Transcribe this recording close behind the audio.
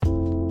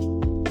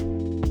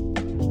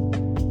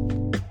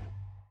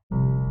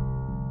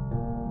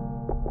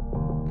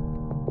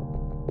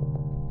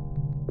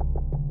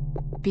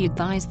Be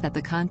advised that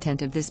the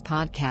content of this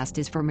podcast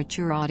is for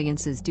mature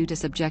audiences due to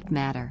subject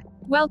matter.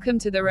 Welcome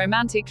to the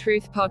Romantic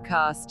Truth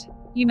Podcast.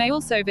 You may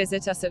also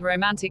visit us at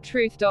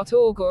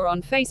romantictruth.org or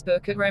on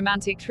Facebook at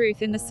Romantic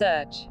Truth in the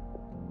search.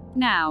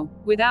 Now,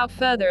 without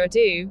further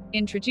ado,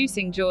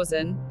 introducing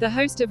Jorzen, the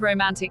host of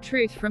Romantic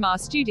Truth from our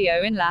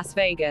studio in Las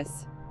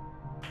Vegas.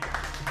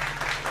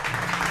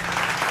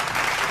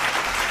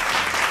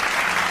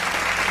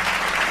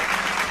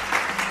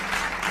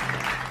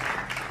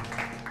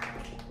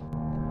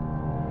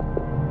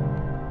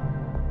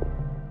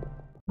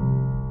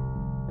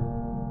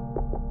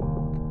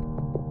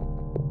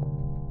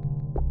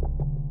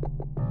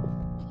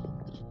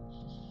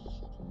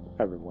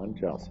 Hi everyone,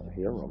 Johnson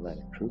here,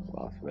 Romantic Truth,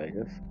 Las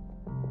Vegas.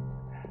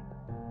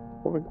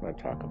 What we're going to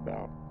talk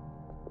about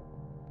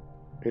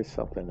is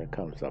something that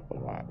comes up a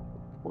lot.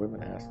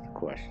 Women ask the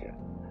question,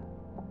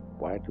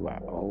 why do I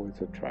always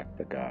attract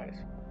the guys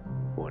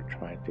who are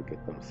trying to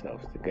get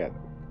themselves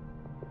together?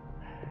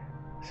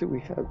 See, we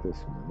have this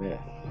myth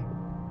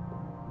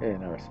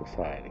in our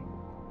society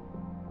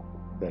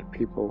that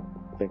people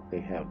think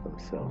they have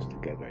themselves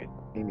together at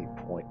any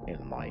point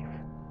in life.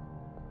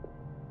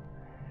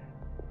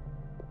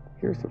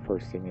 Here's the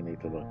first thing you need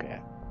to look at.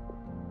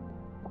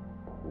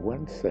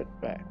 One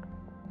setback,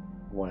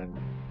 one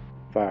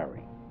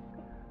firing,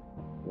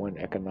 one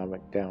economic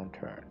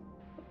downturn,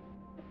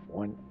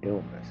 one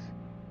illness,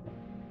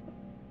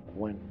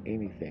 one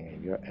anything,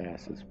 and your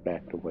ass is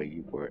back to where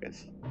you were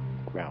as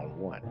ground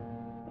one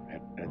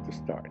at the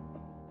start.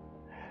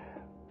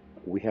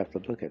 We have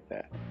to look at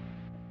that.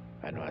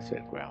 I know I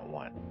said ground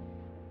one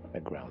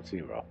and ground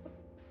zero.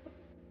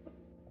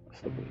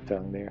 Slip of the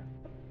tongue there.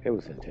 It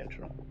was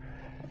intentional.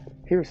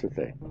 Here's the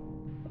thing.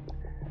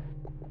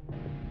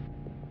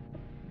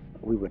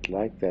 We would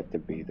like that to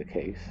be the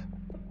case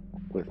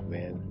with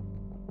men,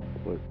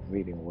 with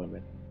meeting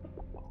women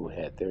who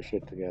had their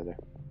shit together,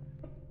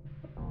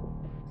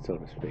 so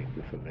to speak,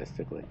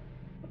 euphemistically.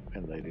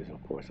 And ladies,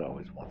 of course,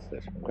 always wants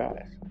this from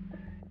guys.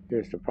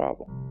 Here's the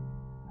problem.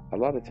 A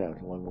lot of times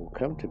women will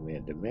come to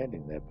men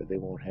demanding that, but they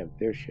won't have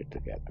their shit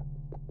together.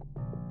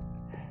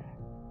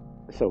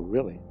 So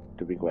really,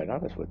 to be quite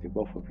honest with you,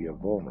 both of you are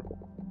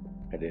vulnerable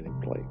at any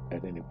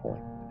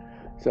point.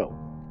 So,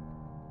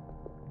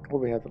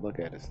 what we have to look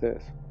at is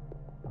this.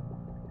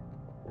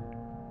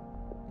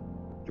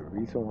 The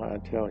reason why I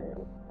tell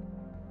you,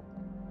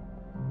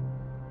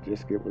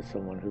 just get with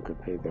someone who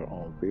could pay their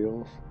own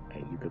bills,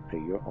 and you could pay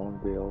your own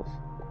bills,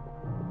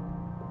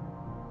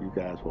 you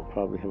guys will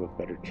probably have a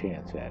better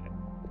chance at it.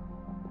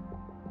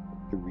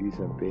 The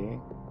reason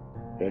being,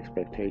 the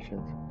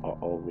expectations are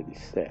already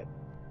set.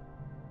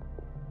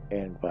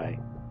 And by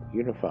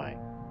unifying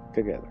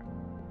together,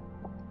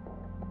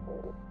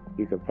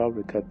 you could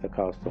probably cut the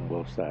cost on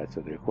both sides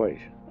of the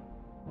equation.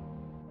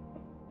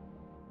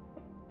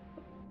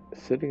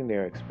 Sitting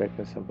there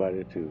expecting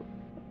somebody to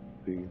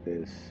be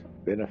this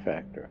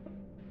benefactor,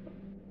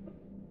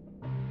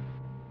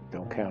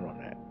 don't count on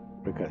that.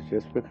 Because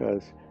just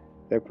because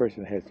that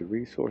person has the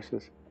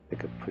resources, they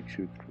could put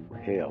you through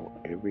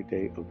hell every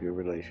day of your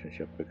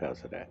relationship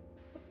because of that.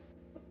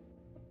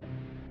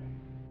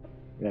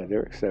 Now, there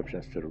are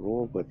exceptions to the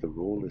rule, but the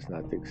rule is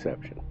not the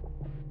exception.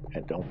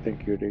 And don't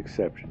think you're the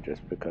exception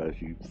just because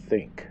you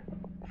think,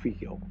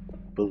 feel,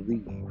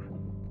 believe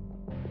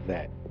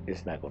that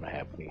it's not going to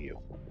happen to you.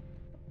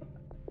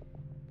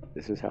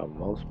 This is how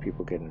most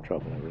people get in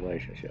trouble in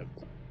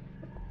relationships.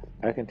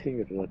 I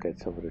continue to look at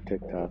some of the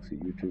TikToks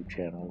and YouTube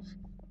channels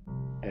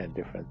and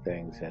different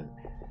things, and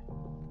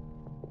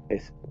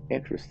it's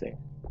interesting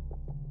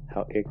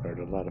how ignorant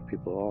a lot of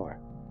people are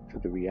to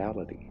the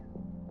reality.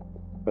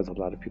 Because a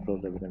lot of people are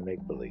living in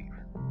make-believe.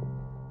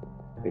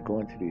 They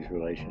go into these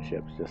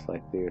relationships just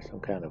like they're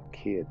some kind of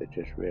kid that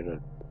just read a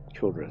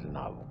children's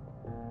novel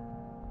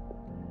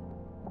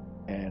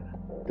and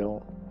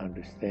don't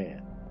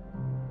understand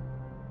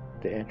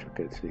the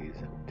intricacies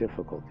and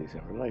difficulties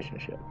in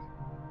relationships.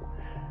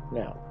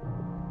 Now,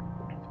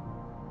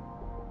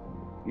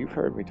 you've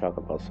heard me talk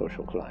about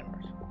social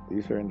climbers.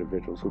 These are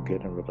individuals who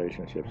get in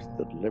relationships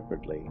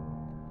deliberately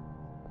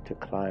to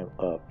climb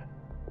up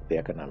the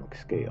economic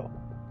scale.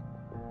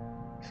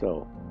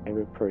 So,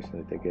 every person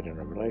that they get in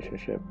a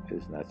relationship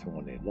is not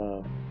someone they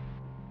love.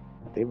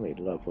 They may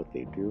love what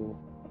they do,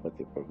 what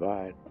they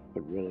provide,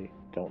 but really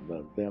don't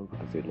love them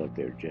because they love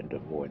their agenda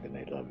more than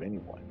they love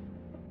anyone,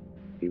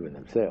 even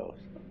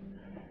themselves.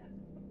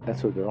 And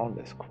so they're on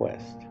this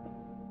quest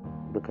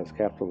because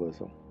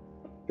capitalism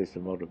is the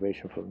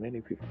motivation for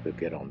many people to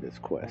get on this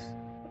quest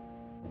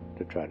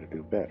to try to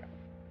do better.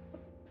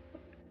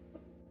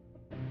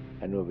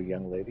 I knew of a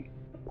young lady,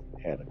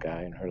 had a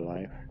guy in her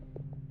life.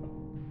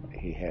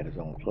 He had his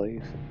own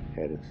place,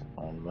 had his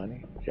own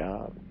money,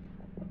 job,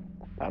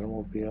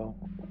 automobile,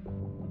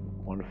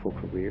 wonderful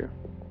career,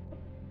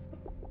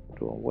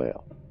 doing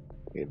well.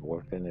 He had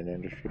worked in an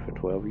industry for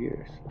 12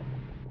 years.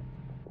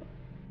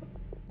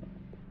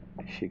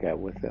 She got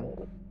with him.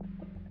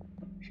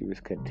 She was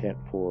content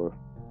for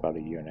about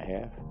a year and a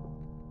half.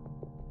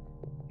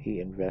 He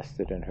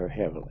invested in her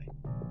heavily,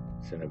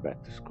 sent her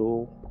back to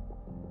school,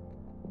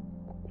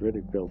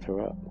 really built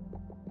her up.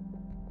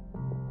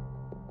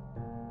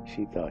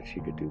 She thought she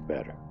could do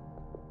better.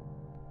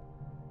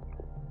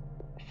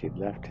 She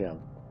left him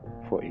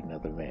for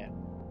another man,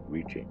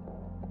 reaching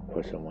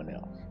for someone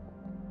else.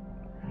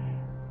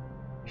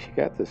 She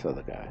got this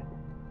other guy,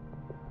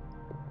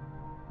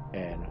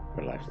 and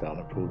her lifestyle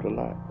improved a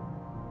lot.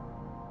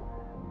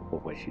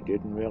 But what she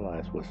didn't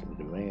realize was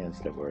the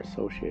demands that were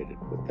associated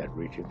with that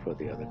reaching for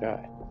the other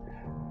guy.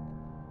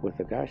 With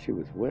the guy she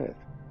was with,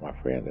 my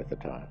friend at the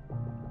time,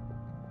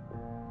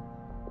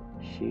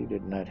 she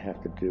did not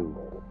have to do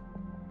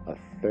a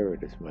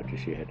third as much as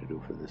she had to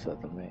do for this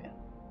other man.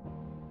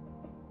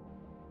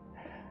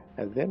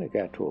 And then it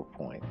got to a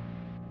point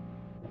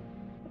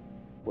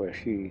where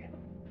she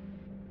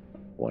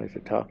wanted to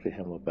talk to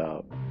him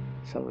about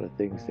some of the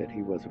things that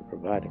he wasn't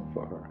providing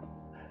for her,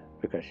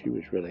 because she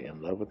was really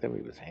in love with him.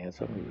 He was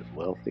handsome, he was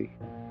wealthy.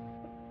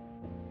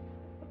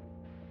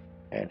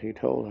 And he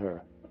told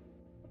her,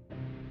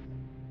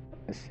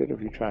 instead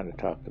of you trying to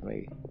talk to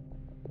me,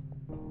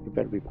 you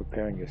better be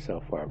preparing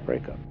yourself for a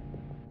breakup.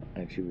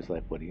 And she was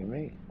like, what do you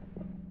mean?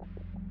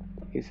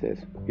 He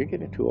says, you're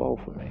getting too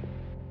old for me.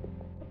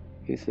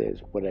 He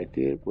says, what I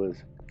did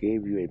was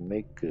gave you a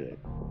make good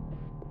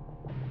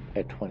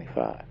at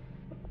 25.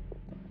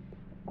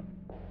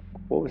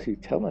 What was he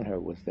telling her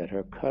was that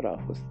her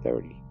cutoff was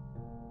 30,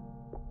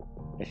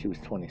 and she was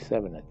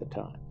 27 at the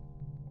time.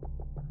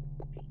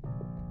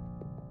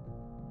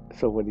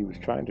 So what he was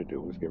trying to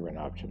do was give her an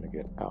option to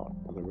get out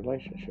of the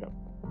relationship.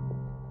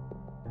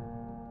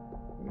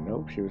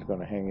 Nope, she was going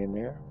to hang in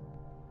there.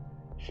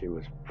 She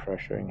was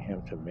pressuring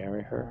him to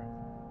marry her.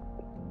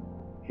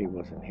 He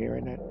wasn't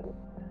hearing it.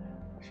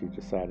 She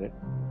decided,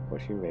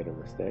 well, she made a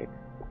mistake,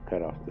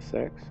 cut off the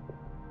sex.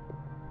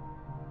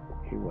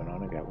 He went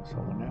on and got with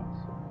someone else.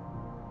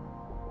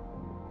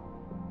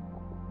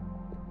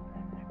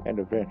 And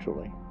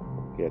eventually,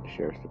 he had the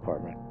sheriff's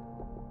department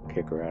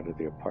kick her out of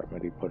the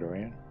apartment he put her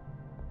in.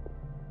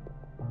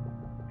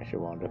 And she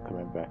wound up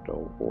coming back to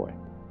old boy.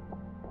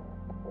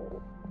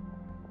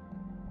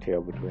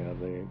 Tail between her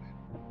legs.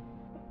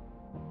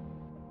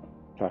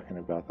 Talking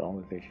about the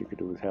only thing she could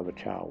do was have a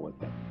child with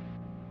him.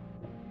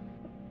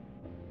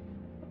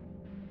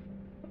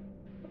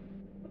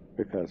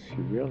 Because she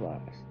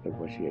realized that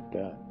what she had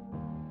done,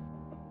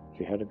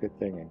 she had a good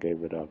thing and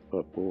gave it up,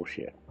 but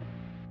bullshit.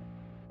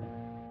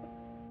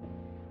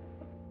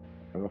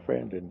 And my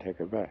friend didn't take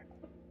her back,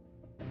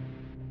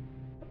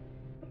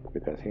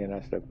 because he and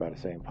I stuck by the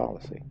same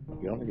policy.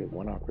 You only get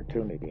one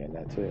opportunity, and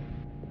that's it.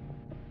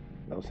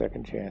 No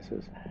second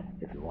chances.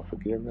 If you want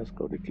forgiveness,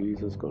 go to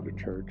Jesus, go to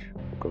church,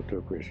 go to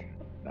a Christian,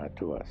 not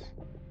to us.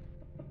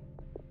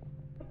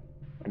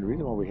 And the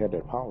reason why we had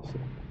that policy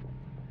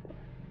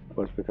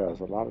was because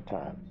a lot of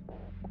times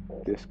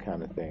this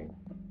kind of thing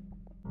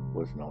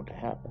was known to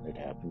happen. It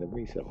happened to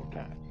me several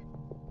times.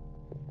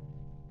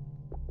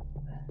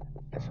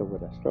 And so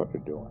what I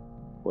started doing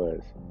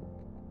was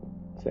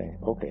saying,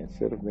 okay,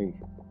 instead of me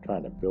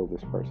trying to build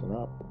this person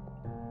up,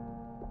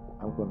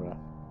 I'm going to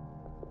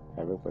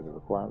have it, but the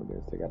requirement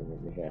is they got to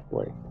meet me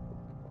halfway.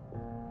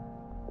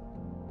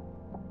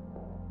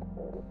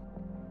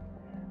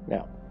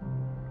 Now,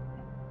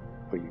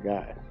 for you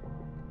guys,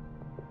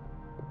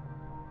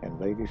 and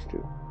ladies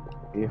too,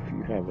 if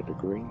you have a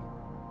degree,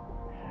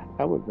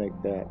 I would make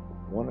that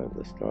one of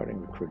the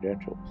starting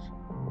credentials,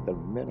 the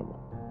minimum,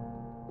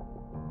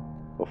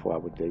 before I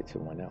would date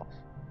someone else.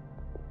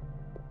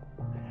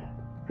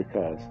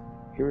 Because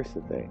here's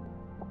the thing.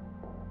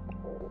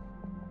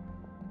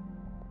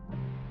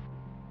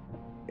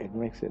 It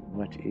makes it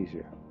much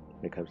easier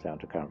when it comes down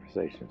to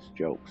conversations,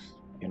 jokes,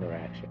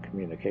 interaction,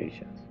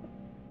 communications.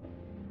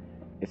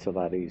 It's a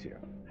lot easier.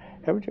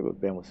 Haven't you ever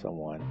been with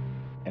someone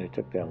and it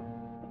took them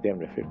damn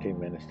near 15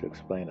 minutes to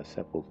explain a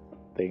simple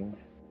thing?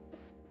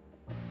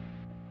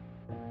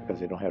 Because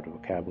they don't have the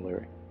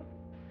vocabulary.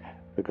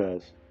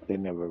 Because they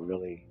never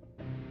really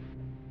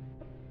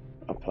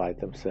applied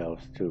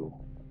themselves to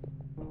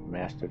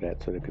master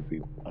that so they could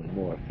be a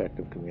more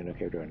effective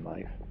communicator in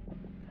life,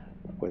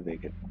 where they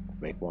could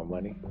make more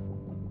money,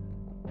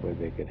 where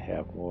they could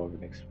have more of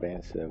an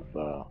expansive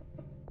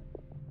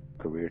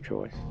career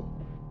choice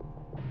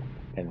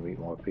and meet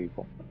more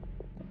people.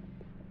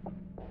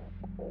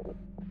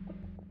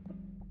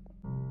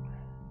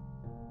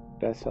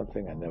 That's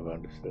something I never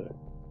understood.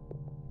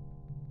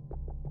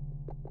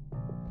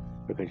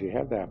 Because you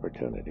have the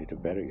opportunity to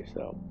better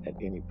yourself at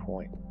any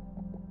point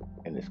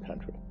in this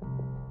country.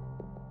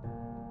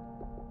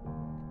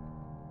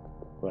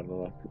 But a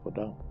lot of people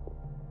don't.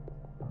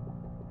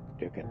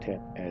 They're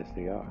content as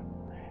they are.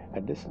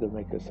 And this is to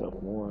make yourself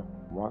more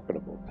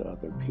marketable to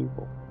other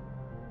people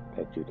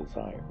that you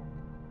desire.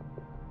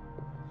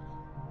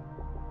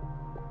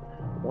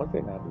 One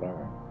thing I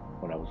learned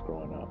when I was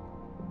growing up,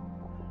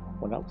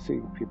 when I would see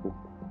people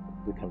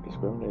become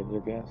discriminated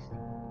against,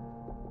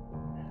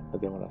 but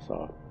then when I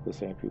saw the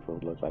same people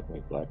who looked like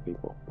me, black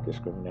people,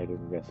 discriminated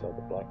against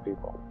other black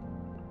people,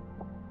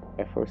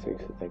 at first I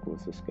used to think it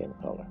was the skin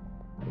color.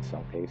 In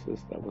some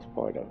cases, that was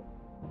part of it.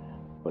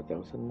 But there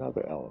was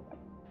another element.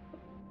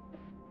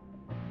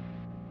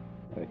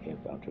 when it came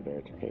down to their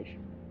education.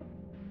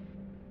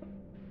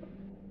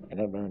 And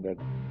I learned that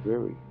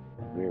very,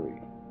 very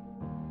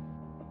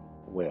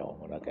well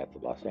when I got to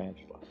Los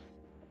Angeles.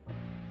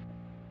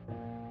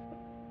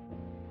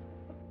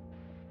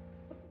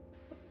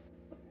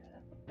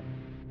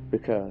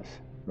 Because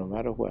no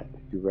matter what,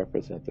 you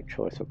represent the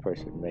choice a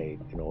person made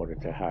in order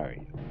to hire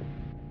you.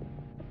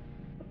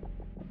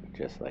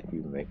 Just like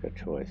you make a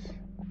choice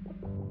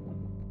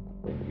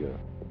when you're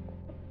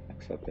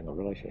accepting a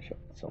relationship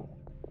with someone.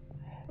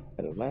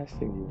 And the last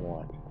thing you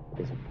want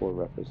is a poor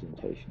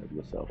representation of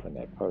yourself in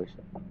that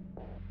person,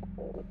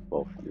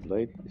 both you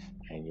ladies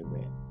and you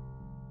men,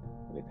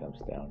 when it comes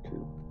down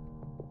to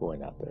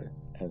going out there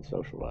and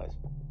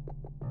socializing.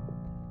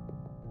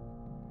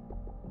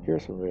 Here are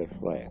some red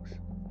flags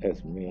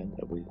as men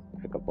that we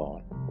pick up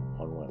on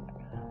women.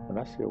 When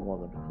I see a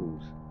woman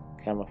who's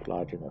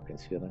camouflaging or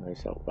concealing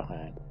herself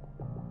behind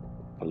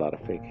a lot of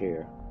fake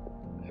hair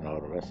and all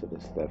the rest of the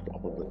stuff,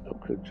 all the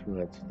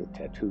accoutrements, the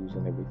tattoos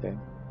and everything,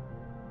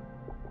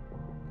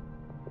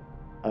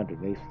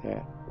 underneath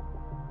that,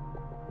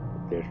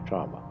 there's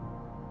trauma.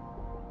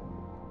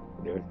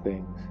 There are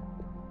things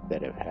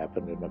that have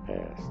happened in the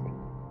past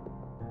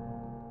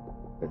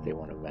that they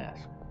want to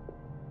mask.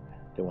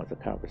 They want the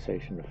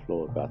conversation to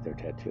flow about their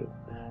tattoo.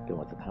 They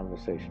want the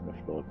conversation to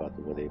flow about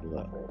the way they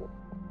look,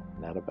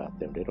 not about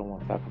them. They don't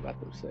want to talk about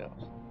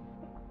themselves.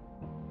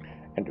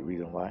 And the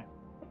reason why,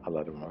 a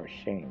lot of them are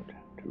ashamed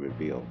to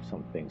reveal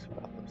some things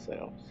about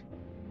themselves.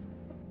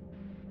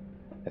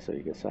 And so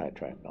you get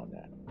sidetracked on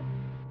that.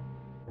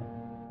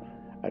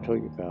 I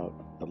told you about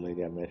a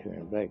lady I met here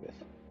in Vegas.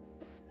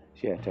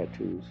 She had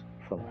tattoos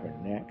from her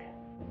neck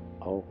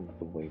all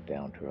the way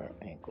down to her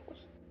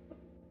ankles.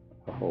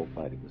 Her whole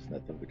body was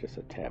nothing but just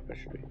a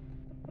tapestry.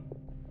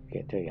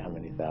 Can't tell you how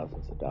many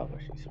thousands of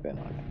dollars she spent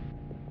on it.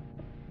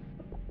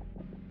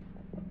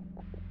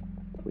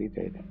 We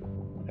dated,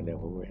 and then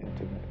when we were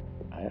intimate,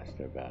 I asked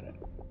her about it.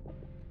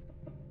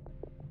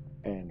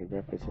 And the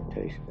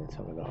representation in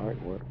some of the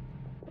artwork,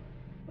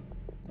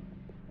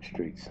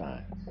 street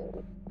signs,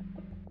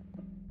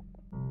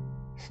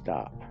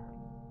 stop.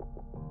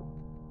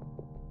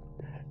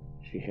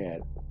 She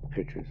had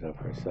pictures of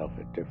herself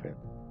at different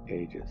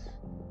ages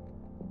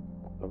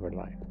of her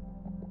life.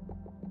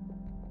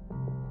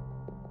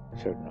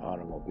 Certain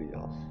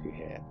automobiles she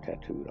had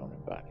tattooed on her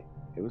body.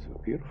 It was a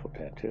beautiful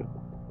tattoo.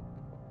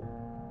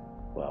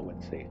 Well, I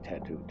wouldn't say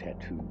tattoo,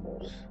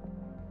 tattoos.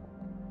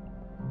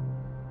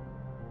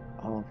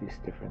 All these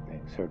different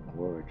things, certain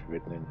words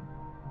written in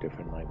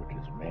different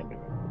languages, Mandarin,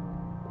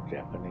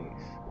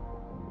 Japanese.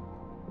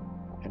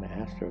 And I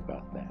asked her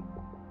about that.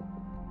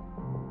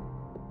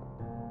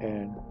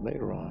 And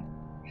later on,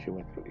 she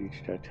went through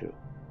each tattoo.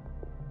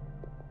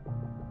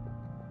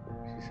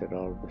 She said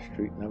all of the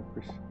street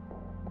numbers,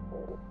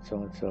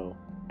 so-and-so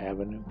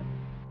Avenue,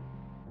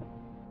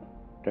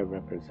 that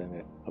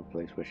represented a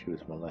place where she was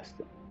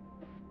molested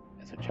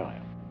as a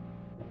child.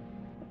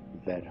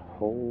 That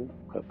whole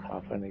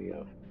cacophony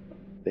of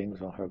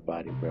things on her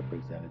body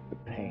represented the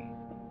pain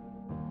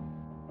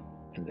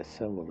and the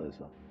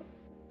symbolism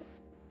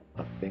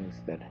of things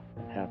that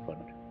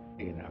happened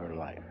in her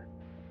life.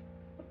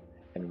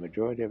 And the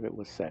majority of it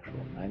was sexual.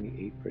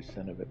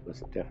 98% of it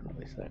was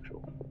definitely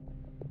sexual.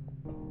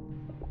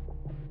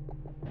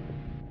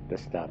 The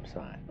stop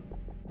sign.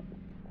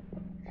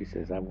 She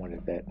says, I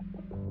wanted that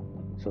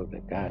so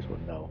that guys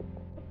would know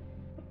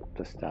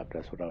to stop.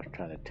 That's what I was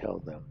trying to tell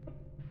them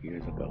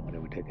years ago when they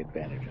would take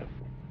advantage of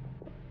me.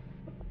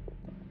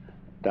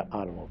 The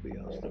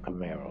automobiles, the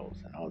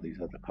Camaros, and all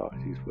these other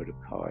cars. These were the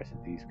cars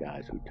that these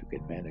guys who took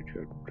advantage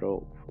of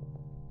drove.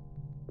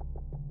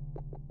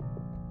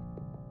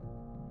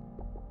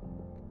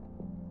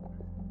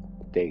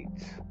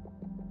 Dates.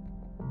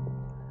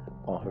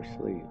 On her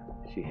sleeve,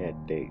 she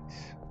had dates,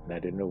 and I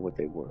didn't know what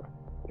they were.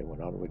 They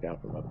went all the way down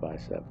from her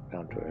bicep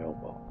down to her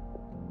elbow.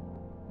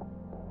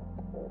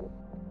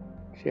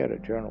 She had a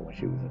journal when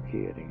she was a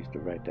kid and used to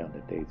write down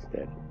the dates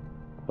that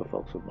her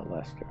folks would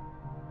molest her.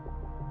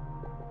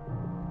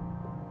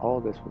 All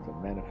this was a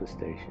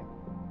manifestation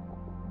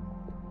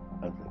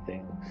of the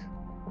things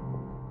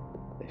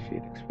that she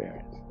had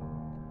experienced.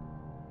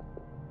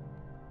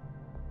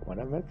 When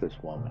I met this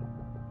woman,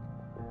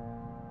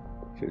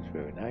 she was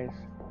very nice,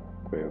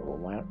 very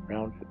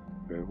well-rounded,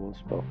 very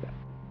well-spoken.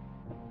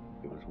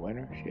 It was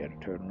winter. She had a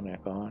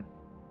turtleneck on.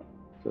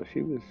 So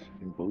she was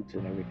in boots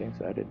and everything,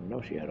 so I didn't know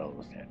she had all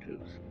those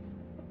tattoos.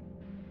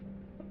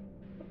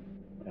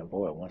 And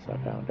boy, once I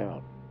found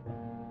out,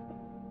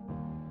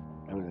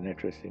 it was an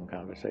interesting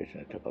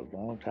conversation. It took a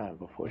long time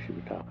before she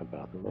would talk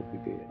about them, but we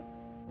did.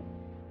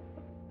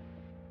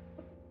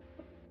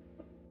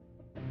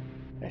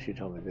 And she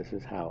told me this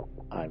is how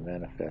I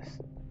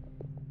manifest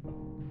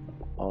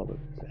all of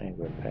this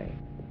anger and pain.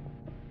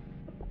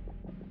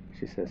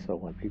 She said, so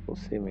when people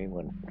see me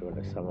during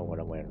the summer when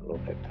I'm wearing a low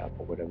cut top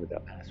or whatever,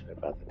 they'll ask me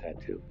about the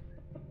tattoo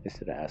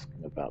instead of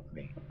asking about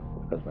me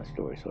because my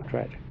story is so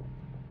tragic.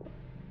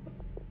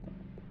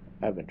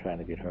 I've been trying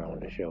to get her on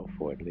the show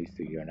for at least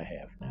 1.5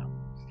 years now.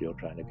 Still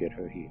trying to get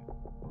her here.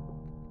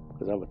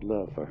 Because I would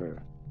love for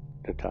her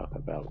to talk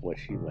about what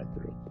she went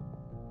through.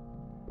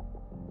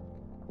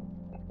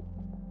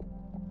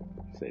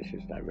 Says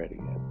she's not ready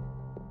yet.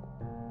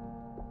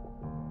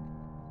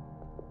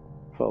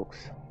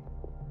 Folks,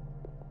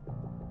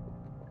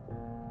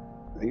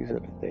 these are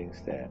the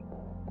things that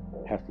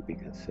have to be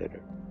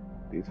considered.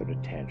 These are the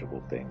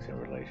tangible things in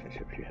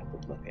relationships you have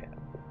to look at.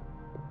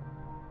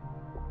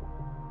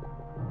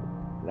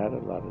 Not a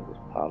lot of this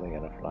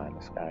Pollyanna fly in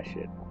the sky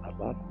shit. A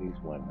lot of these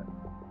women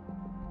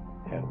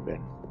have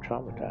been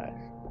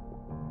traumatized.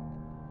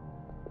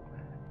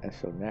 And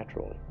so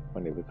naturally,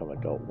 when they become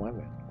adult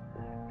women,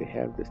 they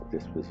have this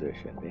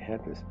disposition, they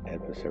have this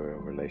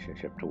adversarial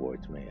relationship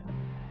towards men.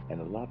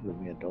 And a lot of the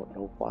men don't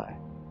know why.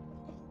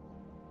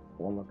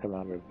 A woman come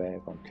out of her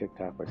bag on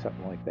TikTok or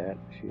something like that,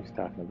 she's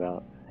talking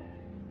about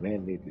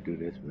men need to do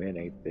this, men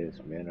ain't this,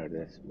 men are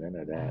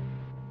that.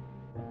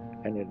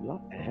 And it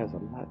has a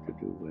lot to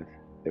do with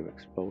their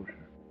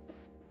exposure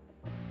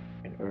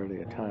in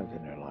earlier times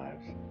in their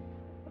lives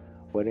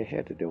where they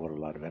had to deal with a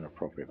lot of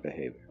inappropriate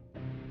behavior.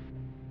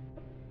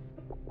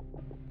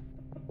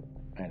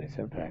 And it's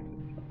impacted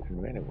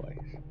in many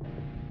ways.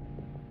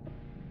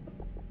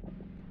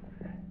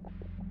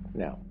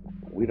 Now,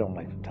 we don't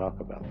like to talk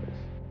about this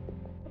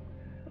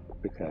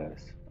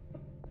because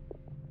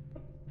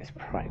it's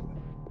private.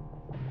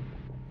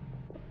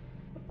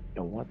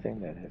 And one thing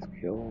that has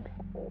killed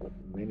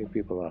many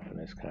people off in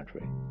this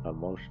country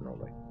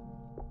emotionally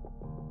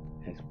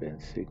has been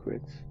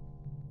secrets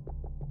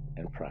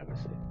and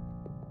privacy.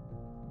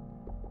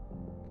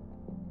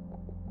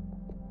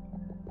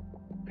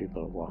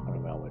 People are walking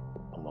around with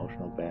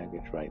emotional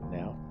baggage right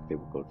now they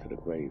will go to the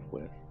grave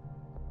with.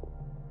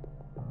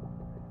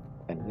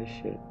 And this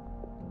shit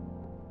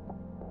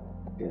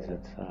is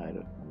inside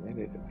of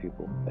many of the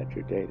people that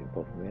you're dating,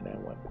 both men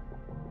and women.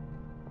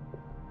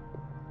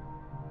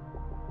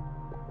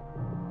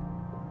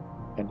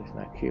 And it's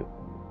not cute.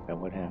 And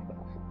what happens?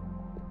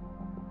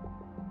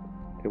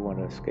 They want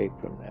to escape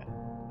from that.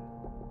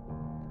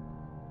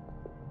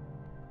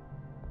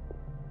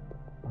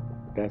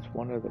 That's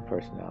one of the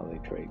personality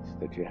traits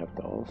that you have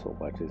to also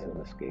watch as an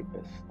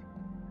escapist.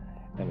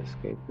 An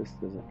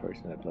escapist is a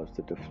person that loves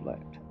to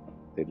deflect.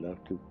 They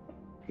love to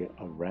get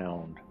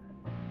around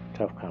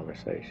tough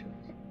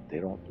conversations. They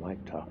don't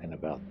like talking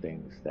about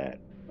things that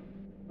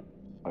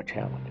are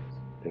challenges.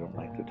 They don't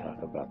like to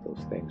talk about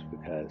those things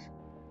because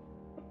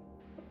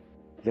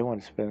they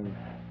want to spend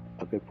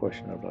a good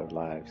portion of their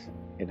lives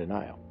in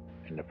denial.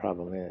 And the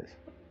problem is,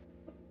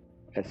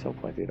 at some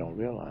point they don't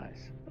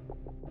realize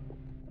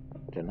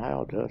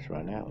denial does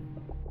run out.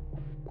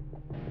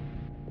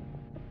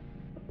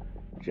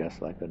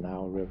 Just like the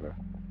Nile River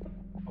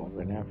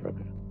over in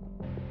Africa.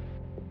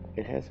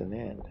 It has an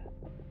end.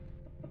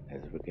 It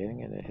has a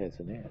beginning and it has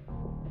an end.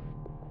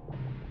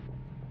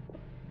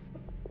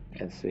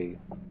 And see,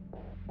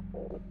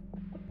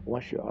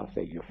 once you're off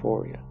that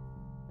euphoria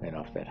and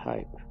off that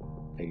hype,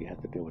 and you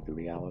have to deal with the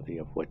reality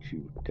of what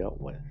you dealt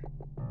with,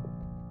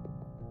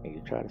 and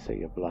you try to say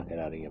you block it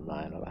out of your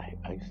mind.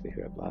 I used to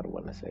hear a lot of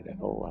women say that,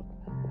 oh,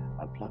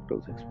 I blocked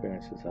those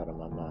experiences out of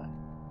my mind.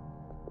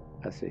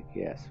 I said,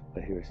 yes,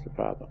 but here's the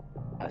problem.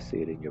 I see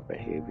it in your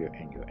behavior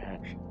and your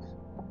actions.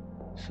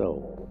 So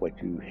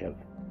what you have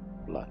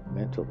blocked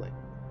mentally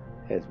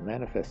has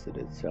manifested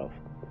itself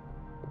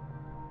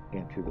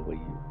into the way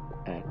you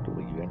act, the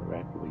way you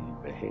interact, the way you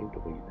behave, the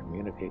way you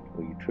communicate,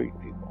 the way you treat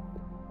people.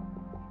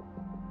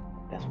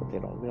 That's what they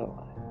don't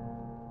realize.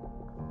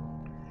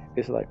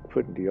 It's like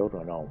putting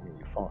deodorant on when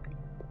you're funky.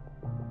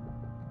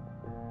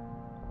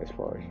 As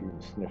far as you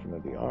sniffing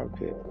of the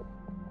armpit,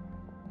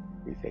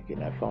 you think you're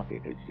not funky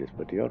because you just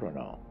put deodorant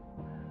on.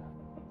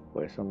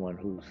 Where someone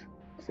who's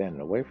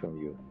standing away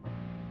from you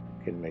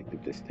can make the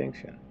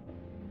distinction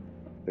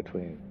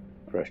between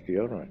fresh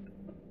deodorant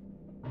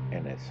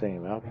and that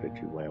same outfit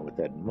you're wearing with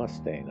that must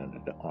stain under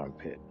the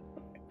armpit,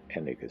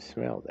 and they can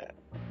smell that.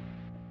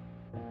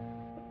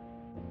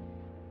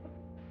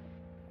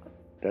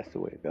 That's the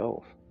way it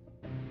goes.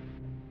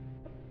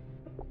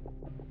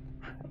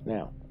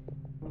 Now,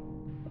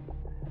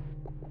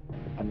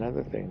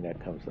 another thing that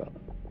comes up,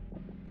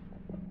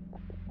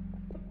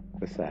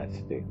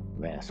 besides the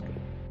masking,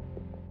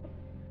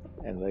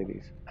 and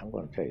ladies, I'm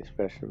going to tell you,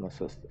 especially my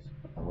sisters,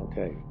 I'm going to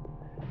tell you,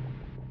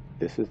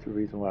 this is the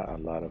reason why a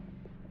lot of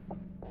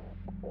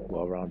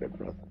well-rounded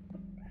brothers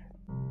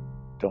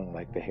don't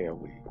like the hair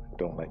weave,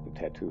 don't like the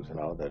tattoos and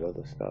all that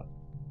other stuff.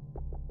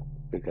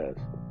 Because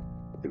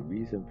the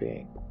reason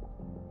being,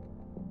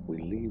 we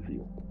leave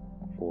you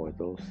for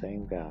those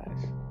same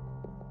guys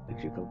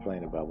that you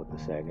complain about with the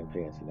sagging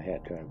pants and the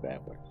hat turned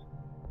backwards.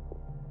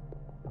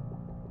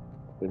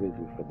 We leave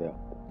you for them.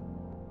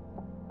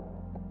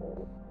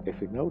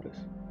 If you notice,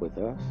 with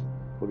us,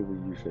 what do we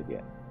usually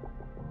get?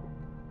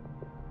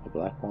 A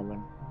black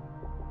woman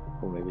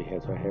who maybe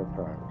has her hair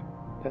permed.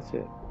 That's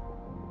it.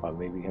 Or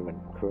maybe having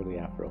curly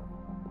afro.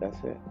 That's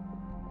it.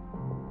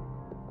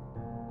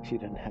 She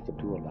doesn't have to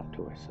do a lot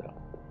to herself.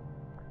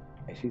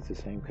 And she's the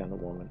same kind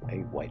of woman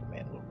a white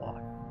man would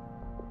want.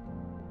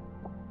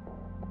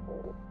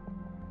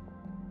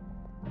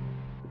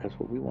 Because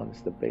what we want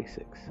is the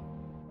basics.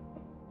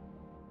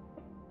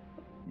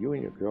 You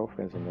and your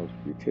girlfriends and those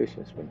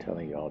beauticians been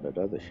telling you all that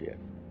other shit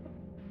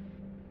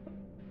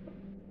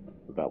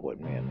about what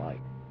men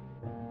like.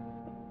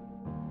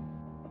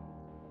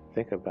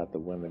 Think about the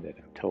women that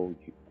have told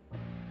you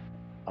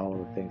all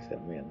the things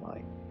that men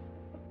like.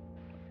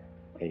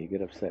 And you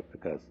get upset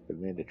because the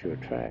men that you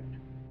attract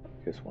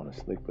just want to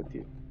sleep with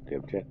you. They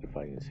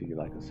objectify you and see you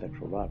like a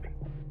sexual object.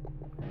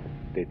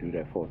 They do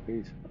that for a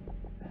reason.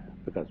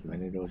 Because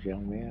many of those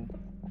young men,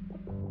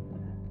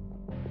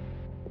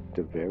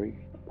 the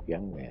very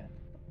young men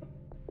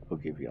who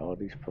give you all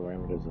these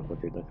parameters of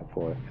what they're looking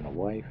for in a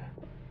wife,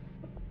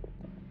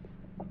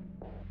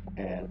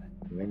 and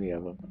many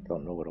of them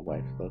don't know what a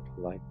wife looks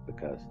like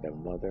because their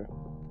mother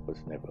was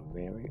never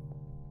married.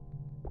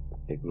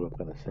 They grew up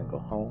in a single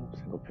home,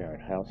 single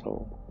parent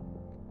household.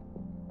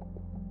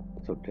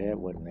 So dad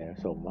wasn't there,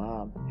 so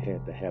mom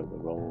had to have the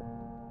role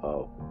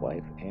of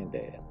wife and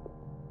dad,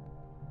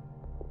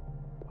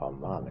 or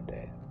mom and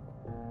dad.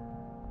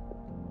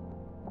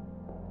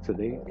 So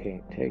they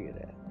can't tell you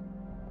that.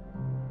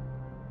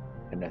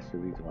 And that's the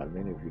reason why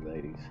many of you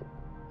ladies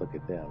look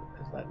at them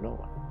as not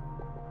knowing.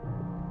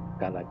 A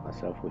guy like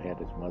myself who had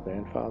his mother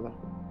and father,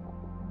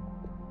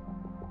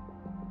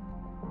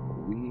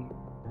 we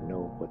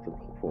know what to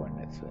look for in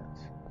that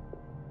sense.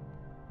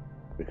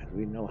 Because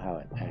we know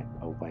how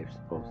a wife's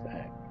supposed to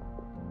act.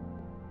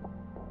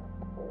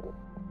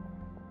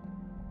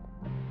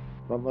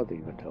 My mother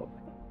even told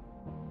me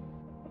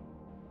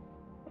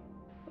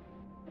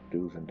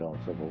do's and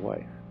don'ts of a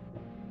wife.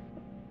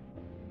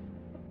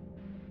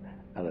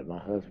 I let my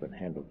husband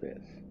handle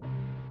this.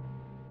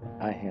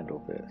 I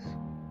handle this.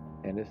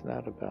 And it's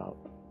not about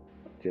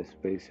just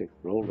basic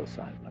role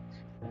assignments.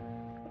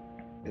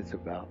 It's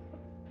about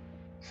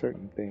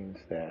certain things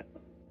that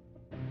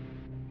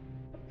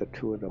the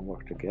two of them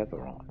work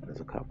together on as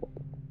a couple.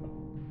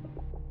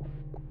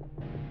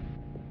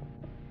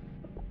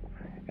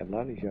 And a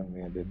lot of these young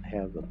men didn't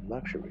have the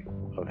luxury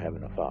of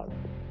having a father.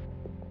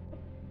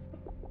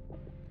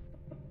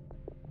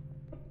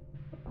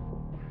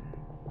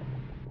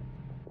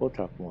 We'll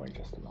talk more in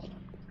just a moment.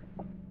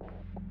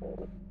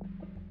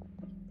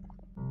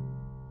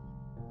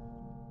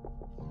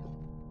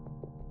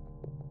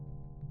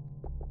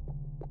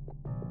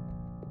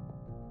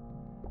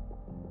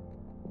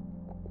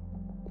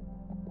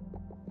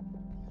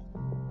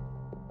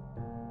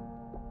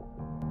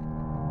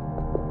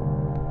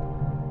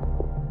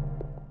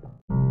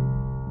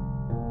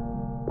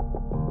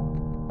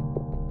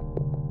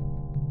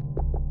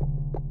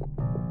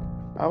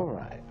 All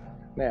right.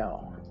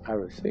 Now, I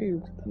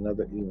received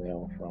another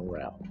email from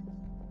Ralph.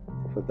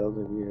 For those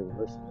of you who have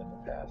listened in the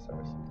past, I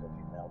received an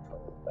email from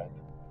him back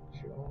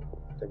in June,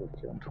 I think it was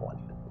June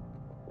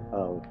 20th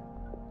of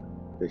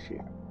this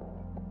year.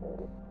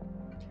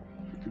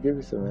 To give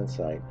you some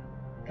insight,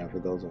 and for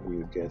those of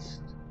you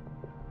just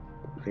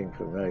being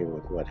familiar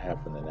with what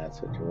happened in that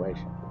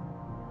situation,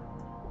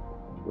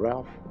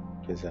 Ralph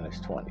is in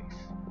his 20s.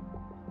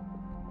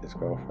 His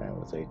girlfriend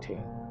was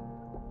 18.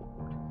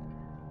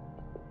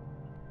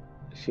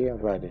 She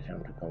invited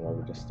him to come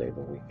over to stay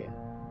the weekend.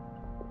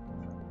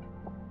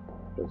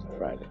 It was a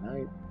Friday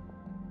night.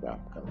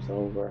 Ralph comes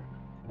over.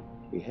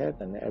 He had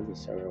an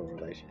adversarial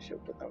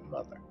relationship with her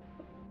mother.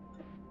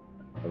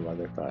 Her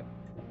mother thought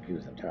he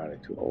was entirely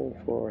too old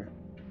for her.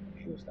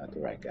 He was not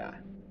the right guy.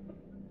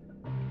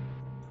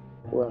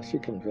 Well, she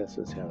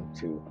convinces him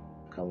to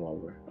come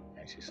over,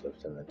 and she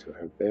slips him into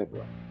her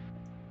bedroom.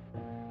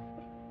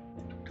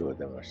 Two of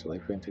them are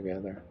sleeping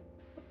together.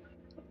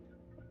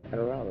 At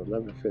around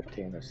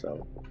 11:15 or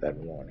so that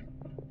evening,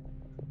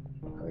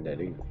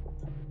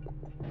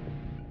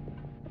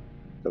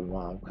 the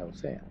mom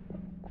comes in.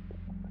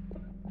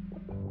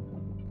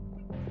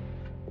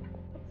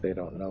 They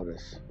don't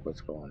notice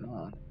what's going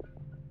on.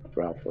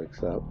 Ralph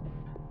wakes up.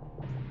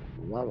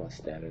 Mama's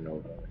standing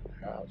over him in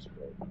the house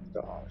with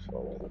the arms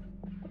folded,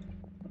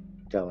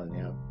 telling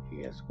him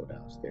he has to go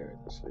downstairs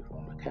and sleep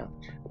on the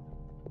couch.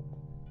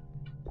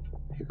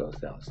 He goes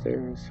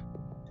downstairs.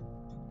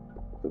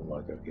 The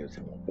mother gives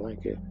him a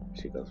blanket.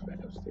 She goes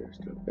back upstairs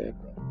to her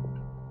bedroom.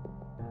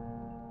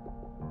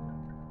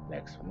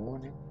 Next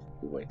morning,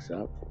 he wakes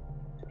up.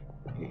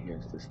 He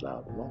hears this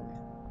loud moaning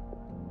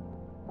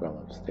from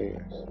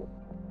upstairs.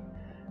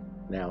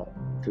 Now,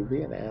 to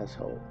be an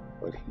asshole,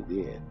 what he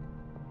did,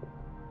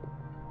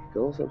 he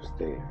goes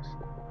upstairs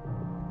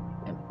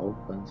and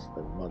opens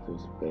the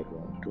mother's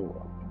bedroom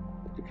door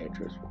to catch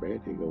her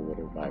spread eagle with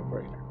her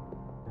vibrator.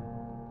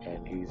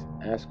 And he's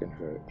asking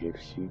her if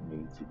she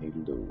needs any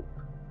lube.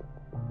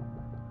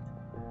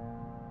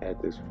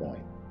 At this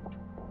point,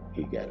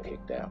 he got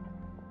kicked out.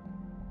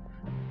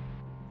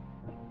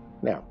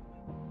 Now,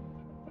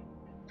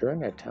 during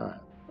that time,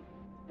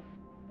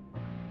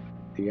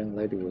 the young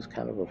lady was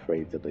kind of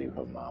afraid to leave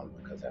her mom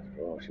because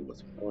after all, she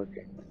wasn't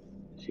working.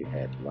 She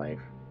had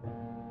life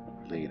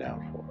laid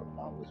out for her.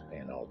 Mom was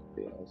paying all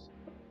the bills.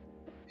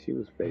 She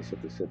was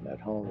basically sitting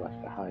at home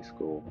after high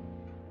school,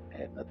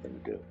 had nothing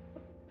to do.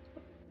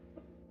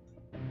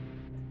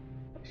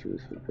 She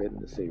was forbidden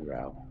to see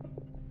Ralph.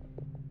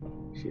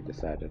 she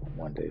decided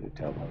one day to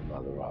tell her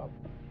mother off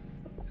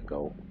to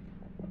go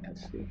and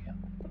see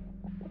him.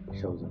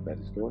 Shows up at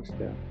his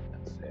doorstep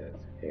and says,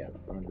 "Hey,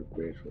 I've burned the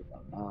bridge with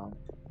my mom.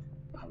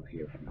 I'm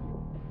here for you."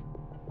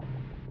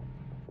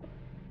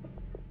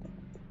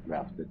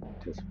 Ralph didn't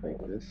anticipate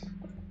this,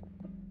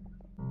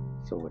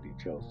 so what he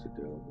chose to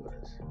do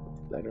was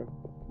let her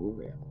move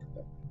in with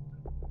him.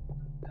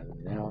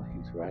 And now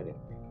he's writing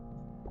me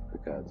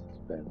because it's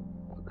been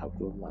a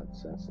couple of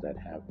months since that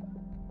happened.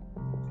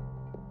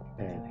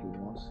 And he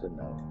wants to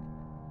know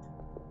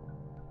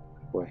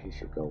where he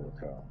should go with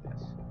her on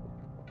this.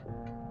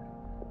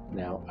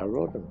 Now, I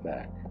wrote him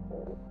back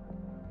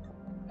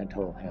and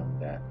told him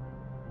that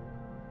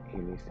he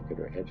needs to get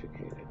her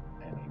educated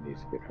and he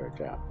needs to get her a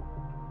job.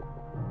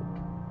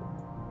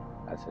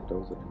 I said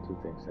those are the two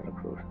things that are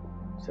crucial.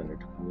 Send her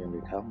to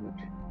community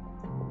college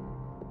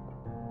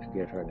and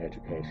get her an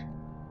education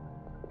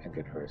and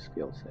get her a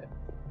skill set,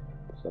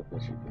 something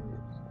she can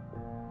use.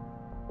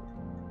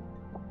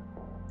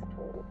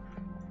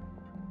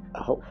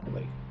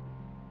 Hopefully,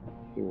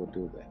 he will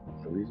do that.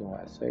 The reason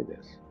why I say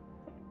this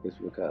is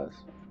because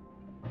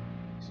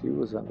she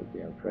was under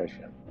the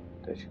impression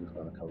that she was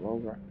going to come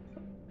over,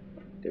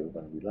 they were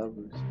going to be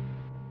lovers,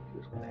 she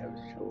was going to have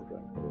his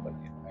children, they were going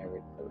to get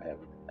married, they were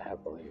having a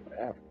happily ever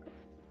after.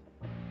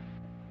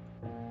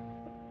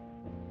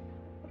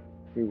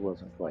 He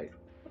wasn't quite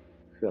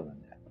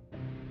feeling that.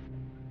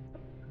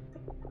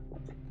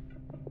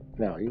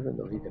 Now, even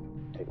though he can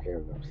take care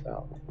of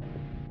himself,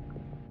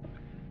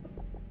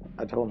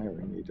 I told him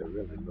he needed to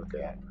really look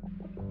at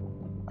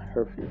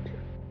her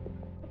future.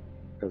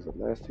 Because the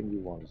last thing you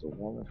want is a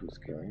woman who's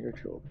carrying your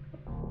children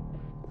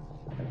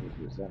and who's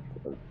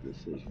resentful of the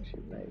decision she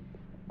made.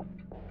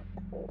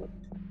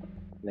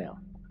 Now,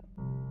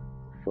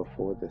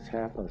 before this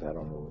happens, I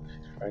don't know if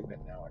she's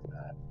pregnant now or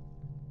not.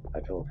 I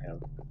told him,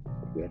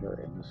 get her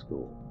into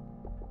school.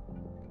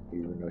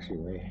 Even though she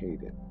may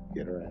hate it,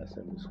 get her ass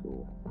into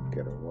school,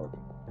 get her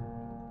working.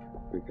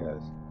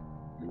 Because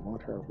you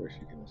want her where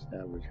she can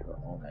establish her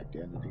own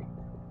identity,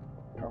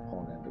 her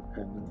own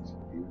independence,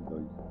 even though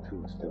you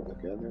two are still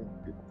together,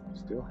 you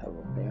still have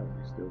a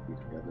family, still be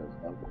together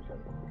as lovers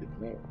and get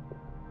married.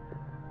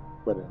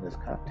 But in this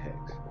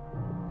context,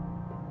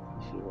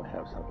 she will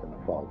have something to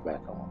fall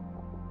back on.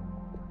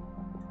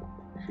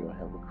 She will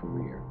have a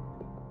career.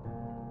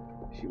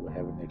 She will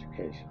have an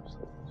education of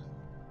sorts.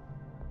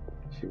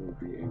 She will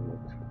be able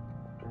to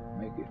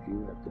make it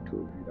even if the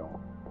two of you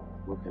don't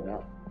work it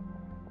out.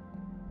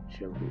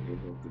 She'll be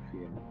able to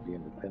be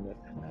independent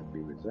and not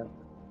be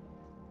resentful.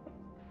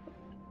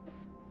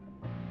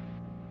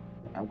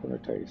 I'm going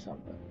to tell you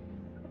something.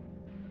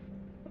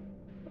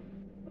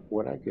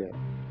 What I get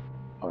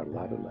are a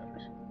lot of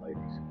letters from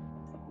ladies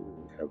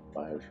who have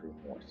buyer's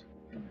remorse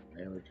in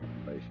their marriage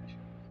and relationships.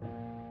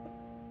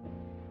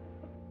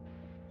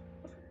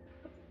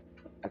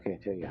 I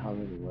can't tell you how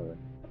many women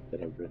that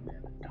have written in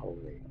and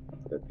told me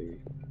that they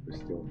were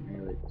still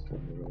married, still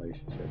in a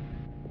relationship,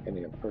 and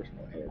they have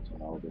personal ads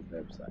on all the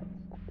websites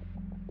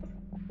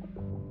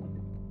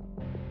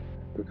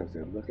because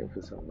they're looking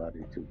for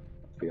somebody to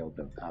bail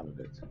them out of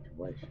that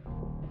situation.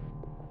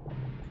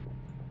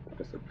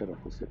 It's a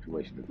pitiful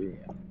situation to be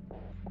in.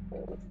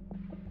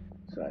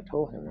 So I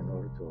told him in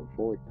order to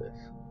avoid this,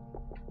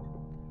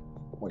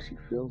 when she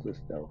feels as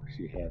though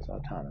she has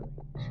autonomy,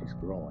 she's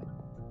growing,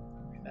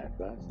 and I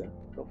advise them,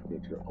 don't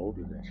forget you're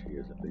older than she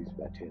is, at least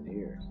by 10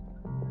 years.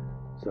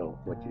 So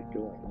what you're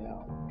doing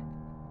now,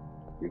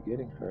 you're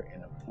getting her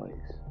in a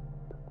place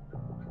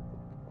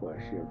where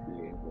she'll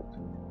be able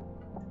to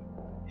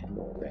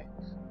handle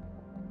things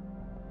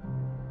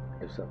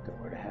if something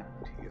were to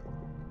happen to you.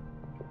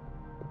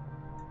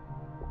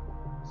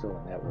 So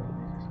in that way,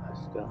 you're just not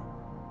stuck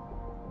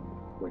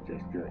with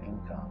just your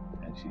income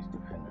and she's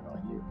dependent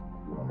on you.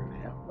 You want her to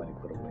have money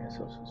put away in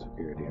Social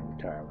Security and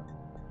retirement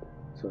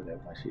so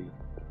that when she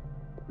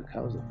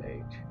becomes of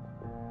age,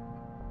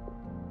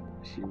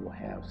 she will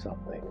have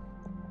something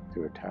to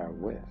retire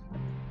with.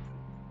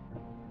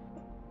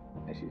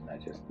 And she's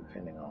not just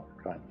depending on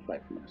trying to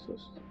fight for your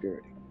Social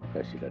Security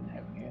because she doesn't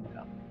have any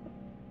income.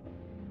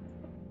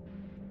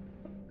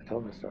 I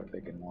told her to start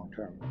thinking long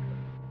term,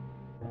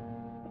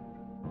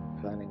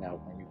 planning out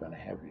when you're going to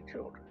have your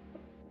children.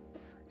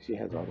 She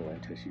has all the way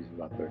until she's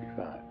about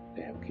 35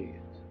 to have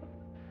kids.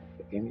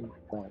 At any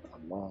point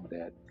along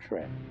that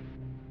track,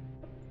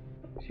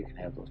 she can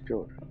have those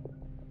children.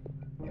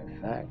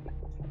 In fact,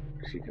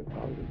 she could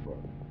probably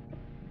work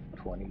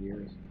 20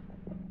 years,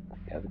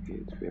 have the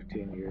kids,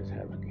 15 years,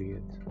 have the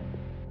kids.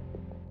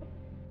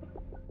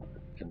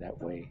 And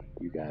that way,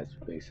 you guys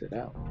space it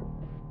out.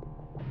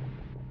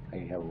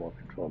 And you have more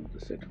control of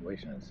the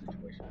situation, and the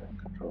situation doesn't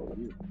control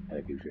you. And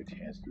it gives you a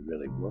chance to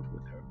really work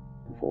with her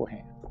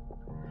beforehand.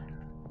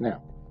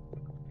 Now,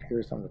 here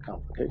are some of the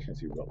complications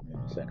he wrote me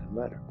in the second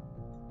letter.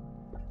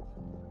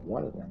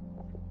 One of them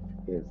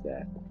is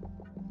that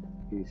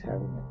he's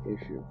having an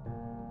issue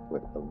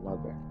with the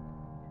mother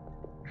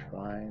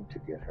trying to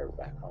get her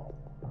back home.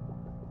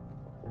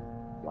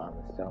 Mom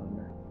is telling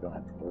her, you don't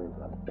have to worry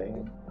about a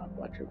thing. I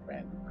bought you a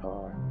brand new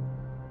car.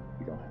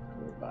 You don't have to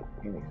worry about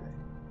anything.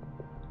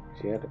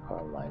 She had the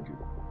car, mind you,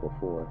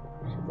 before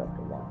she left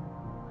her mom.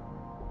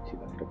 She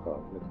left the car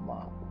with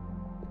mom.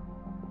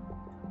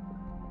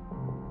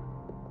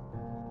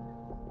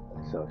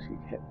 So she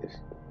is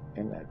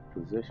in that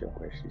position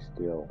where she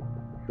still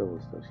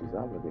feels as though she's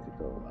obligated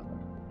to her mother.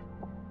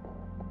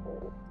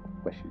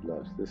 But she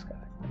loves this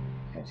guy.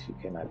 And she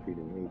cannot be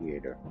the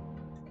mediator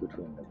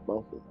between the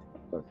both of them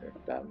because they're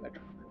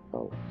diametrically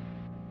opposed.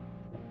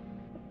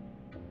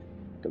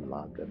 The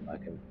mom doesn't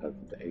like him because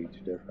of the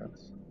age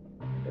difference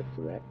and the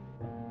threat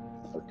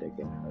of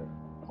taking her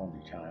only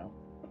child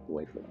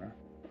away from her.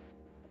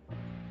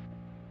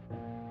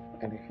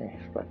 And they can't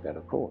strike that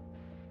accord.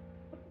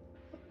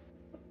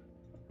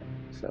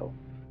 So,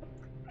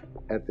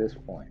 at this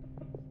point,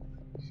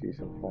 she's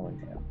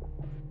informed him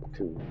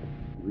to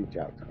reach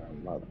out to her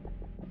mother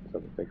so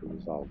that they can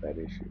resolve that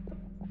issue.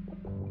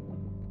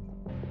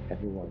 And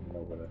he wanted to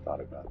know what I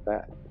thought about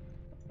that.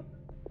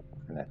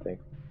 And I think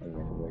in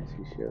many ways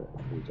he should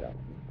reach out to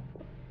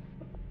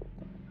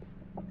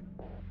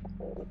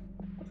her.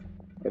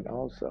 And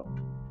also,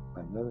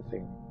 another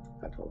thing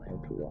I told him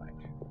to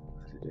watch,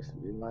 I said just to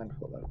be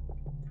mindful of it.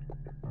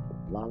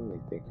 Mom may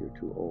think you're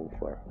too old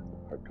for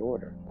her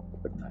daughter,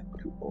 but not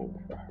too old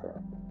for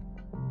her.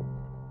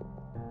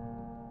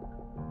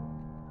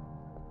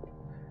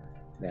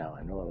 Now,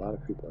 I know a lot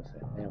of people are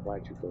saying, man,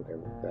 why'd you go there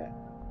with that?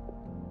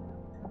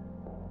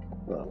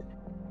 Well,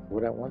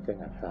 one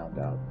thing I found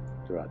out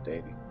throughout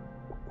dating,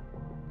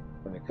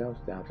 when it comes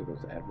down to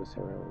those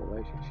adversarial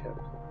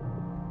relationships,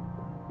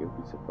 you'll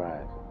be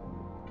surprised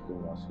who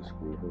wants to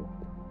screw who.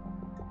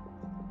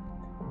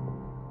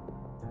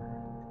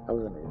 I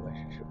was in a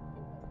relationship with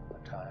a woman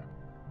one time,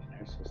 and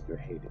her sister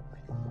hated me.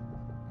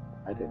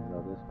 I didn't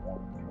know this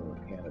woman from a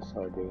can of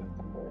sardines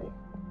in May.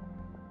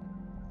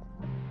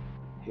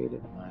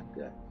 Hated my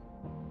guts.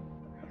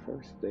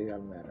 First day I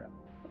met her,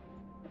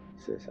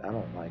 says, I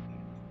don't like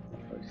him.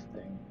 First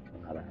thing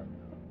out of her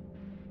mouth.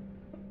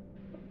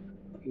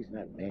 He's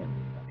not manly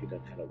enough. He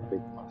doesn't have no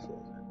big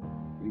muscles.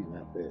 He's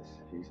not this.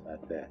 He's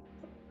not that.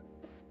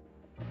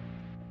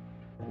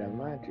 Now,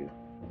 mind you,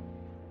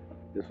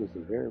 this was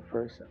the very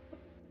person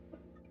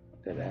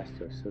that asked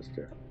her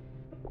sister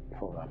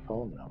for my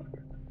phone number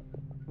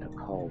to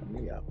call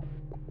me up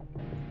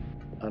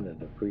under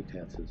the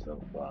pretenses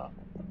of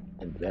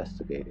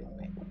investigating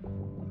me.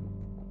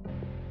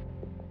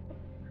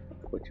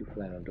 What you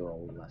plan on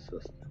doing with my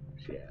sister?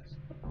 She asked.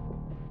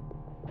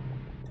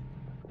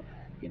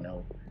 You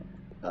know,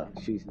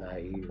 she's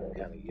naive and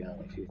kind of young,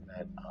 and she's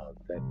not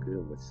that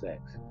good with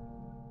sex.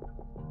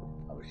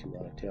 Oh, she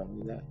want to tell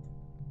me that?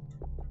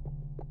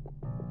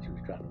 She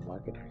was trying to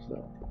market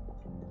herself.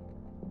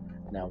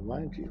 Now,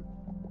 mind you,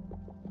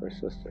 her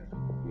sister,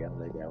 the young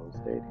lady I was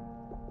dating,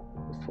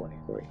 was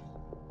 23.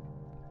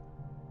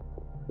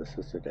 The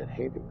sister that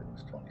hated me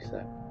was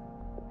 27.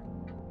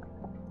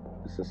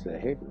 The sister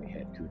that hated me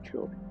had 2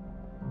 children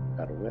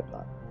out of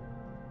wedlock.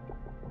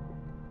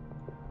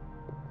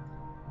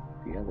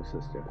 The younger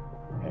sister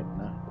had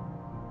none.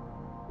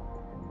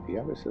 The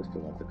younger sister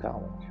went to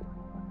college.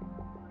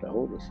 The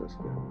older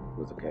sister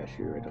was a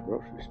cashier at a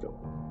grocery store.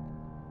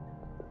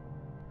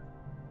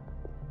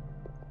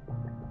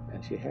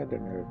 And she had the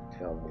nerve to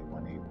tell me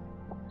one evening,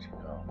 she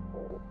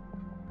called,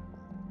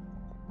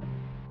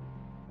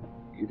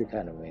 you're the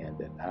kind of man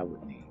that I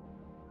would need,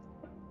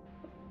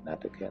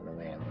 not the kind of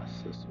man my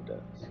sister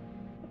does.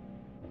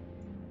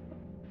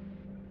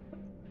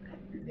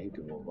 You need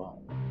to move on.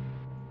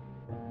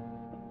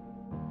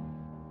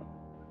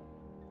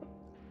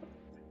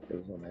 It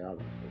was when they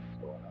obvious what was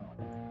going on.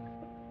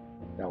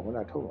 Now, when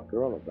I told my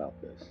girl about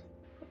this,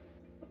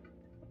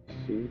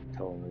 she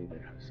told me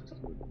that her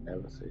sister would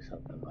never say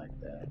something like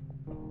that.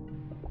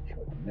 She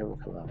would never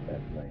come out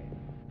that way.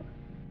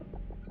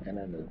 And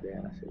I knew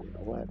then, I said, you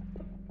know what?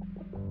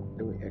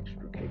 Let me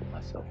extricate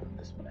myself from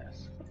this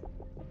mess.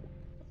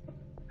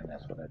 And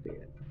that's what I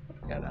did.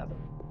 Got out of it.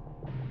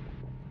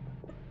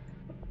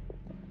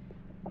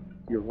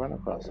 You run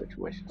across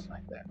situations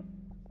like that.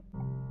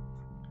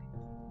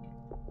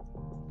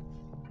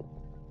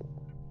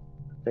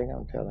 The thing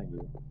I'm telling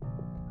you,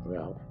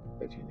 Ralph,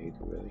 that you need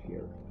to really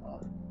hear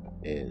on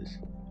is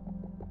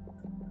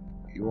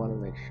you want to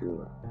make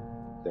sure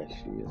that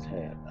she has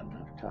had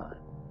enough time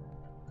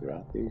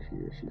throughout these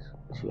years.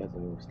 She hasn't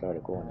even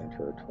started going into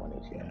her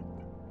 20s yet,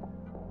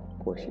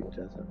 where she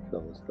doesn't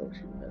feel as though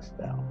she missed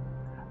out.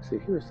 See,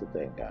 here's the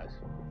thing, guys.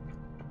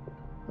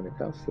 When it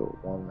comes to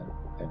a woman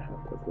and her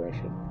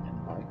progression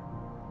in life,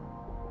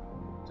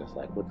 just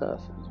like with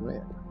us as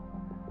men,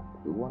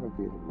 we want to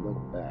be able to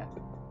look back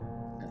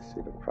and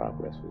see the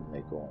progress we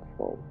make going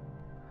forward.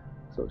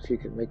 So she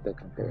can make that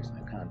comparison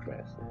and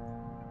contrast.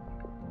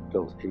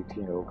 Those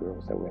 18-year-old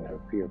girls that were in her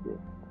peer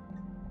group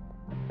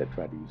that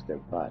try to use their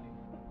body,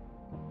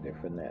 their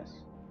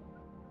finesse,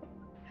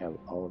 have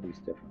all of these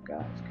different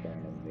guys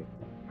carrying them,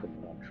 putting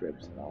them on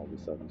trips and all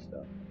this other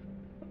stuff,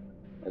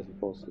 as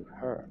opposed to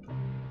her,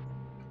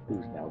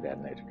 who's now got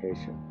an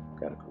education,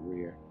 got a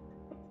career,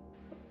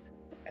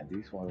 and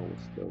these women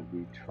will still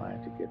be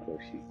trying to get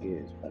where she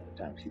is by the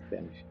time she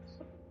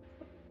finishes.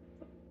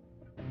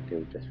 they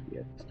would just be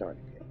at the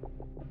starting gate.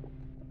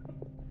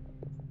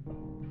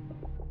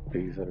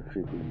 These are the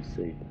people you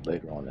see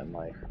later on in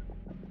life,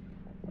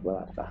 well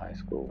after high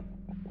school.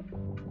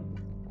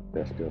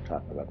 They're still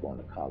talking about going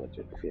to college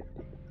at 50,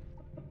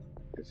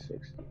 at 60,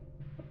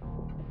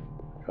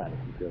 trying to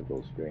fulfill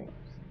those dreams.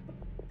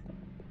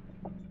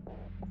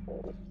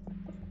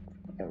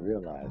 And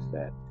realize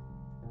that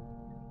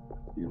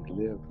you've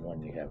lived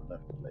when you have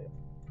left to live.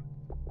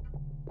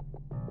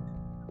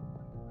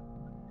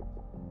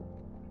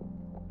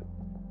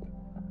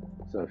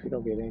 So if you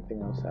don't get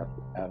anything else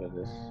out of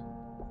this,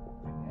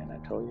 and I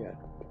told you I'd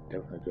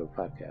definitely do a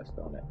podcast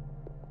on it,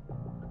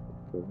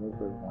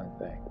 remember one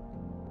thing.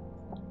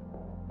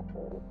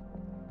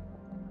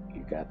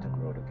 You got to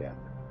grow together.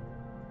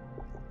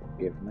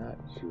 If not,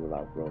 she will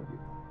outgrow you.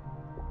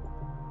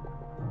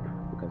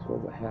 Because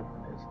what would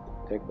happen is,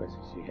 take for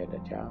instance, she had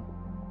that child,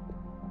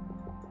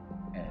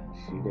 and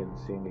she didn't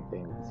see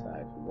anything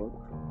besides work,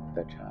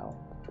 that child,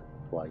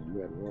 while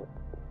you at work.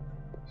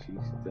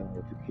 She's dealing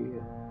with the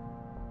kid.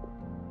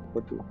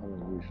 What do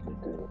women usually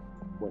do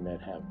when that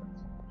happens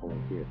over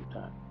a period of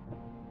time?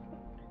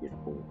 They get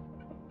bored.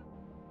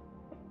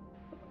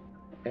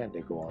 And they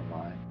go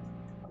online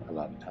a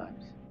lot of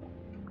times.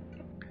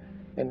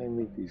 And they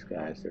meet these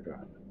guys that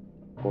are,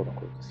 quote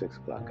unquote, the 6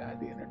 o'clock guy,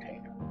 the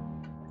entertainer.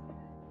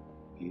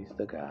 He's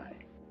the guy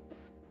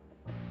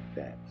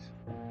that's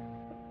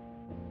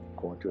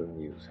going to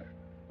amuse her.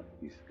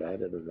 He's the guy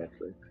that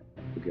eventually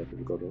will get her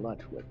to go to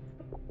lunch with.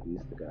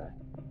 He's the guy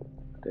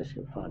that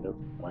she'll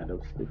wind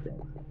up sleeping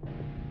with.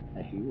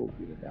 And he will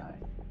be the guy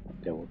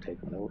that will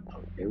take note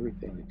of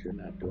everything that you're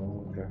not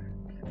doing with her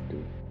and do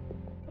it.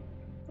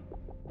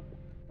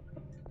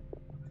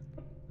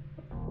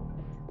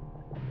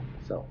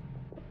 So,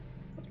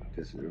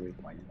 this is the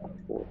reason why you want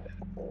to avoid that.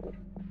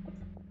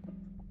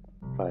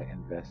 By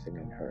investing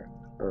in her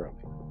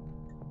early.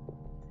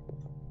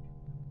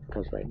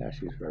 Because right now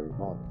she's very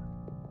vulnerable.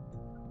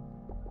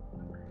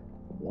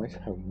 Once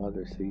her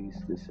mother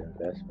sees this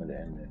investment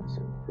and this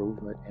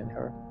improvement in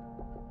her,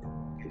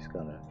 it's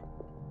going to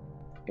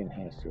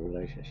enhance the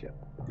relationship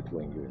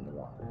between you and the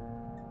mom.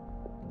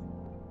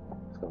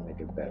 It's going to make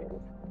it better.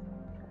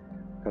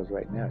 Because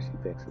right now she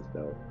thinks as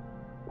though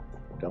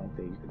the only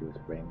thing you can do is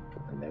bring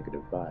a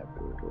negative vibe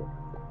to her daughter.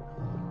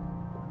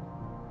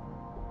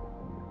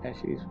 And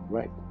she's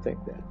right to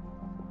think that.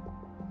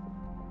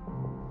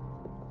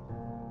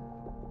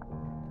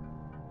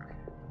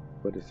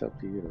 But it's up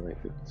to you to make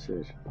the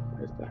decision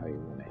as to how you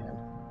want to handle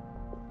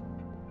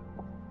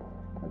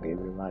it. I gave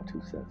you my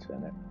 2 cents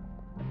in it,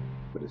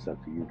 but it's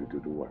up to you to do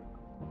the work.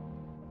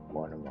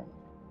 More in a moment.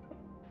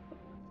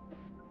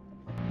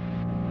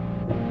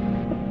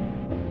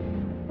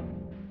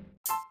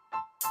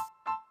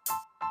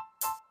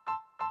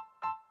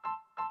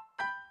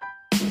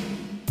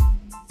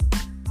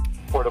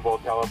 Portable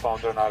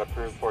telephones are not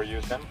approved for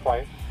use in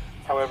flight.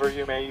 However,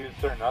 you may use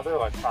certain other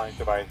electronic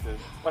devices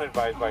when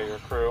advised by your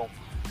crew.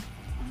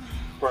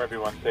 For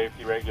everyone's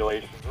safety,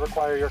 regulations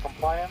require your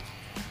compliance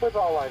with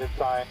all lighted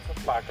signs,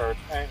 placards,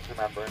 and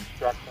remember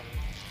instructions.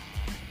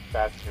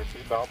 Fasten your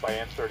seatbelt by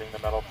inserting the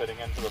metal fitting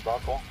into the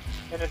buckle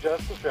and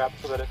adjust the strap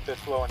so that it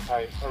fits low and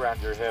tight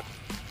around your hips.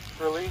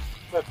 Release,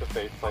 lift the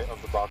faceplate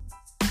of the buckle.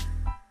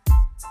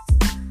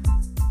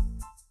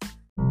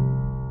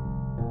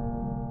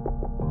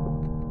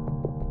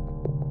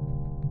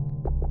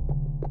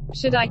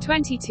 Should I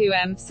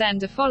 22M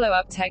send a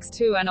follow-up text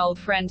to an old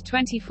friend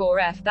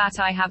 24F that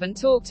I haven't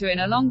talked to in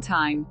a long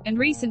time, and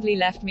recently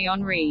left me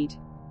on read?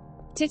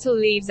 Title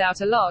leaves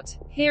out a lot.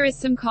 Here is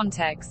some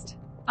context.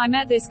 I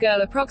met this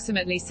girl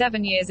approximately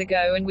 7 years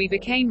ago and we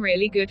became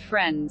really good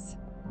friends.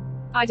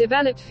 I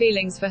developed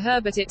feelings for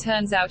her, but it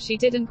turns out she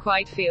didn't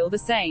quite feel the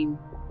same.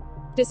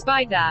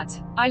 Despite that,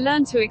 I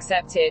learned to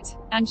accept it,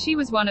 and she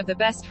was one of the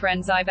best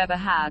friends I've ever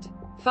had.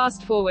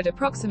 Fast forward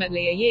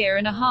approximately a year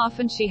and a half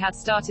and she had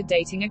started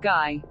dating a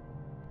guy.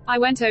 I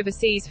went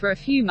overseas for a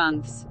few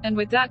months, and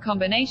with that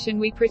combination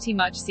we pretty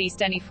much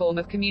ceased any form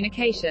of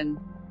communication.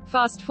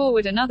 Fast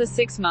forward another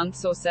 6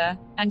 months or so,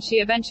 and she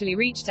eventually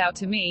reached out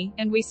to me,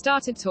 and we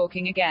started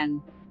talking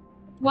again.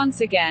 Once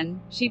again,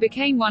 she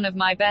became one of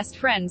my best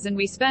friends and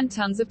we spent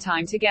tons of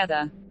time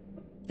together.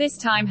 This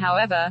time,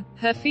 however,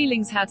 her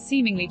feelings had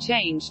seemingly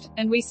changed,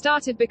 and we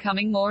started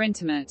becoming more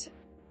intimate.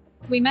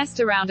 We messed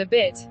around a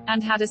bit,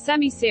 and had a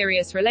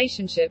semi-serious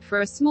relationship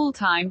for a small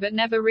time but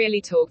never really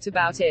talked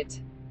about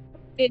it.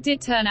 It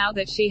did turn out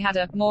that she had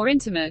a more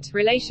intimate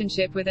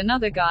relationship with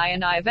another guy,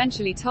 and I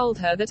eventually told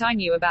her that I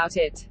knew about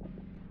it.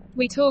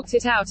 We talked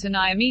it out and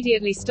I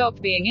immediately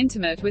stopped being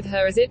intimate with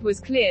her as it was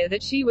clear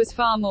that she was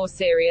far more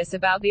serious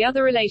about the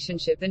other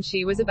relationship than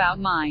she was about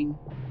mine.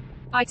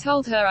 I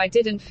told her I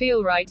didn't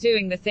feel right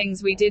doing the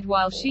things we did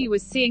while she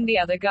was seeing the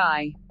other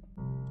guy.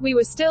 We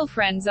were still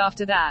friends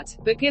after that,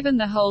 but given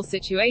the whole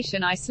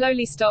situation I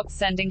slowly stopped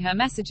sending her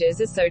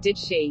messages, as so did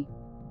she.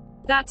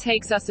 That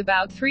takes us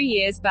about 3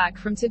 years back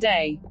from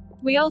today.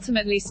 We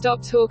ultimately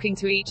stopped talking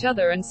to each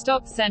other and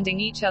stopped sending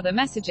each other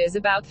messages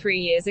about 3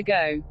 years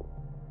ago.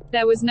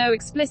 There was no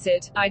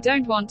explicit, "I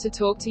don't want to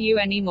talk to you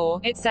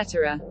anymore,"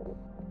 etc.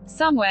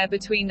 Somewhere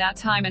between that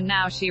time and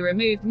now she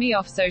removed me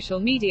off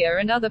social media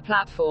and other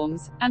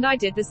platforms, and I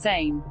did the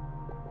same.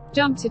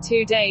 Jump to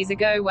 2 days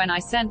ago when I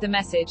sent the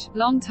message,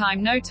 "Long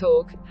time no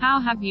talk, how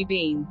have you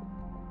been?"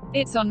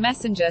 It's on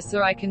Messenger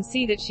so I can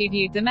see that she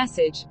viewed the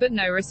message, but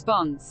no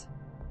response.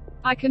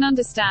 I can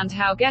understand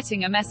how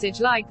getting a message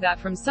like that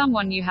from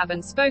someone you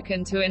haven't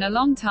spoken to in a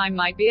long time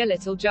might be a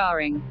little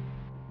jarring.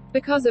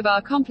 Because of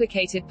our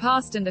complicated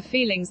past and the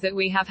feelings that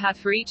we have had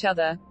for each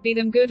other, be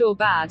them good or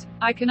bad,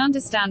 I can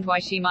understand why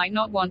she might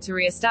not want to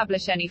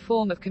re-establish any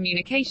form of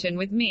communication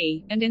with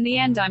me, and in the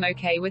end I'm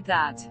okay with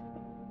that.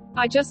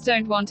 I just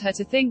don't want her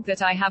to think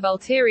that I have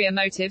ulterior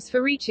motives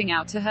for reaching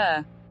out to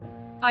her.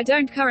 I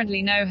don't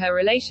currently know her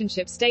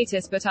relationship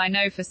status, but I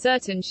know for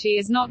certain she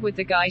is not with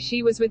the guy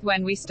she was with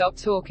when we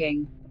stopped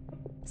talking.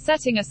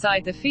 Setting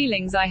aside the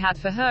feelings I had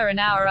for her and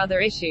our other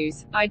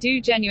issues, I do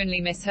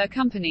genuinely miss her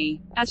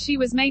company, as she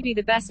was maybe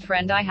the best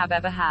friend I have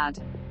ever had.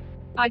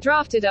 I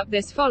drafted up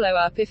this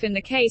follow-up if in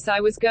the case I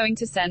was going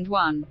to send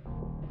one.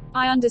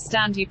 I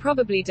understand you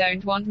probably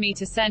don't want me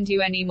to send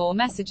you any more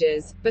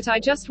messages, but I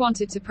just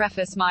wanted to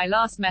preface my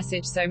last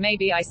message so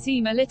maybe I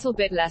seem a little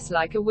bit less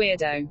like a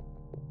weirdo.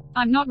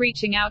 I'm not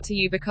reaching out to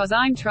you because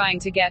I'm trying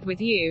to get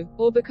with you,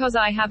 or because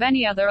I have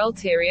any other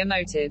ulterior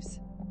motives.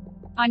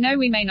 I know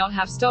we may not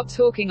have stopped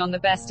talking on the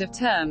best of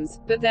terms,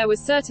 but there was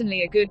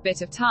certainly a good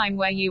bit of time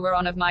where you were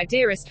one of my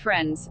dearest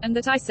friends, and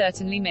that I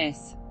certainly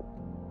miss.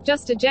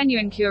 Just a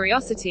genuine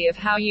curiosity of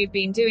how you've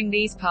been doing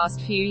these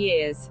past few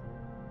years.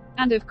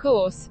 And of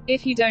course,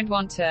 if you don't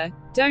want to,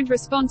 don't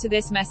respond to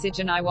this message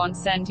and I won't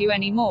send you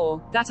any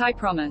more, that I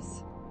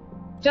promise.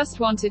 Just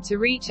wanted to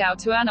reach out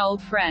to an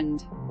old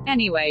friend.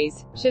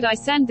 Anyways, should I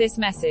send this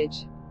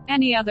message?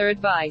 Any other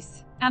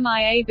advice? Am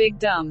I a big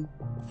dumb?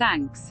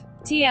 Thanks.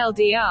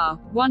 TLDR,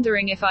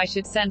 wondering if I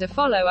should send a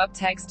follow-up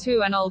text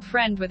to an old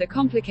friend with a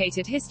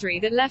complicated history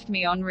that left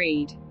me on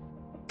read.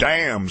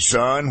 Damn,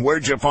 son,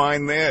 where'd you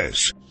find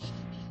this?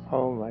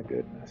 Oh my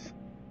goodness.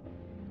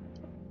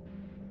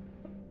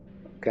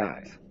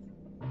 Guys,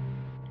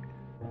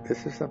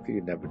 this is something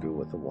you never do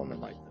with a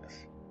woman like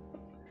this.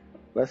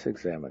 Let's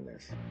examine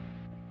this.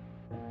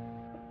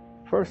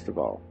 First of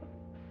all,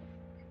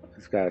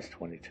 this guy's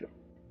 22,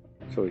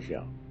 so he's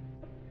young.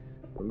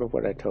 Remember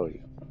what I told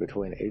you,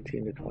 between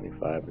 18 to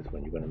 25 is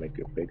when you're going to make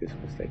your biggest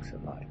mistakes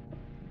in life.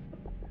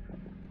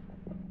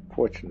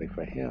 Fortunately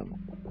for him,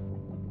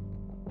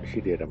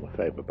 she did him a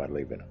favor by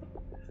leaving him.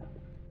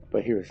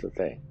 But here's the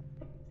thing.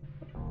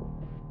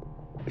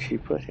 She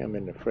put him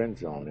in the friend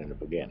zone in the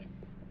beginning,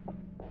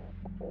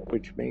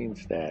 which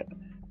means that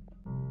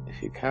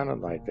she kind of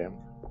liked him,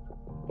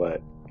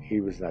 but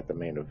he was not the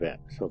main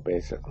event. So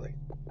basically,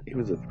 he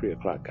was a 3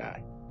 o'clock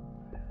guy.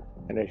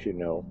 And as you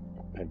know,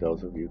 and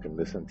those of you can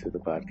listen to the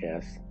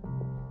podcast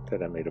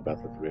that I made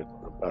about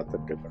the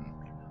different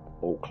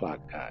old clock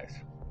guys.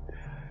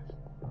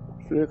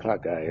 3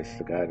 o'clock guy is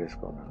the guy that's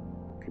going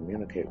to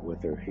communicate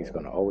with her. He's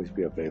going to always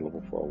be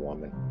available for a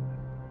woman.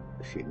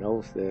 She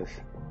knows this.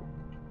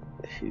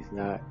 She's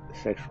not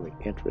sexually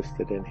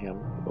interested in him.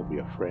 He'll be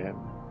a friend.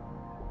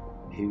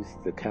 He's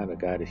the kind of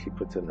guy that she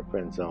puts in the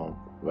friend zone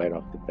right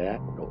off the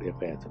bat. No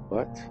ifs, ands, or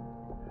buts.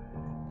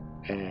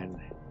 And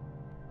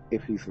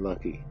if he's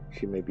lucky,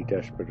 she may be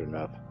desperate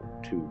enough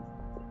to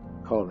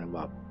call him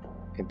up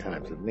in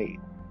times of need.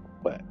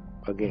 But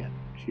again,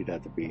 she'd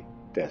have to be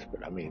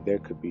desperate. I mean, there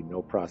could be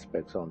no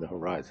prospects on the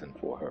horizon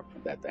for her for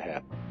that to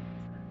happen.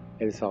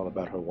 And it's all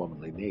about her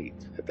womanly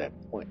needs at that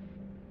point.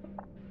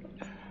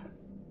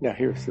 Now,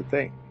 here's the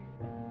thing.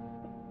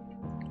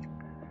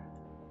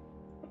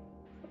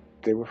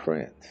 They were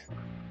friends.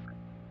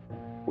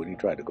 When he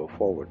tried to go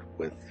forward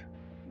with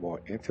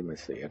more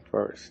intimacy at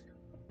first,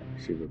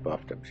 she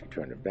rebuffed him. She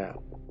turned him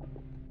down.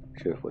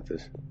 She was with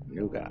this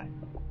new guy.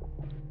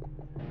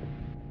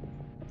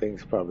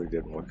 Things probably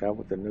didn't work out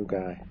with the new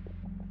guy,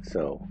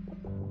 so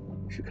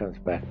she comes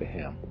back to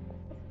him.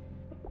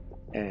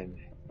 And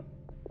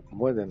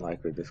more than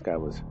likely, this guy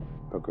was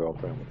her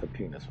girlfriend with a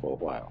penis for a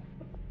while.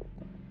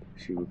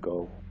 She would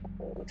go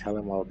tell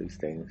him all these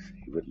things.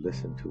 He would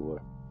listen to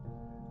her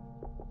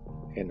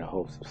in the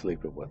hopes of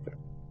sleeping with her.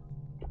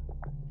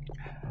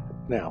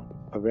 Now,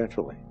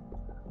 eventually,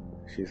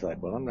 she's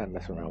like, well, I'm not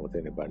messing around with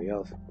anybody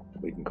else.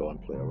 We can go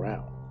and play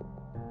around.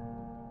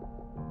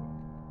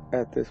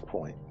 At this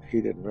point,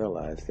 he didn't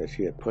realize that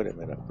she had put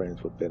him in a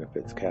friends with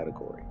benefits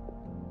category.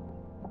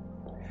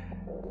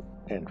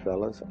 And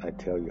fellas, I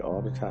tell you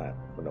all the time,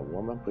 when a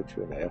woman puts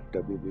you in the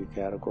FWB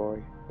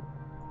category,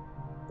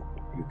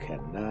 you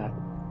cannot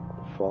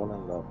fall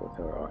in love with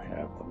her or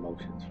have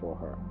emotions for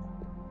her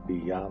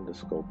beyond the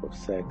scope of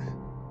sex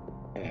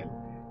and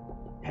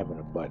having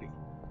a buddy.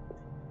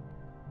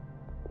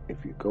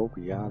 If you go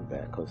beyond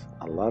that, because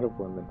a lot of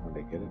women, when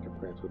they get into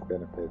friends with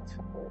benefits,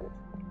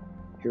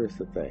 here's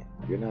the thing,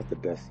 you're not the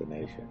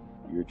destination,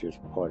 you're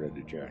just part of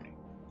the journey.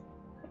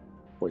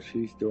 What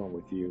she's doing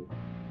with you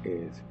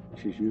is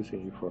she's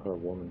using you for her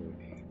womanly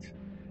needs,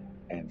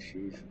 and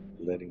she's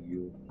letting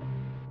you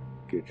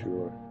get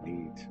your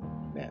needs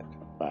met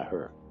by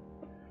her.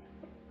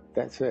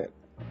 That's it.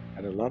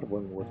 And a lot of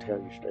women will tell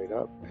you straight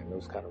up in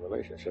those kind of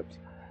relationships,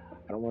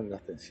 I don't want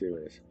nothing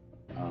serious.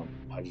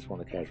 I just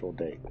want a casual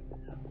date.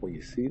 When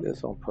you see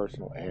this on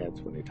personal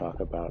ads, when they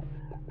talk about,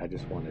 I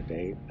just want a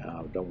date,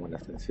 don't want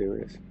nothing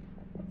serious,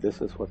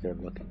 this is what they're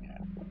looking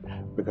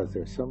at. Because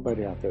there's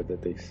somebody out there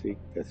that they seek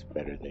that's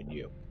better than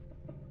you.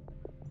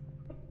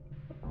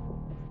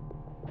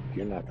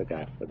 You're not the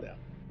guy for them.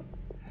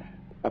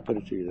 I put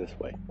it to you this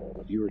way.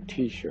 You're a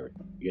t-shirt.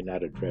 You're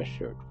not a dress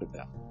shirt for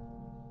them.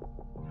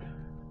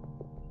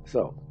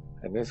 So,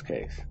 in this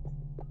case,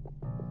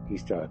 he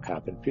started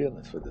copping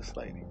feelings for this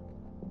lady.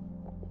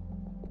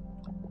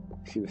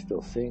 She was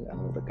still seeing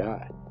another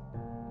guy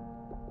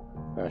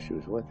while she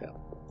was with him.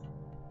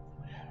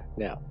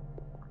 Now,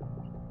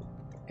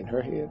 in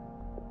her head,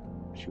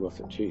 she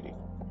wasn't cheating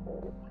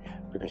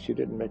because she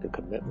didn't make a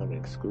commitment, an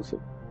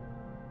exclusive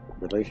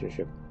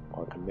relationship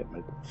or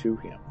commitment to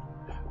him.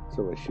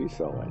 So as she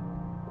saw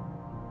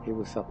it, he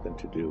was something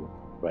to do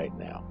right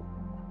now.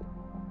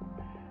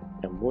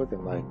 And more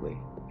than likely,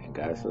 and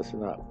guys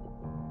listen up,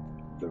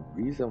 the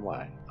reason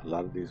why a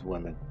lot of these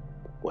women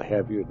will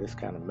have you in this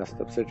kind of messed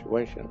up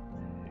situation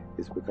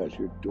is because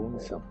you're doing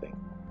something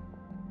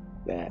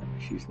that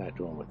she's not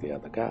doing with the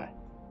other guy.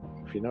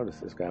 If you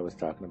notice, this guy was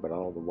talking about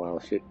all the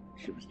wild shit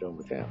she was doing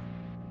with him.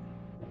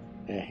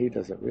 And he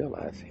doesn't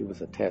realize he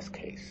was a test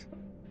case.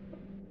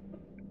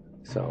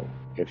 So,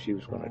 if she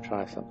was going to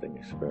try something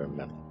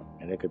experimental,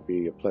 and it could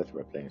be a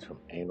plethora of things from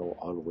anal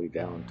all the way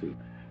down to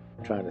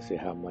trying to see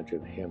how much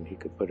of him he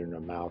could put in her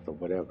mouth or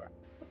whatever.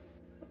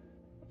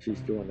 She's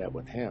doing that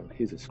with him.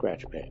 He's a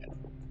scratch pad.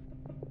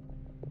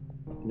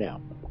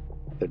 Now,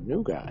 the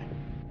new guy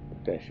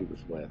that she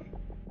was with,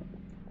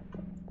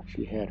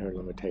 she had her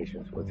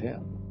limitations with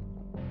him.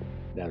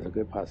 Now, there's a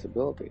good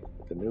possibility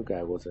the new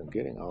guy wasn't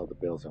getting all the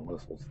bells and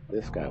whistles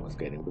this guy was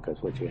getting, because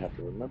what you have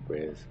to remember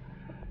is,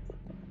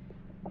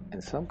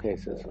 in some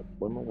cases,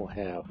 women will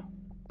have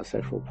a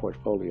sexual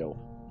portfolio,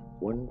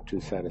 one to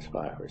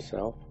satisfy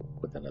herself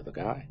with another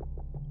guy,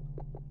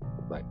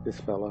 like this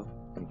fella,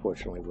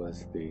 unfortunately,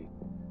 was the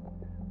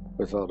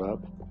result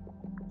of,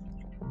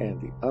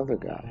 and the other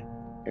guy,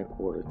 in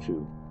order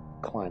to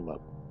climb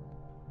up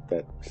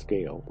that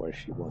scale where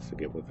she wants to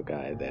get with a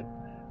guy that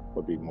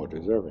would be more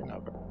deserving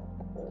of her.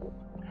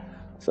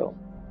 So,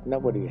 now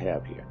what do you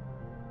have here?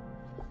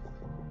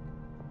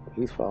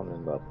 He's fallen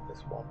in love with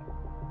this woman.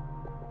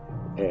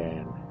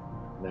 And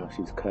now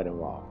she's cut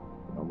him off.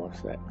 No more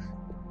sex.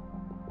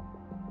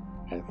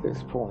 At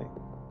this point,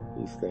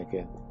 he's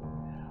thinking,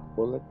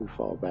 well, let me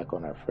fall back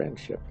on our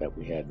friendship that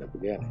we had in the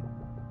beginning.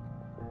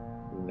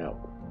 No.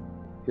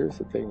 Here's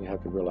the thing you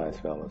have to realize,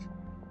 fellas.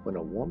 When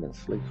a woman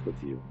sleeps with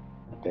you,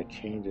 that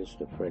changes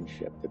the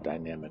friendship, the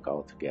dynamic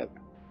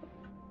altogether.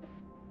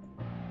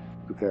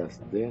 Because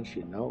then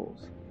she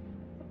knows,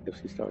 if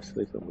she starts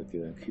sleeping with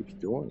you and keeps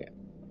doing it,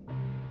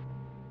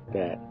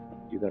 that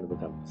you're going to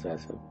become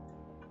possessive.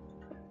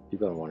 You're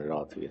going to want it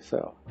all to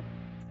yourself.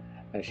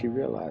 And she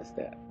realized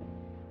that.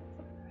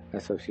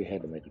 And so she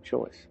had to make a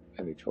choice.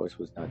 And the choice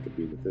was not to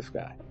be with this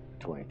guy,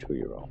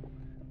 22-year-old,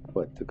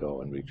 but to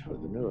go and reach for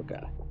the newer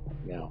guy.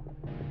 Now,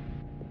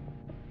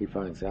 he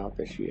finds out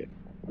that she had,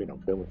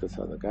 been with this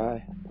other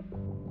guy.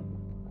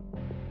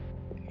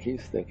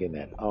 He's thinking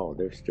that, oh,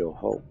 there's still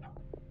hope.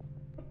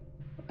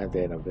 And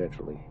then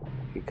eventually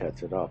he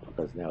cuts it off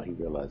because now he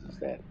realizes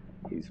that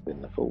he's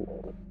been the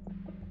fool.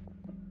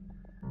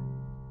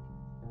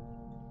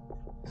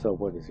 So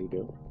what does he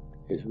do?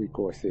 His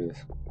recourse is,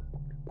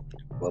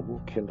 well, we'll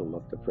kindle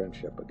up the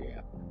friendship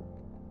again.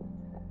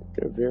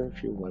 There are very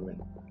few women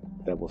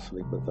that will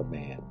sleep with a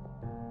man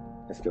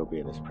and still be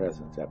in his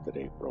presence after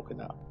they've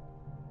broken up.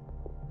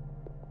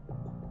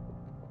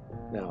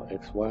 Now,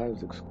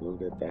 ex-wives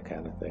excluded, that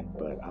kind of thing,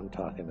 but I'm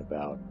talking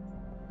about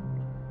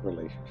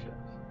relationships.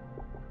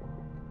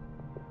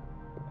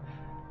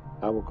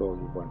 I will go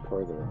one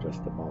further in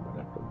just a moment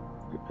after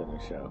we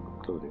finish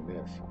concluding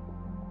this.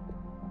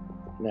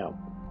 Now,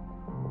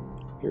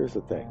 here's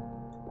the thing.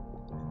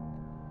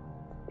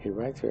 He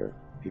writes her,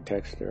 he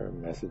texts her,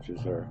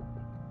 messages her.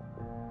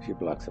 She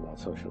blocks him on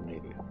social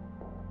media.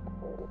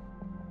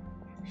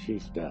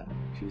 She's done.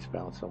 She's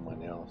found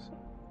someone else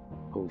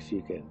who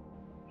she can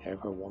have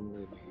her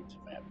womanly needs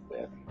met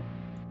with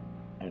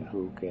and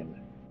who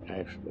can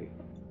actually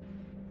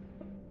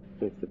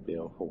fit the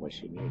bill for what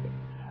she needed.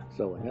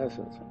 So in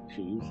essence,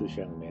 she used this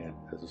young man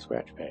as a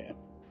scratch pad.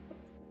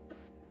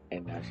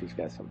 And now she's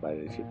got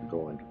somebody that she can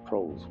go into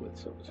pros with,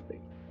 so to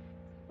speak.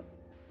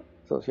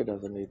 So she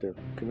doesn't need to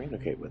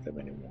communicate with him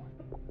anymore.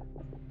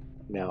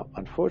 Now,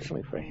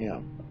 unfortunately for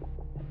him,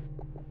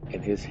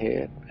 in his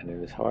head and in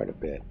his heart a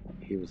bit,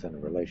 he was in a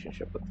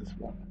relationship with this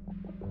woman.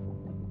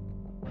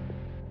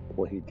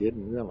 What he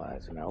didn't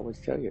realize, and I always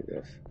tell you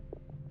this,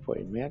 for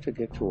a man to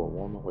get to a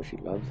woman where she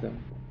loves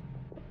him,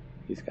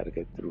 he's got to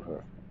get through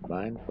her.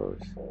 Mind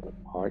first,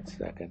 heart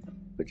second,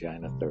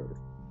 vagina third.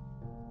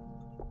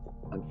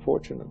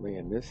 Unfortunately,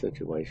 in this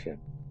situation,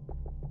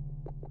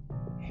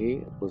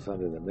 he was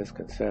under the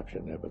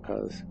misconception that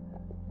because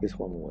this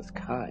woman was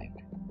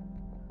kind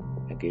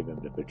and gave him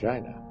the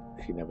vagina,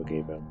 she never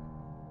gave him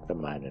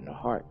the mind and the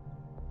heart.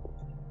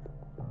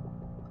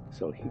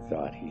 So he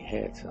thought he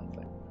had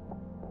something.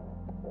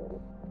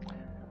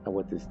 And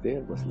what this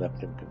did was left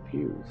him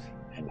confused,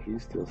 and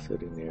he's still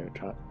sitting there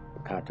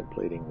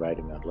contemplating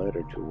writing a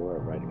letter to her or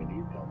writing an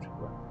email to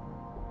her,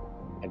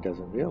 and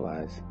doesn't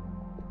realize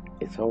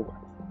it's over.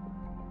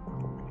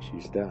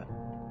 She's done.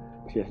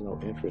 She has no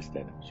interest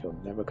in him. She'll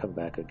never come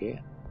back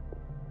again.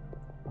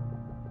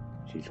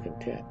 She's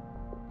content.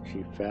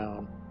 She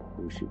found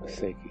who she was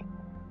seeking.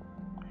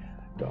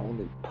 The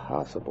only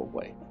possible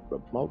way,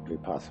 remotely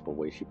possible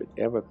way she could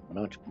ever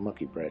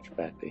monkey branch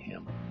back to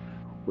him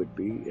would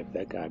be if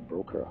that guy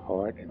broke her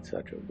heart in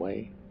such a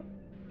way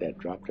that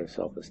dropped her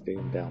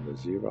self-esteem down to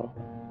zero,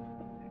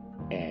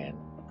 and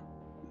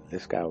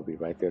this guy would be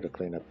right there to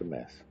clean up the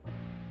mess.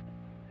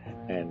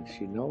 And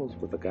she knows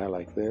with a guy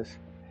like this,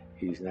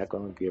 he's not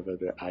going to give her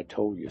the "I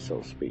told you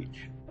so"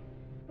 speech.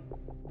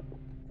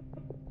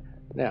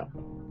 Now,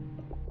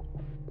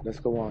 let's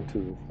go on to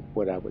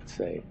what I would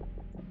say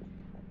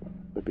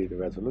would be the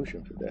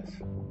resolution for this.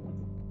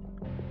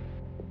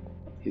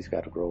 He's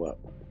got to grow up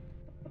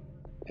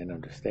and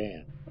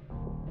understand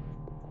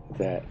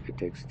that it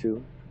takes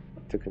two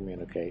to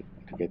communicate,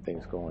 to get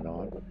things going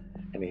on,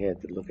 and he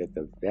had to look at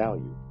the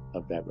value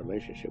of that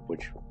relationship,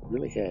 which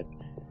really had,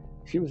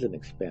 she was an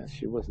expense.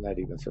 She was not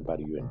even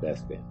somebody you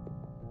invest in.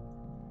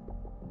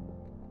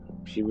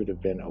 She would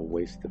have been a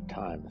waste of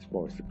time as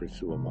far as to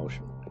pursue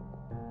emotionally.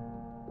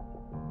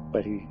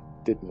 But he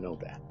didn't know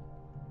that,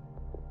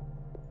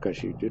 because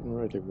she didn't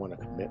really want a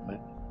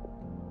commitment,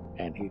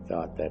 and he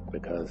thought that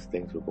because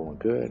things were going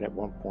good at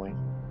one point,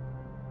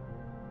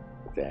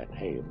 that,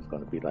 hey, it was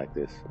going to be like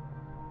this,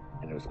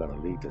 and it was going to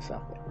lead to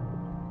something.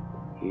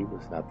 He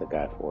was not the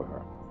guy for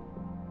her,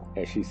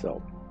 and she saw.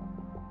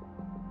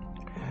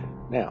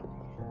 Now,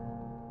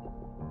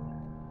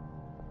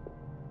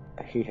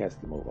 he has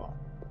to move on.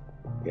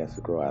 He has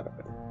to grow out of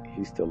it.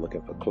 He's still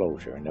looking for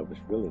closure, and there was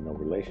really no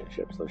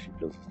relationship, so she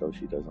feels as though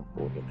she doesn't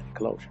afford him any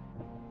closure.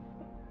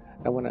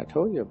 Now, when I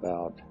told you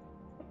about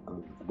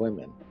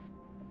women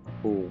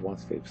who,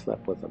 once they've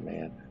slept with a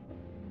man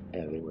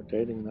and they were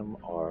dating them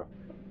or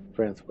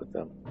friends with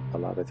them, a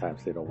lot of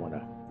times they don't want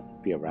to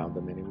be around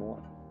them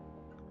anymore.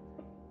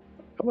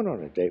 I went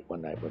on a date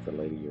one night with a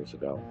lady years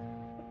ago,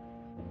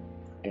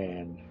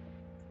 and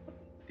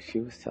she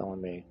was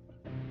telling me,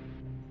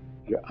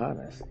 "You're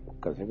honest,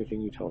 because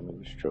everything you told me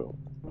was true,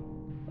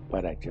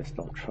 but I just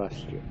don't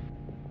trust you."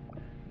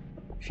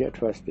 She had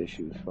trust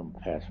issues from a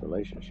past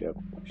relationship.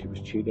 She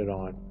was cheated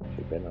on.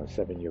 She'd been in a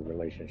 7-year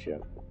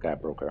relationship. Guy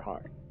broke her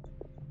heart.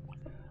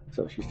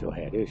 So she still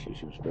had issues.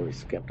 She was very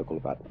skeptical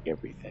about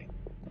everything.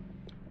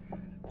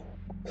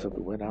 So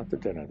we went out to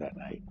dinner that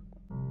night,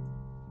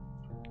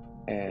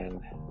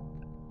 and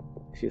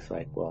she's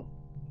like, "Well,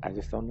 I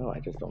just don't know. I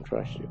just don't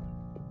trust you."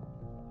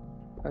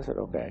 I said,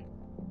 "Okay,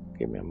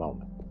 give me a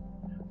moment."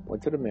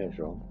 Went to the men's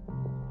room,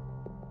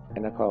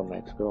 and I called my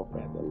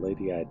ex-girlfriend, the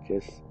lady I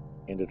just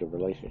ended a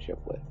relationship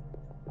with.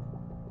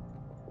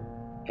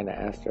 And I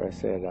asked her, I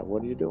said,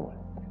 "What are you doing?"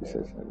 She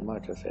says, "Not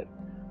much." I said,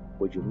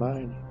 "Would you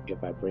mind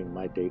if I bring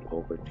my date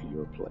over to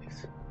your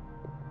place?"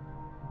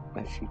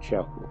 And she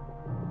chuckled.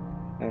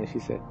 And she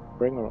said,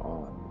 "Bring her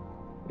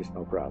on. It's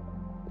no problem."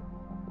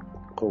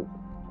 Cool.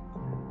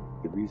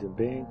 The reason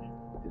being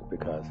is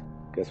because,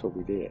 guess what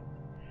we did?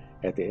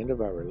 At the end of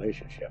our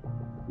relationship,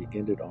 we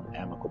ended on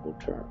amicable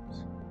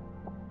terms.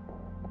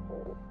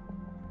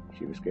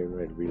 She was getting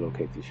ready to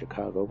relocate to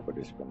Chicago for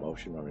this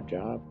promotion on a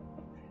job.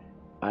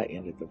 I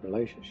ended the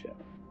relationship.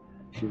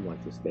 She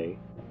wanted to stay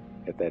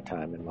at that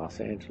time in Los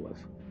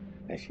Angeles,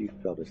 and she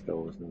felt as though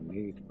there was no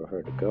need for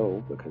her to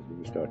go because we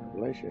were starting a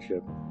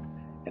relationship.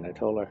 And I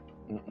told her,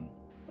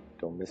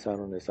 don't miss out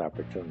on this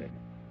opportunity.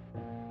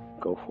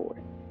 Go for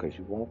it, because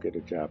you won't get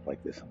a job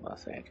like this in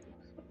Los Angeles.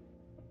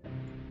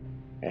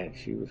 And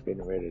she was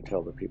getting ready to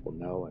tell the people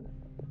no, and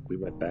we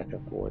went back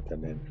and forth,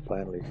 and then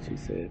finally she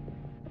said,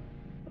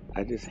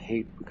 "I just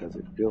hate because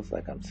it feels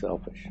like I'm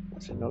selfish." I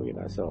said, "No, you're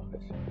not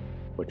selfish.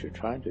 What you're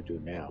trying to do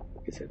now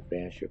is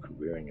advance your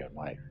career in your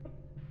life.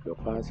 You'll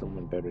find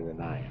someone better than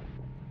I am.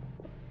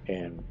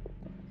 And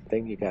the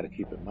thing you got to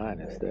keep in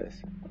mind is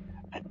this: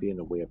 I'd be in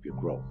the way of your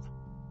growth."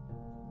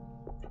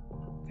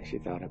 And she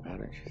thought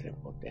about it, and she said,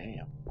 "Well,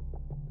 damn,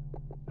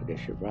 I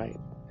guess you're right."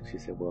 And she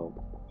said, "Well,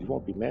 you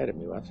won't be mad at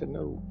me." I said,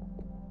 "No."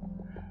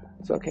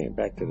 So I came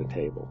back to the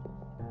table,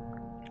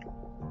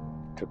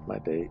 took my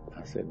date.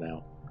 I said,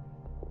 "Now,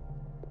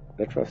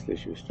 that trust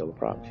issue is still a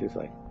problem." She's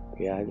like,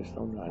 "Yeah, I just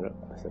don't know."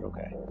 I said,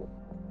 "Okay."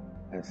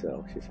 And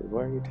so she said,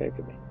 "Where are you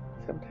taking me?"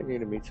 I said, "I'm taking you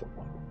to meet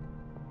someone."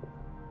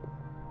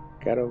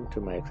 Got over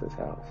to my ex's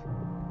house,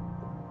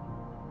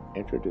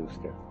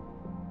 introduced her.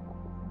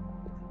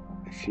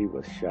 She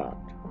was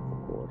shocked,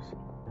 of course.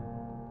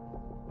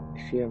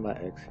 She and my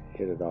ex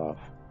hit it off.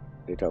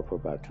 They talked for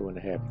about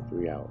 2.5 to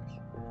 3 hours.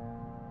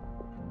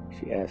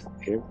 She asked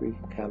every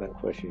kind of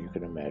question you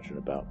can imagine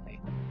about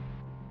me.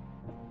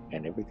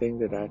 And everything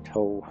that I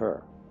told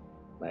her,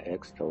 my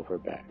ex told her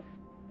back.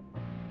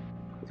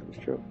 Because it was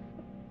true.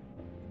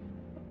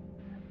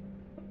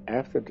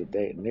 after the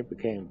date, and they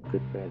became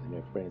good friends and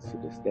they're friends to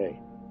this day.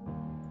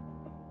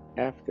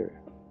 After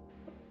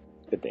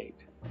the date,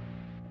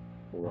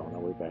 we were on our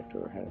way back to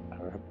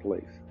her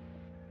place.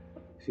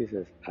 She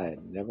says, I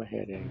had never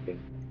had anything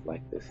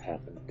like this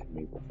happen to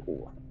me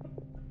before.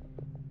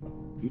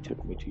 You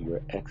took me to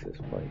your ex's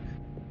place.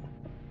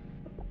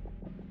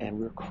 And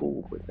we're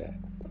cool with that.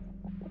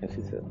 And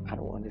she said, I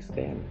don't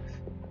understand this.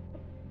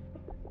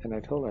 And I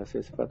told her, I said,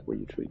 it's about the way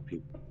you treat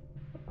people.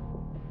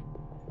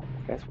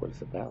 That's what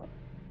it's about.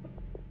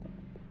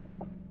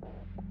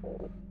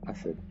 I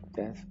said,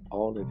 that's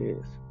all it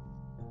is.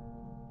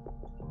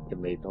 It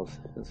made no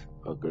sense,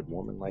 a good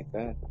woman like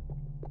that,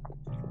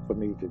 for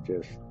me to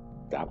just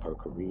stop her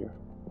career,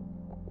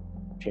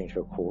 change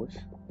her course.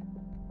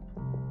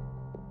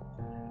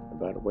 And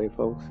by the way,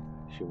 folks,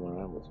 she went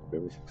on, was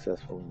very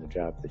successful in the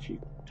job that she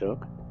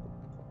took,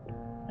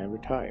 and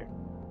retired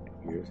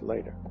years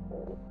later.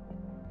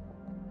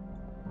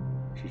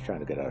 She's trying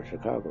to get out of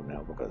Chicago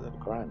now because of the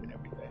crime and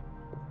everything.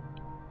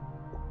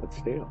 But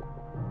still,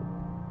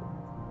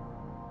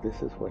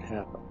 this is what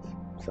happens.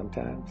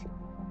 Sometimes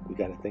you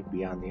got to think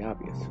beyond the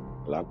obvious.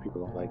 A lot of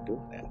people don't like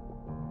doing that.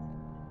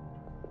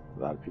 A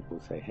lot of people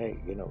say, hey,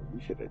 you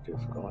should have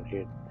just gone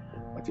ahead,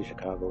 went to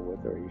Chicago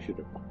with her, or you should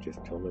have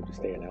just told her to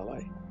stay in LA.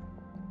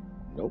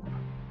 Nope.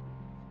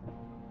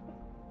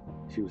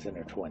 She was in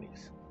her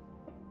 20s.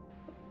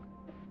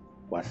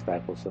 Why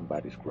stifle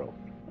somebody's growth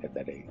at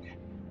that age?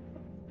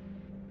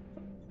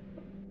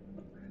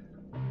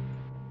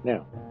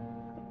 Now,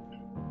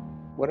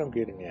 what I'm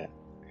getting at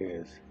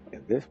is,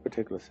 in this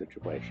particular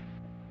situation,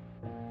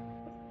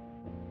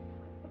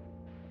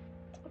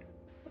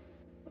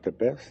 the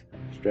best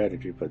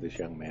strategy for this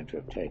young man to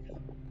have taken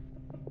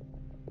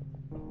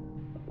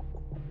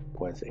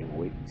was a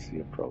wait-and-see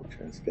approach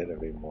instead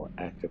of a more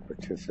active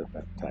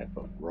participant type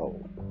of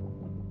role.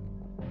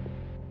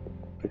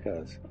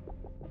 Because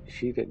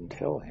she didn't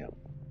tell him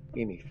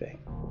anything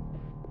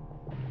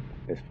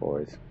as far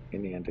as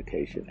any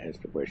indication as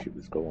to where she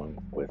was going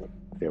with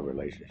their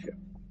relationship.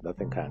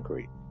 Nothing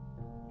concrete.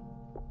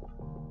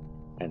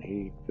 And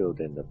he filled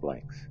in the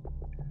blanks.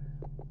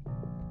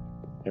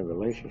 In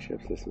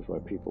relationships, this is where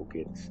people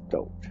get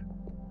stoked.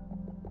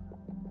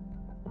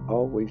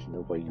 Always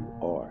know where you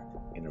are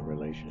in a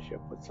relationship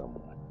with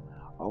someone.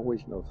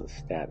 Always know the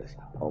status.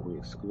 Are we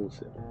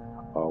exclusive?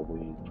 Are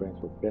we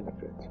friends with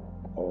benefits?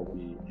 Are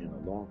we in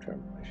a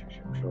long-term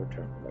relationship,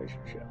 short-term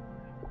relationship,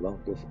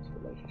 long-distance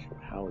relationship?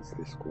 How is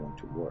this going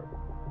to work?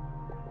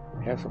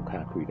 Have some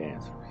concrete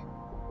answers.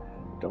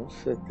 Don't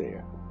sit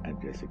there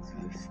and just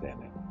exist in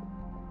it,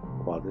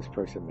 while this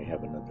person may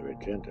have another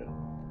agenda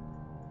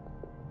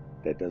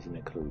that doesn't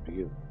include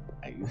you,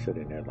 and you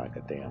sitting there like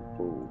a damn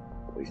fool,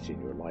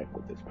 wasting your life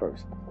with this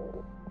person.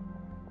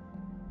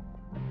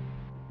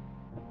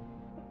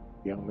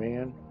 Young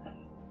man,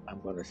 I'm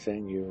going to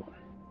send you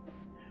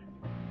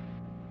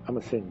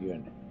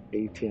an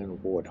A-10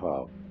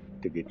 Warthog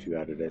to get you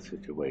out of that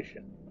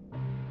situation.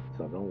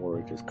 So don't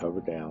worry, just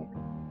cover down.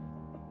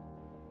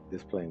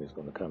 This plane is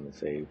going to come and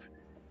save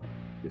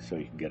you so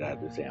you can get out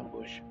of this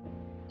ambush.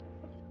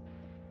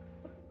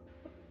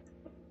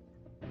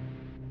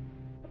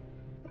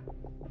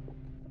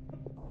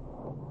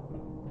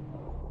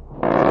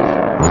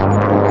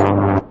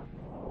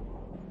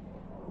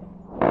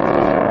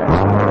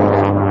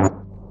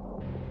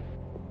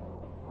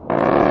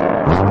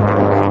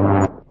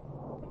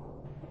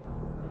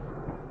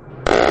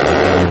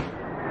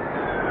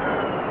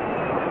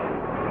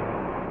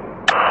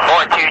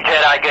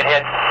 Good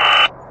hit.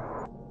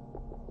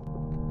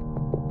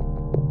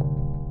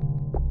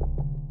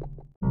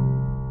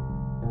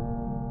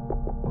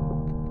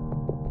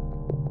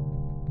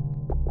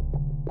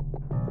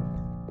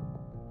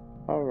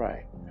 All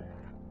right.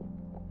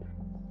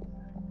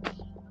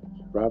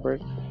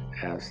 Robert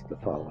asked the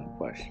following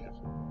question.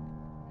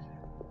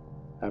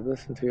 I've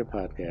listened to your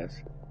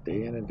podcast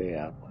day in and day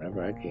out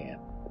whenever I can.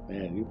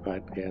 Man, you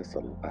podcast a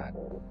lot.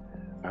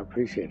 I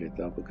appreciate it,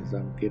 though, because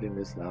I'm getting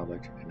this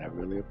knowledge, and I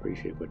really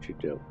appreciate what you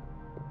do.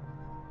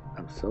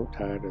 I'm so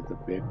tired of the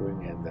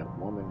bickering and the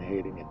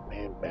woman-hating and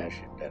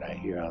man-bashing that I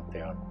hear out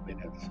there on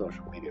many of the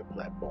social media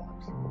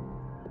platforms.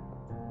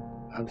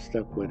 I'm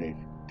stuck with a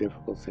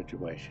difficult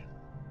situation.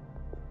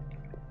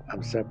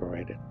 I'm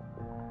separated.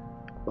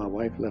 My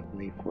wife left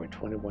me for a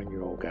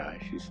 21-year-old guy.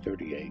 She's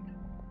 38.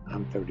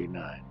 I'm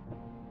 39.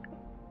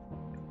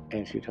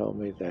 And she told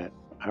me that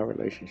our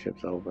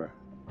relationship's over,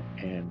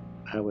 and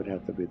I would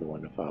have to be the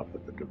one to file for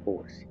the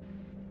divorce.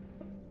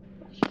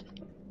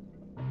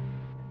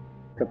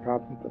 The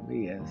problem for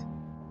me is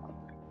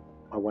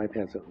my wife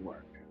hasn't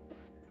worked,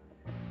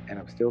 and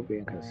I'm still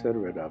being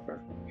considerate of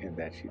her in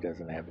that she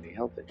doesn't have any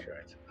health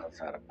insurance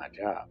outside of my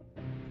job.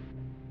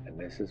 And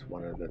this is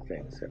one of the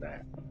things that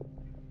I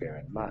bear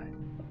in mind.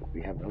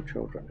 We have no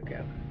children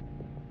together.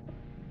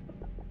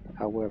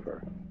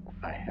 However,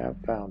 I have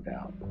found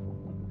out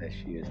that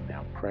she is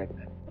now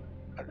pregnant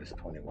of this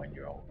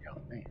 21-year-old young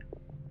man.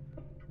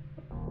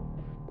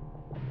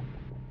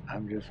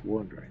 I'm just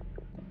wondering,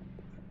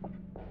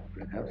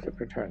 when it comes to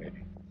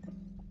paternity,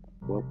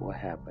 what will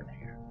happen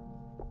here?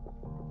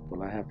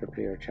 Will I have to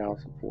pay her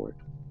child support?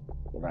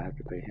 Will I have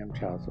to pay him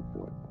child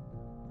support?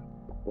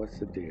 What's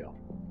the deal?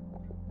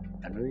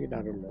 I know you're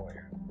not a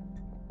lawyer,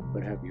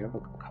 but have you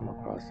ever come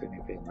across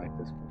anything like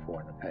this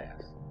before in the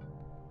past?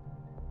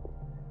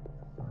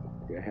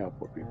 Your help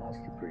would be most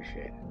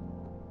appreciated.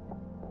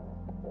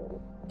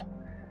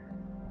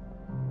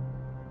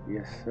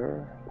 Yes,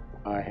 sir.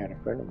 I had a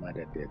friend of mine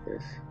that did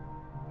this.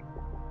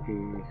 He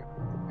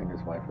and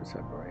his wife were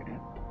separated,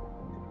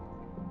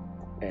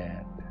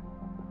 and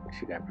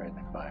she got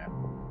pregnant by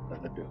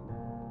another dude.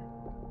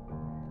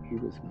 He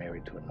was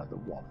married to another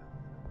woman.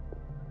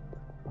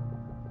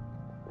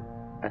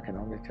 I can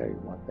only tell you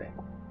one thing.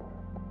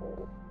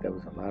 There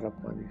was a lot of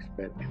money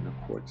spent in the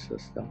court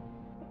system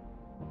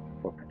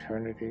for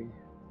paternity,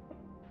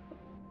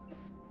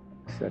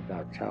 setting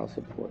out child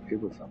support. It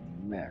was a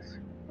mess.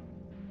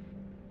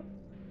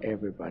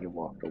 Everybody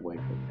walked away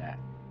from that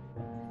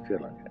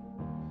feeling it.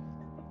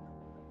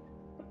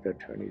 The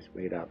attorneys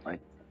made out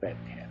like fat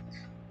cats.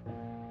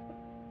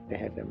 They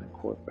had them in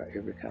court for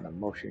every kind of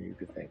motion you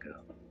could think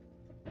of.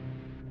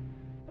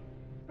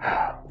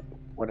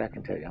 What I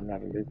can tell you, I'm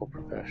not a legal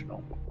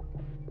professional,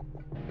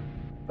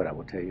 but I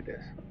will tell you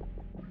this.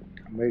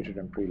 I majored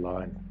in pre-law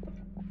and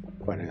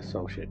for an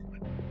associate,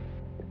 but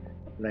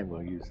I'm not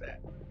going to use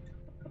that.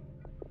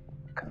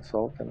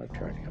 Consult an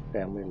attorney, a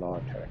family law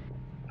attorney,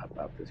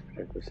 about this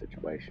particular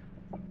situation.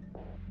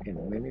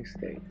 In many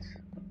states,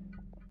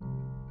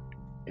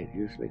 it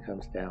usually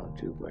comes down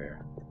to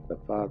where the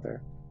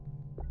father,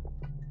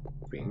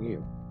 being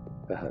you,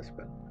 the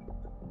husband,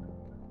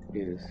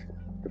 is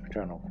the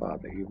paternal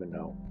father, even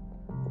though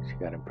she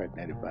got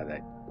impregnated by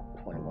that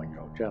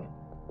 21-year-old gentleman.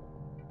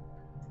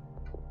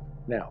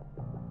 Now,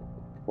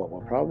 what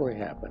will probably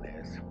happen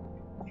is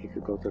he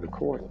could go to the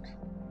courts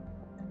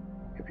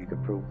if he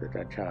could prove that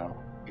that child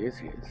is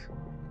his,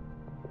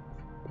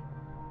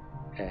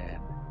 and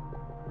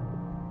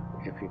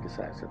if he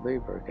decides to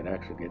leave her, he can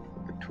actually get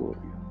the two of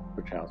you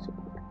for child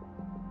support,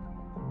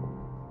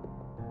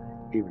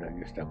 even though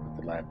you're stuck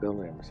with the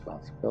liability and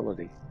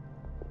responsibility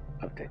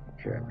of taking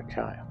care of the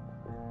child.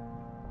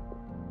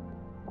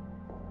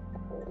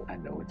 I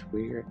know it's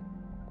weird.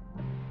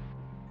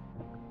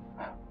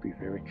 Be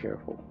very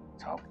careful.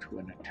 Talk to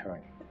an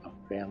attorney, a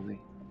family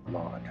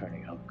law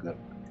attorney, a good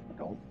one.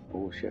 Don't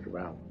bullshit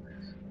around with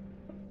this.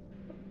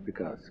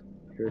 Because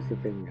here's the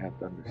thing you have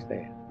to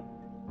understand.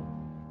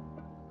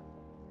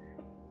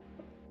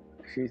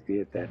 She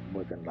did that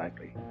more than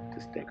likely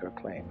to stake her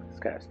claim. This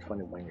guy's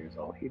 21 years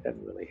old. He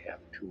doesn't really have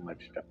too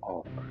much to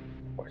offer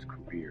for his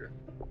career,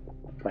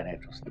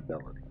 financial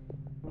stability.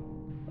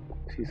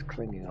 She's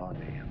clinging on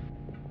to him.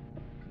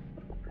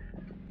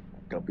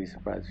 Don't be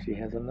surprised if she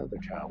has another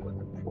child with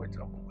him before it's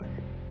over with.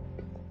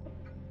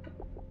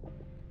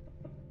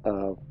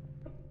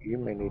 You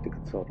may need to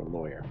consult a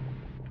lawyer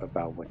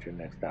about what your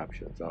next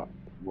options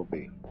will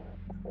be.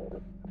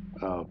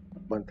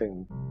 One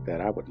thing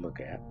that I would look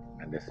at,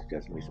 and this is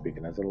just me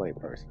speaking as a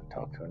layperson,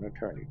 talk to an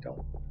attorney.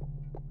 Don't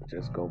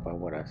just go by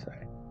what I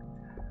say.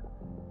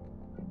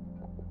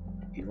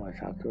 You want to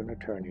talk to an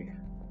attorney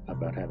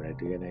about having a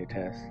DNA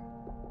test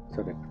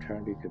so that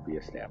paternity could be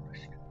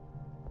established.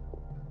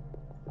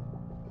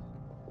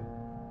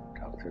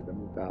 Talk to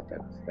them about that,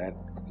 because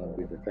that's going to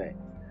be the thing.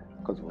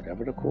 Because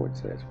whatever the court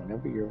says,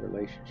 whenever your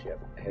relationship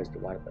has to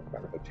wind up in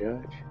front of a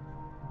judge,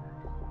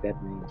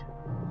 that means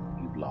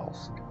you've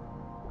lost.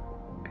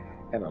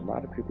 And a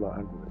lot of people are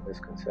under the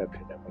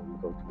misconception that when you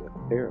go to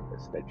a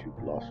therapist that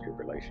you've lost your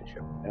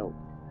relationship. No.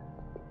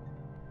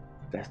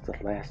 That's the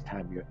last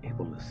time you're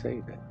able to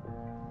save it.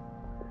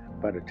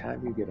 By the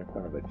time you get in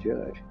front of a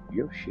judge,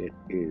 your shit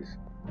is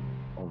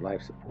on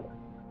life support.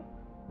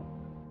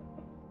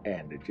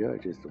 And the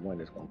judge is the one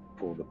that's going to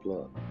pull the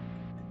plug.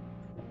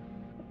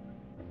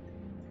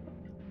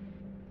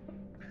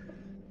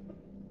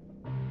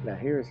 Now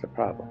here's the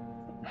problem.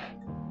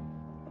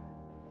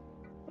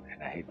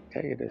 And I hate to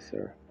tell you this,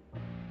 sir,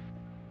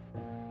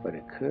 but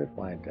it could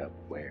wind up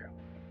where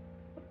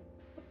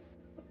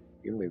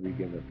you may be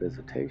given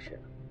visitation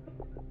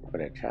for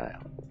that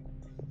child.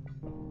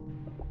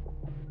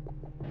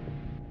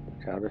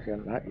 Child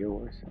is not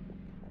yours,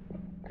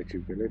 that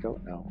you really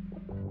don't know.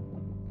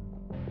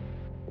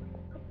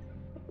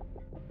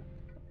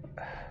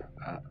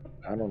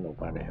 I don't know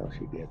why the hell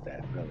she did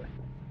that, really.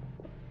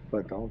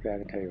 But the only thing I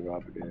can tell you,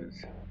 Robert,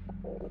 is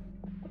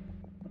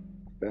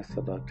best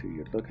of luck to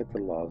you. Look at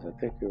the laws. I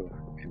think you're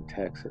in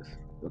Texas.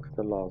 Look at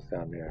the laws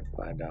down there and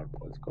find out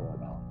what's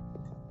going on.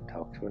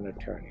 Talk to an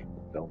attorney.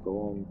 Don't go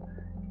on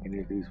any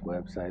of these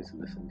websites and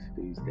listen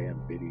to these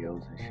damn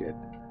videos and shit.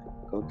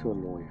 Go to a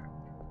lawyer,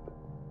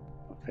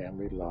 a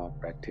family law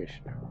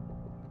practitioner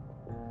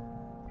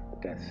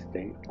that's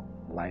state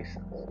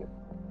licensed,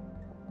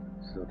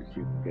 so that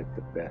you can get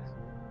the best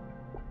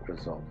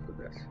result for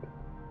this.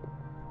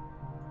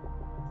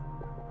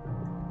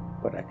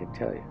 But I can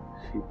tell you,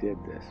 she did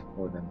this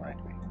more than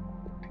likely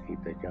to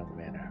keep that young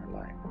man in her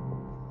life.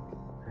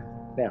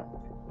 Now,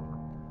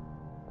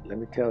 let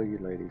me tell you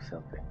ladies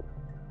something.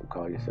 You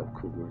call yourself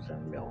cougars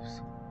and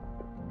MILFs.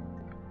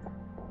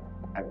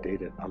 I've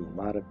dated a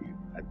lot of you.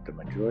 The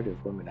majority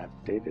of women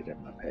I've dated in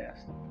my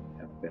past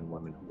have been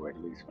women who were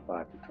at least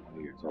 5 to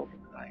 20 years older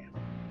than I am.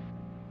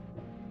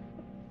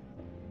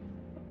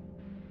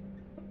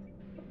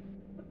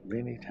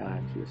 Many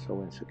times you're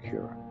so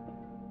insecure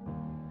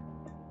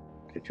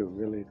that you'll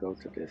really go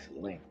to this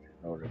length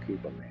in order to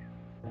keep a man.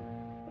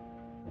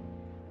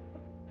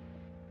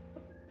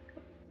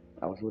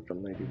 I was with a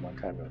lady one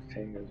time that was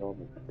 10 years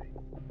older than me.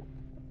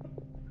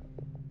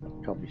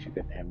 Told me she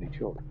couldn't have any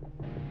children.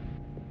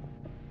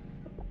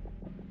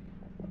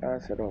 I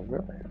said, oh,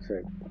 really? I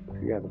said,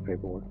 if you have the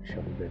paperwork to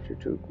show me that your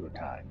tubes were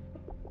tied.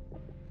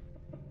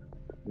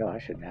 No, I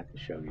shouldn't have to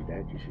show you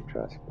that. You should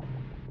trust me.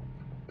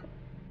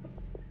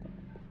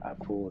 I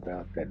pulled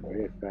out that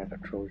red bag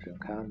of Trojan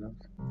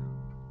condoms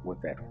with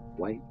that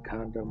white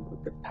condom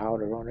with the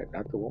powder on it,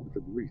 not the one with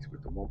the grease,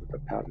 but the one with the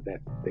powder,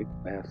 that big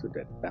bastard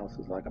that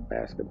bounces like a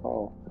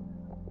basketball.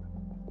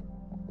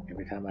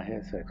 Every time I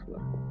had sex with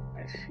her.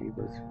 And she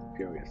was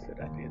furious that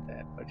I did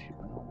that, but she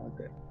went on with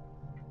it.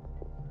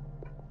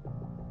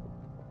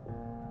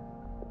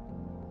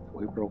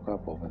 We broke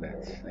up over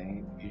that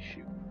same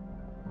issue.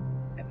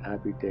 And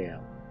I'd be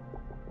damned,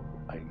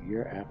 a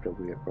year after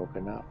we had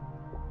broken up,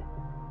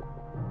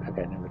 I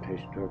got an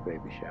invitation to her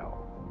baby shower.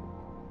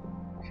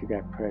 She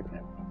got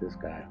pregnant with this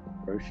guy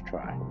first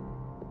try.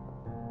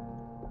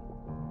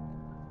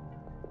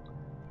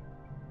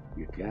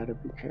 You gotta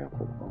be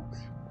careful, folks.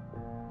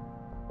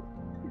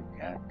 You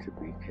got to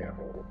be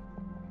careful.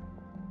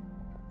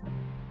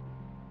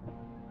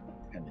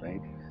 And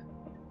ladies,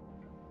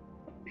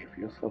 if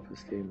your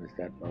self-esteem is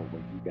that low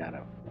where you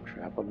gotta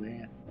trap a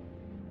man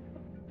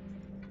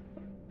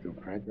through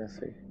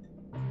pregnancy,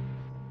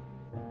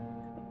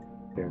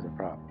 there's a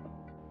problem.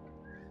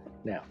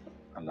 Now,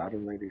 a lot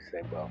of ladies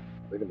say, well,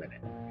 wait a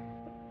minute.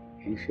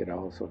 He should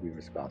also be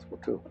responsible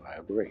too. I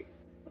agree.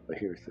 But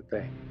here's the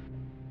thing.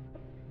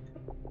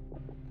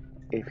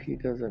 If he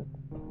doesn't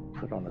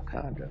put on a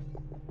condom,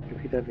 if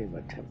he doesn't even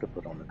attempt to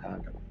put on a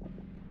condom,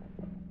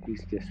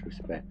 he's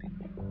disrespecting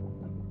you.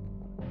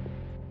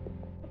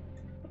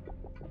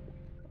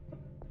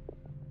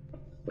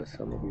 But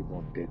some of you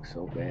won't dig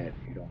so bad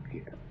you don't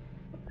care.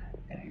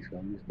 And he's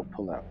going to use the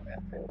pull-out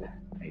method.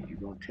 And you're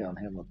going to tell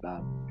him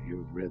about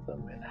your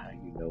rhythm and how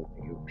you know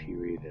when your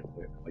period and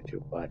what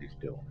your body's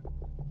doing.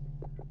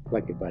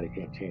 Like your body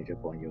can't change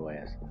up on your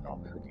ass and all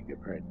of a sudden you get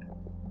pregnant.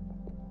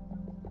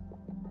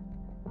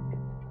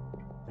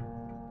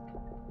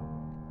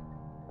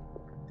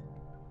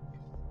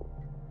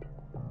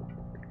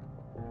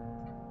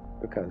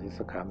 Because it's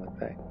a common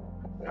thing.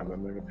 I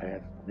remember in the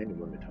past, many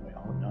women told me,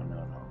 oh, no.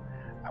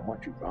 I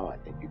want you raw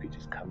and then you could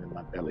just come in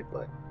my belly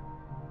button.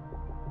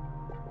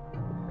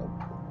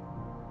 Nope.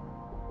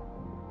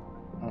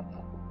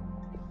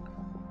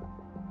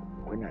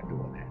 We're not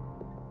doing that.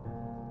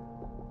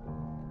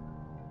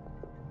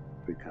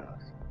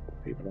 Because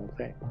people don't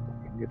think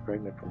you can get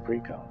pregnant from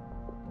pre-cum,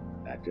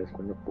 not just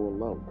from the full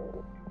load.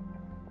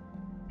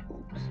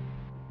 Oops.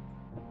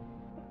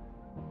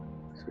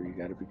 So you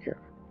gotta be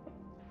careful.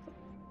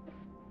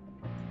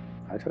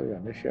 I tell you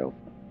on this show,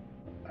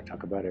 I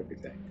talk about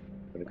everything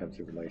when it comes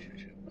to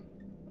relationships.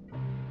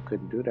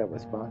 Couldn't do that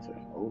with sponsors.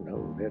 Oh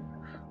no,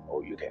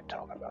 you can't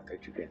talk about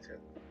that. You can't say,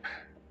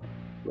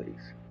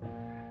 please.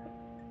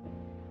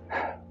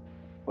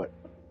 But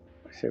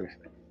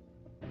seriously,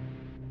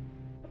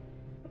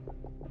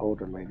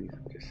 older ladies,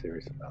 I'm just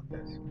serious about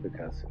this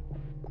because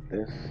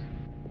this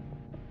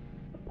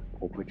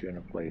will put you in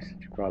a place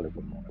that you probably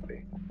wouldn't want to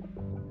be,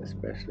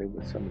 especially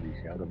with some of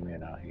these younger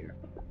men out here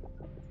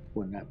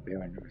who are not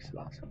bearing the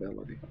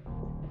responsibility.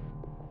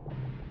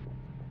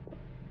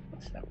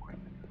 It's not worth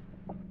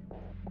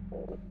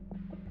it.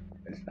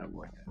 It's not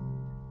worth it.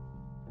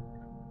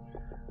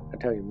 I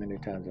tell you many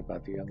times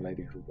about the young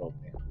lady who wrote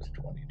me who was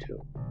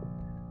 22.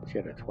 She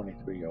had a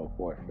 23-year-old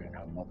boyfriend.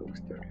 Her mother was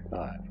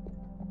 35,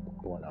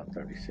 going on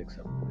 36,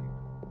 I believe.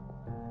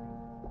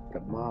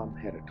 The mom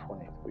had a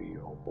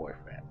 23-year-old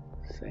boyfriend,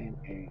 same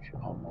age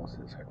almost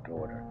as her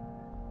daughter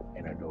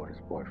and her daughter's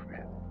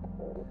boyfriend.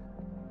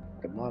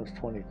 The mom's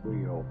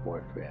 23-year-old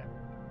boyfriend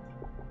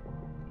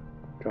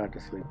tried to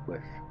sleep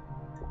with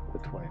the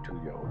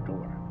 22-year-old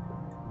daughter.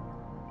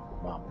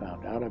 Mom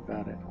found out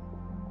about it,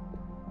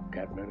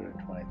 got rid of the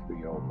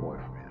 23-year-old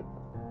boyfriend.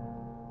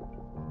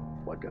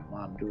 What did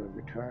mom do in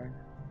return?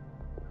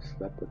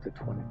 Slept with the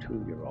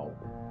 22-year-old,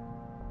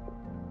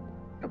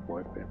 the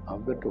boyfriend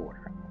of the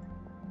daughter,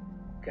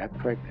 got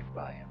pregnant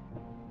by him,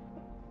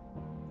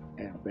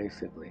 and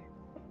basically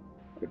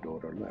the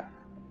daughter left.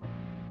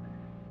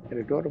 And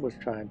the daughter was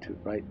trying to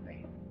write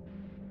me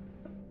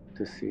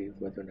to see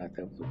whether or not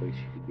that was a way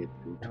she could get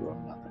through to her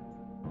mother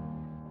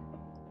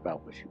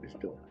about what she was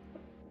doing.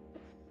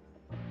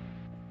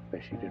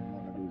 But she didn't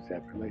want to lose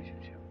that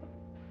relationship.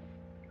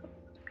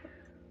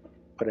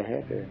 But I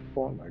had to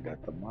inform her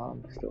that the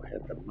mom still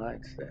had the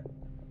mindset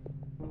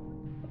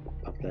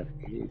of that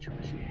age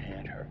when she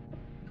had her.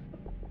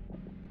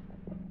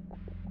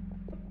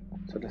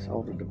 So that's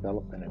all the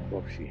development and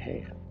growth she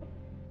had.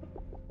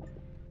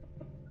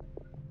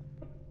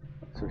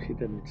 So she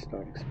didn't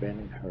start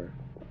expanding her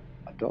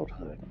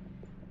adulthood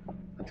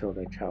until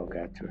that child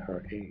got to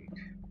her age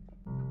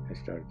and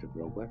started to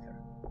grow with her.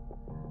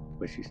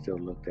 But she still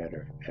looked at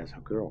her as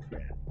her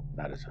girlfriend,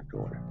 not as her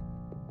daughter.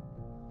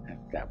 And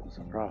that was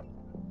a problem.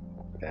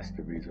 That's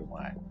the reason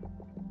why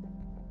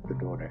the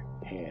daughter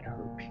had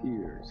her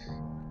peers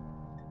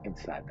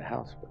inside the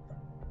house with her.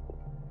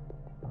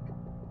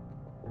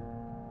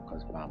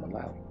 Because mom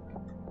allowed it.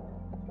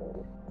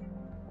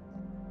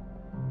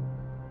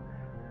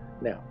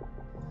 Now,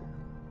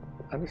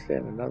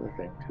 understand another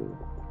thing too,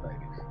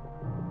 ladies.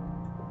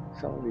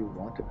 Some of you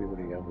want to be with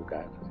a younger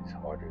guy because he's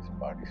harder, his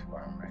body's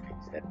firmer, and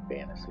he's that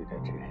fantasy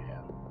that you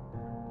have.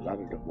 A lot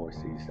of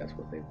divorcees, that's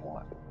what they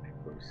want when they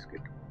first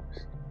get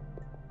divorced.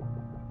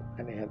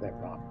 And they have that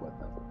romp with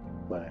them.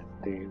 But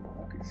they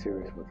won't get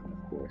serious with them,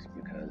 of course,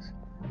 because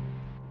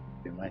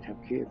they might have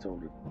kids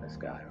older than this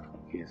guy or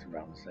kids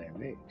around the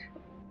same age.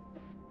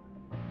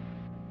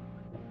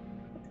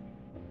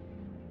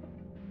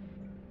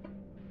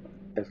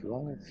 As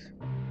long as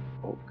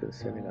both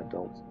consenting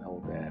adults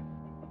know that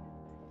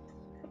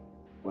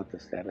what the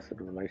status of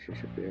the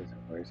relationship is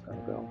and where it's going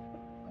to go,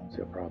 I don't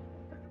see a problem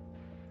with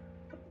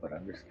that. But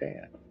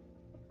understand,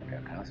 there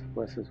are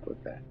consequences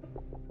with that.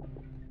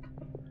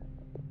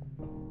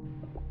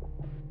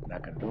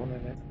 Not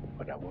condoning it,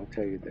 but I will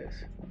tell you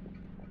this.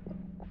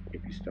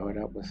 If you start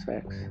out with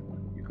sex,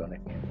 you're going to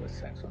end with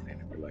sex on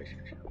any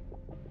relationship.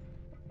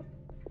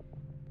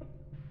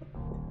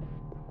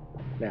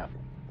 Now,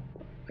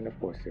 and of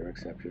course there are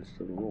exceptions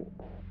to the rule,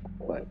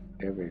 but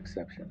every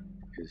exception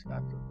is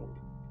not the rule.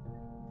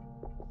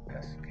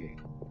 That's the key.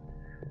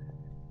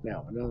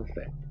 Now, another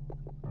thing.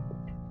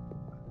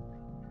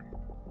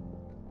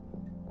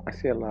 I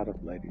see a lot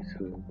of ladies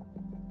who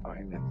are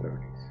in their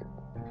 30s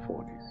and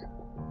 40s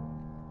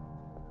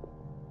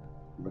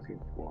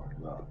looking for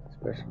love,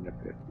 especially in their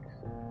 50s.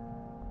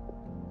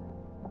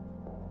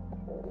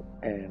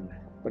 And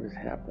what has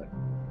happened,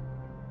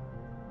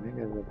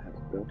 many of them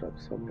have built up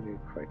so many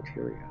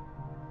criteria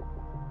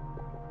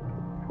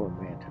for a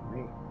man to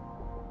meet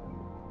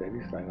that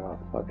he's like, oh,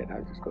 fuck it,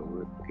 I'll just go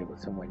get with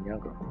someone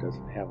younger who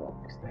doesn't have all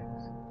these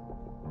things.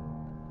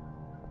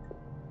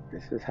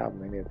 This is how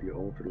many of you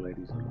older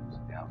ladies are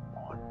losing out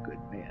on good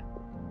men.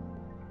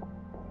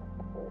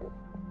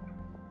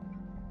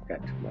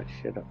 Got too much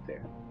shit up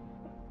there.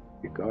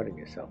 You're guarding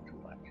yourself too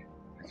much.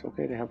 It's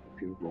okay to have a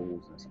few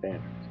rules and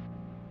standards.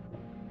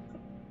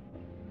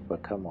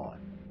 But come on.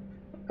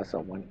 I saw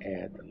one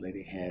ad the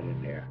lady had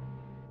in there.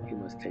 He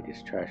must take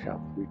his trash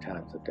out 3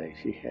 times a day.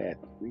 She had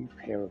 3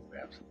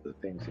 paragraphs of the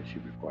things that she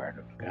required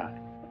of a guy.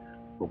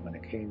 But when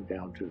it came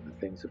down to the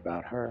things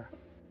about her,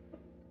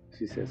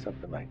 she said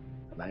something like,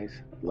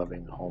 nice,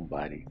 loving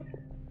homebody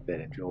that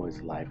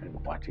enjoys life and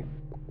watching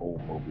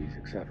old movies,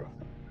 etc.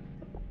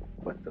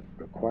 But the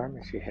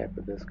requirements she had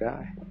for this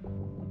guy,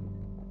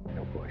 and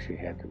of course she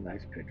had the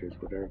nice pictures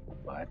with her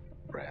butt,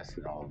 breasts,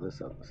 and all this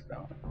other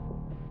stuff.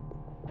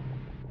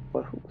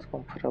 But who's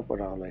going to put up with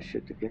all that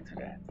shit to get to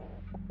that?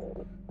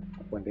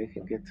 When they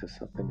can get to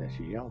something that's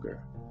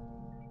younger,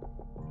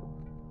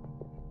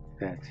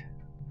 that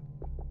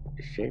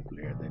is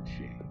shapelier than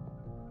she,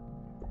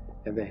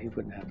 and that he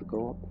wouldn't have to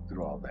go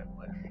through all that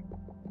with.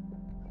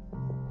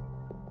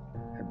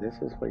 And this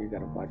is where you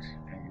gotta watch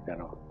and you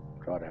gotta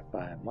draw that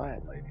fine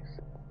line, ladies.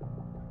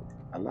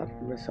 A lot of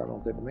them miss out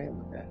on good men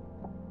with that.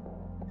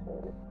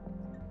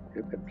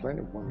 There have been plenty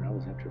of women I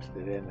was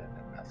interested in,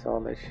 and I saw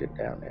all that shit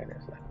down there, and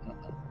it's like,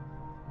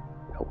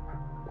 nope,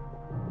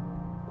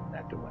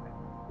 not doing it.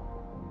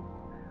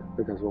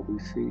 Because what we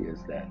see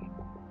is that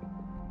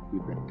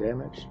you've been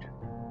damaged,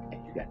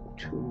 and you got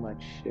too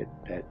much shit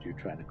that you're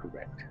trying to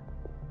correct.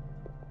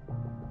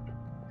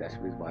 That's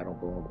the reason why I don't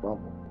go on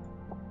Bumble.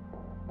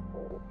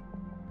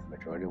 The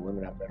majority of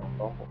women I've met on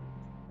Bumble,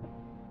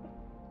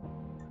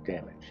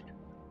 damaged.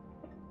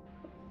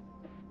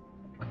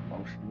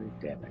 Emotionally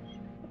damaged.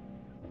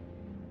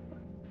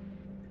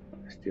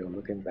 Still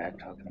looking back,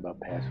 talking about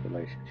past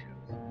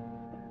relationships,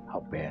 how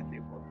bad they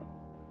were.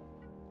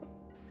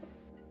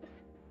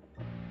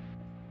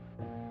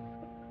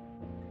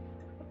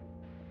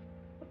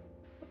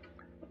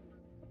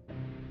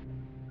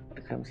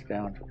 It comes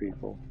down to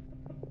people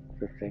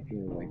to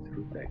thinking your way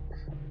through things.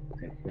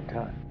 Take your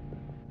time.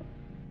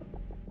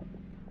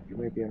 You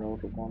may be an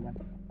older woman,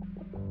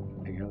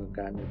 a younger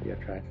guy may be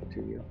attracted to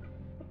you.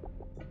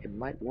 It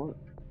might work.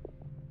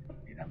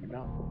 You never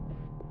know.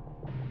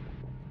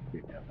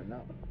 You never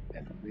know.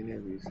 And many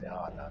of you say,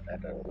 oh no,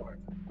 that doesn't work.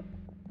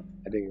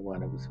 I think you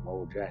wind up with some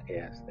old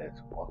jackass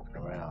that's walking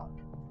around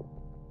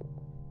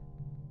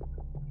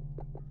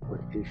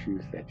with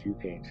issues that you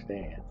can't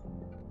stand.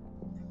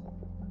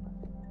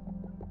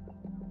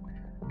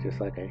 Just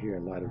like I hear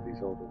a lot of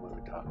these older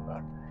women talk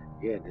about,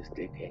 yeah, this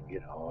dick can't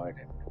get hard,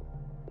 and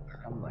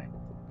I'm like,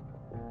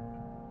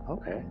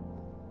 okay.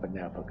 But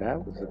now if a guy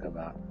was to come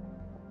out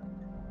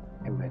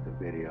and make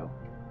a video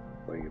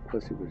where your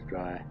pussy was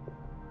dry,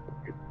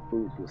 your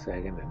boobs were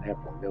sagging, and half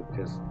the milk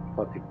just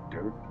fucking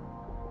dirt,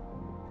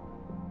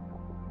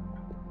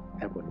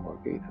 that wouldn't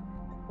work either.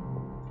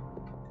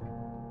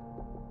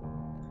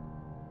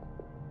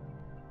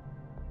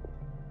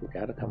 We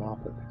got to come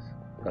off of this,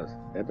 because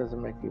that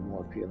doesn't make you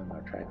more appealing or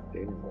attractive to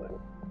anyone.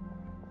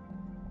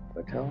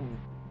 But tell them,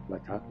 by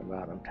talking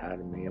about I'm tired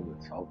of men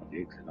with soft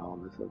dicks and all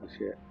this other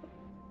shit,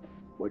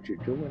 what you're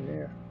doing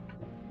there,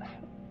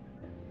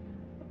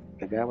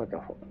 the guy with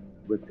the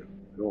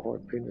low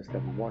hard penis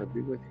that would want to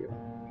be with you,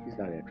 he's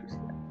not interested.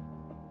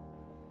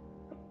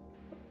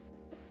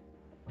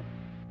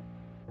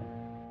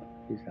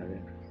 He's not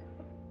interested.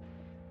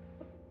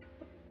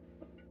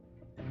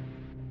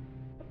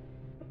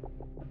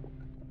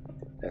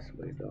 That's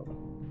the way to go.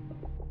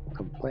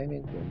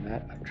 Complaining will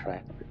not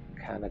attract the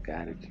kind of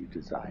guy that you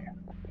desire.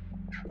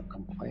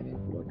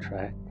 Complaining will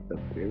attract the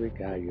very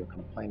guy you're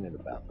complaining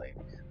about,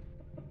 ladies.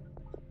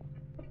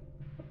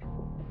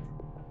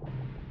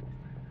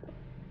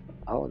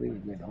 All of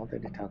these men, all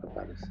that they talk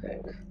about is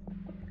sex.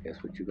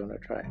 Guess what you're going to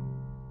attract?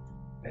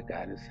 That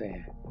guy that's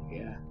saying,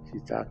 yeah,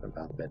 she's talking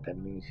about that. That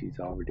means she's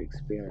already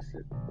experienced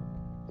it.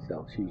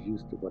 So she's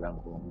used to what I'm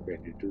going to be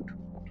ready to do to her.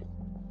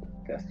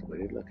 That's the way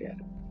they look at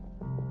it.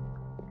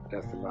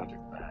 That's the logic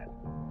behind it.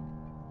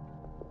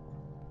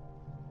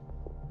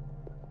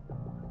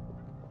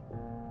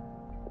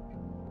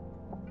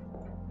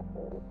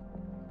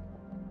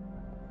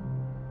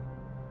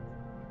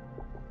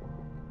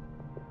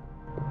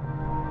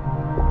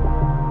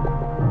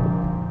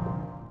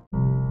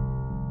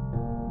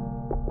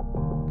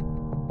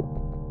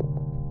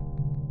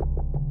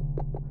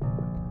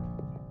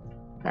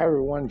 Hi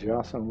everyone,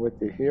 Johnson with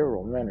you here,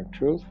 Romantic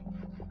Truth,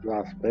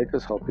 Las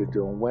Vegas. Hope you're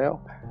doing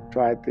well.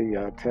 Tried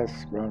the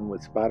test run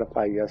with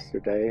Spotify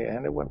yesterday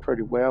and it went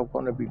pretty well. I'm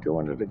going to be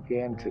doing it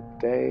again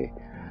today.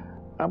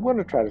 I'm going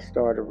to try to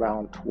start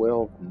around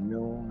 12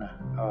 noon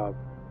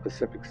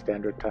Pacific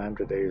Standard Time.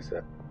 Today is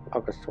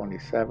August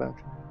 27th,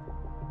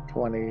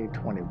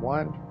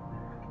 2021.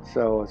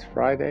 So it's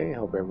Friday.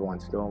 Hope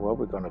everyone's doing well.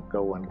 We're going to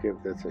go and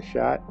give this a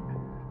shot.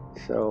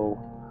 So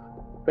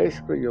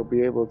basically you'll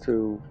be able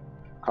to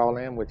call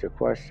in with your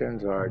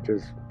questions or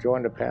just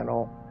join the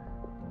panel,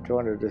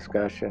 join the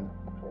discussion,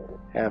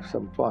 have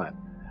some fun.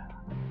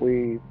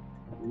 We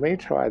may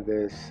try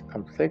this.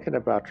 I'm thinking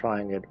about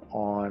trying it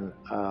on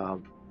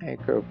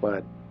Anchor,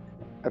 but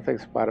I think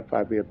Spotify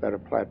would be a better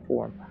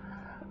platform.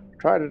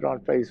 Tried it on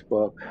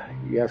Facebook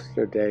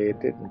yesterday. It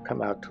didn't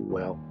come out too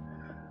well.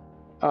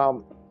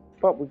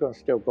 But we're going to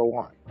still go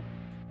on.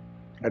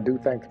 I do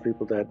thank the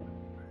people that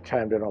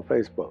chimed in on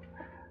Facebook.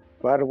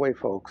 By the way,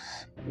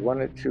 folks,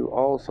 wanted to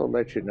also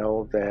let you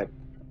know that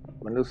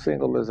my new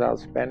single is out,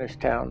 Spanish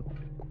Town.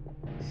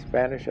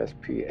 Spanish,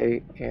 S-P-A-N-I-S-H,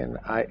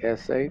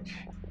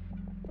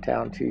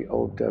 Town,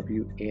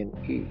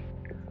 T-O-W-N-E,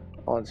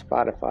 on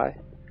Spotify.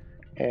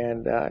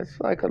 And it's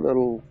like a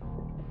little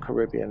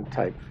Caribbean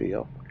type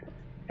feel.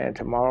 And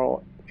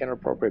tomorrow,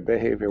 Inappropriate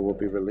Behavior will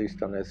be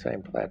released on that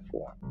same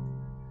platform.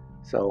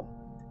 So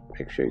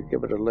make sure you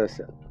give it a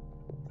listen.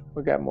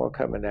 We got more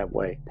coming that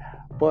way.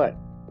 But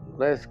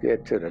let's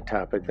get to the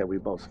topic that we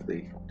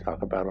mostly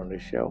talk about on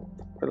this show,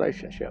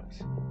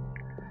 relationships.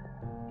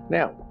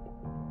 Now,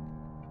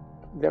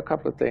 there are a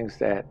couple of things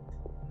that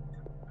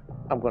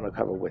I'm going to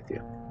cover with you.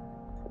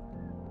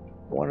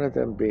 One of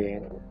them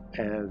being,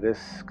 and this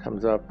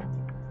comes up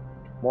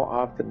more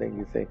often than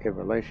you think in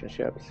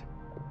relationships,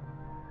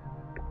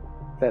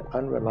 that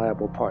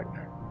unreliable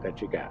partner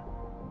that you got.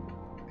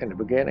 In the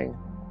beginning,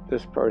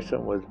 this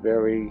person was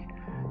very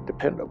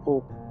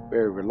dependable,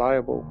 very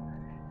reliable.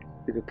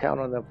 You could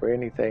count on them for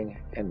anything,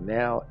 and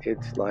now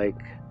it's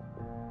like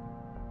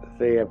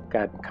they have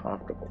gotten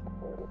comfortable.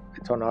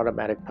 It's on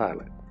automatic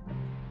pilot.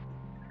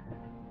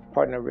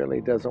 Partner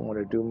really doesn't want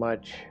to do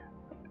much,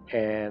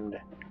 and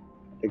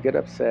they get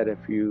upset if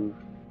you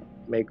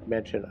make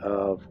mention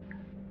of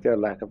their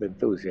lack of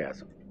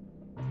enthusiasm.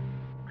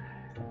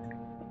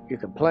 You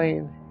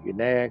complain, you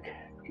nag,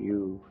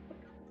 you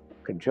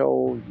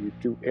cajole, you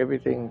do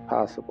everything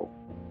possible,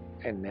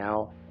 and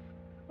now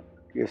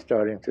you're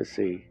starting to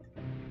see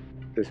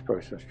this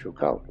person's true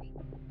colors.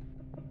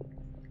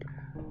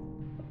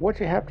 What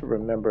you have to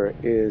remember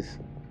is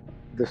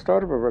the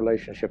start of a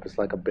relationship is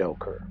like a bell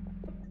curve.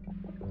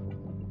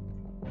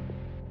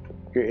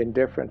 You're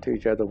indifferent to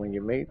each other when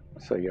you meet,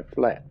 so you're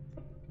flat.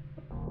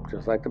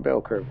 Just like the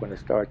bell curve when it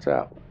starts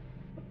out.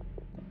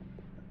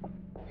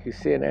 You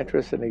see an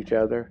interest in each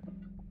other,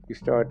 you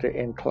start to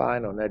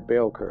incline on that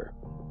bell curve.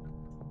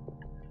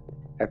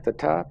 At the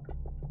top,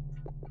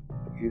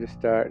 you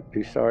start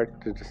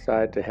to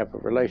decide to have a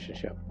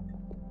relationship.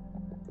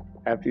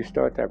 After you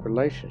start that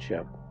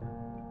relationship,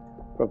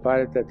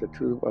 provided that the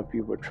two of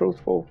you were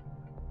truthful,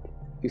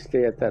 you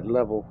stay at that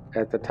level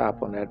at the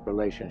top on that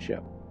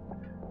relationship.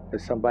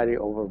 If somebody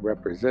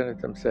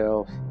overrepresented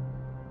themselves,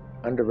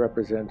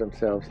 underrepresented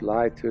themselves,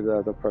 lied to the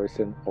other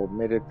person,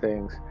 omitted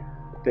things,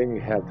 then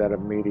you have that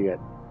immediate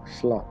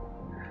slump.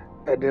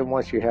 And then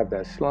once you have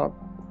that slump,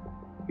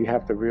 you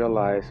have to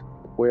realize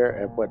where,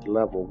 at what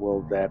level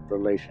will that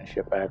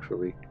relationship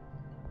actually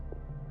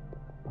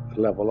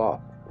level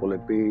off. Will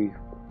it be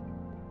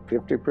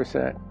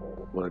 50%?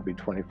 Will it be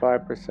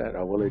 25%?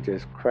 Or will it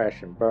just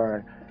crash and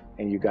burn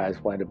and you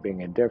guys wind up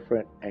being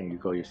indifferent and you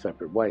go your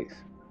separate ways?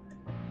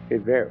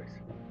 It varies.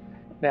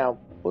 Now,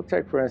 we'll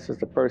take, for instance,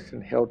 the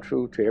person held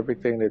true to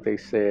everything that they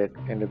said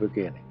in the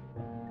beginning.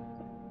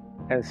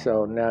 And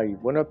so now you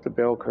went up the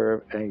bell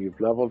curve and you've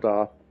leveled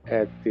off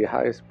at the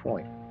highest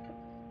point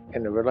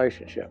in the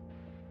relationship.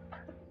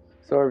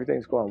 So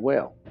everything's going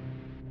well.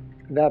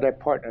 Now that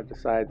partner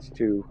decides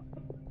to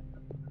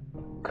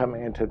come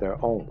into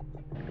their own.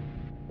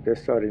 They're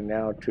starting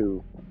now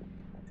to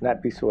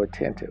not be so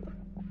attentive,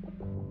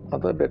 a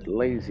little bit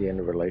lazy in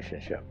the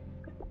relationship.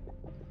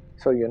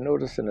 So you're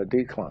noticing a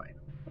decline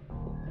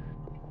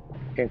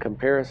in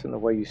comparison to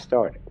where you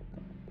started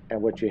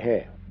and what you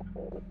have.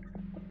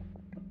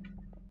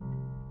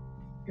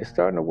 You're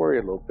starting to worry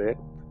a little bit.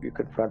 You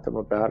confront them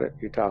about it,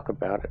 you talk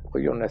about it.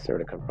 Well, you don't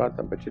necessarily confront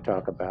them, but you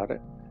talk about it.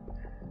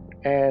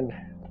 And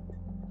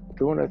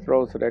during the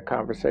throes of that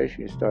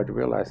conversation, you start to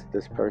realize that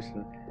this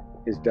person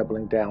is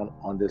doubling down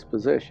on this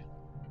position.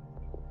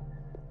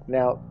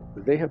 Now,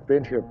 they have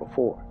been here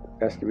before.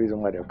 That's the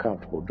reason why they're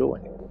comfortable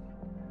doing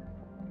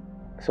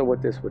it. So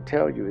what this would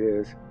tell you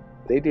is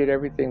they did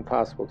everything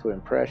possible to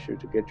impress you,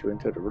 to get you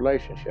into the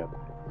relationship.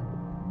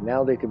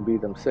 Now they can be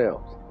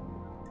themselves.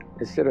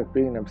 Instead of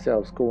being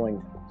themselves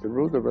going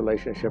through the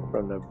relationship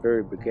from the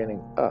very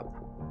beginning up.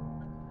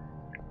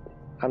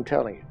 I'm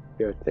telling you,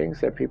 there are things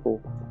that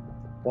people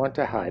want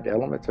to hide,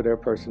 elements of their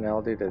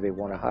personality that they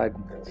want to hide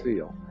and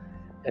conceal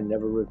and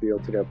never reveal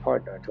to their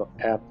partner until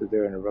after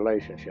they're in a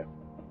relationship.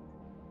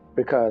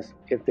 Because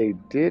if they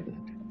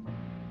didn't,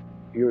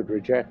 you would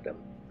reject them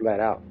flat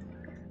out.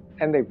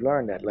 And they've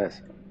learned that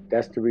lesson.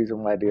 That's the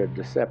reason why they're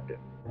deceptive.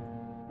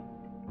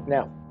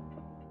 Now,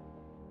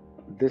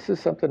 this is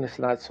something that's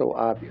not so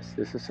obvious.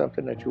 This is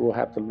something that you will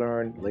have to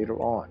learn later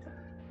on.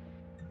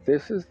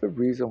 This is the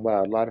reason why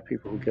a lot of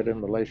people who get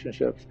in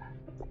relationships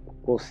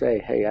will say,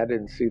 hey, I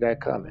didn't see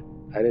that coming.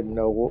 I didn't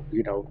know,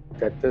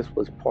 that this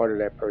was part of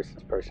that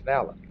person's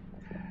personality.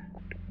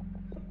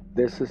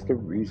 This is the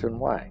reason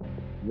why.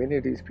 Many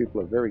of these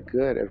people are very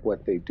good at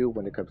what they do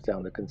when it comes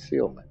down to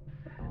concealment.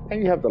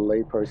 And you have the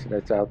layperson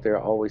that's out there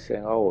always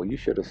saying, oh, you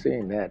should have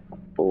seen that.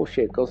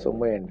 Bullshit, go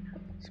somewhere and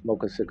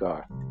smoke a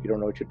cigar. You don't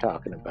know what you're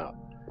talking about.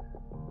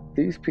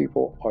 These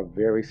people are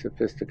very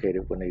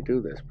sophisticated when they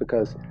do this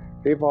because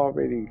they've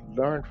already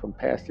learned from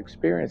past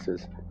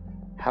experiences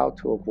how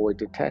to avoid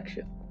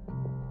detection.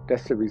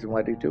 That's the reason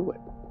why they do it.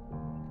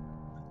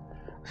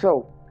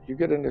 So you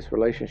get in this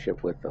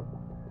relationship with them,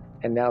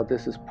 and now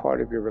this is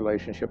part of your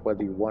relationship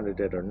whether you wanted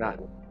it or not.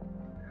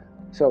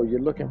 So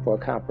you're looking for a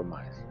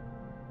compromise.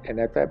 And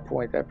at that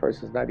point, that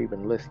person's not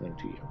even listening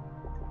to you.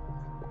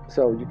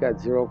 So you got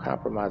zero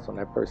compromise on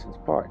that person's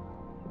part.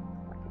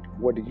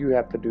 What do you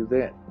have to do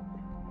then?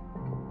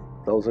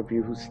 Those of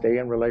you who stay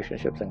in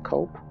relationships and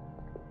cope,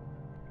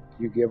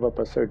 you give up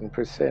a certain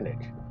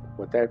percentage.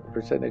 What that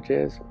percentage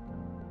is,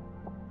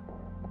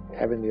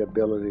 having the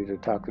ability to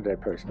talk to that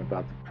person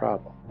about the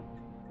problem.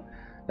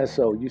 And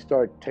so you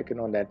start taking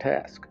on that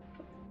task.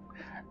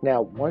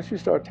 Now, once you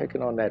start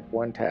taking on that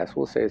one task,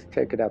 we'll say it's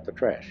take it out the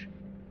trash.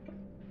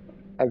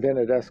 And then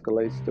it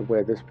escalates to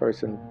where this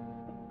person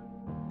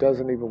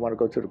doesn't even want to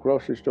go to the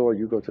grocery store,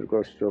 you go to the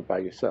grocery store by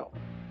yourself.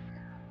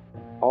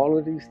 All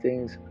of these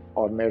things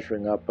are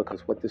measuring up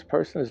because what this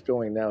person is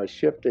doing now is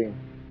shifting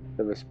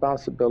the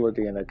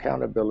responsibility and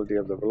accountability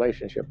of the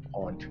relationship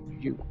onto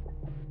you.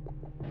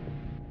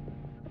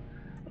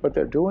 But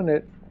they're doing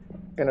it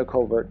in a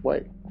covert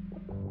way.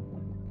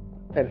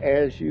 And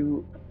as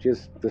you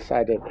just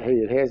decided, hey,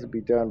 it has to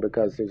be done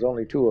because there's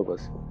only two of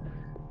us,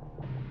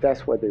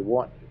 that's what they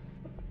want.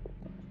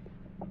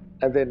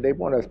 And then they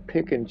want to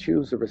pick and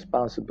choose the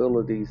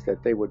responsibilities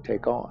that they would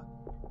take on.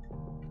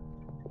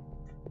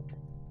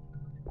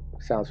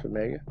 Sounds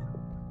familiar?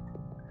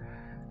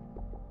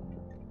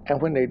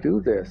 And when they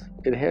do this,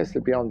 it has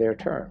to be on their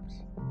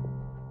terms.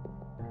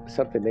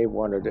 Something they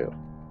want to do.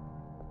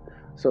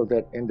 So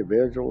that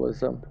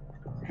individualism,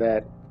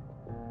 that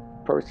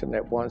person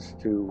that wants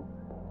to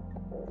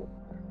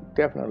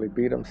definitely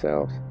be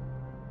themselves,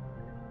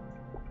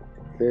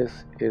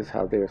 this is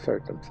how they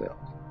assert themselves.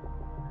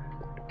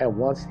 And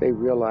once they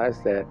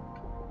realize that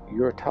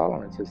your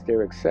tolerance is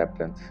their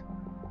acceptance,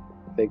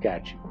 they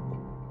got you.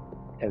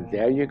 And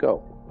there you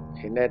go,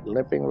 in that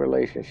limping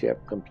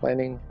relationship,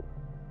 complaining,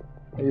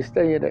 and you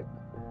stay in it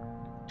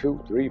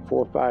 2, 3,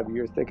 4, 5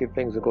 years thinking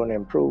things are going to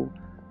improve,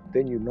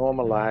 then you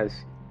normalize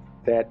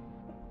that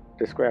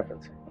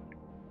discrepancy.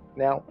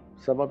 Now,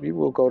 some of you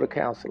will go to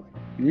counseling.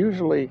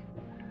 Usually,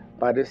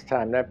 by this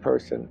time, that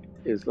person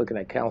is looking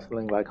at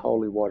counseling like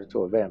holy water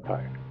to a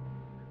vampire.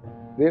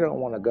 They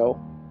don't want to go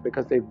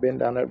because they've been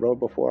down that road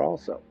before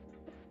also.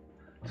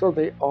 So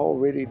they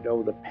already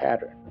know the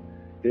pattern.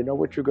 They know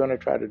what you're going to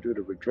try to do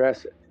to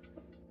redress it.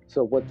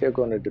 So what they're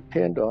going to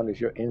depend on is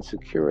your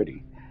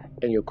insecurity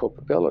and your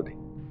culpability.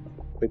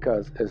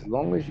 Because as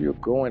long as you're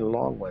going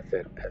along with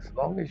it, as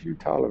long as you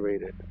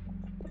tolerate it,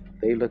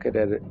 they look at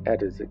it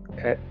as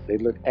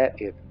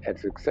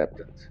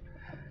acceptance.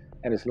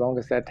 And as long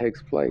as that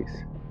takes place,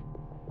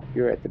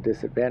 you're at the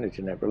disadvantage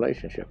in that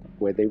relationship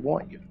where they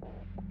want you.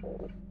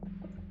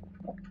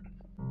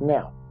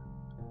 Now,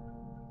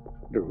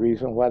 the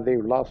reason why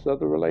they've lost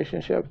other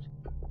relationships,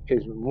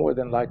 is more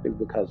than likely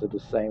because of the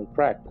same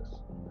practice.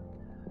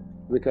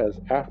 Because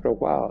after a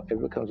while,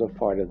 it becomes a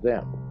part of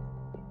them,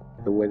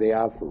 the way they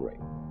operate.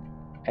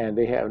 And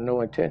they have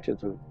no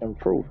intentions of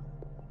improving.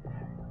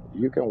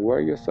 You can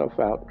wear yourself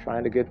out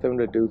trying to get them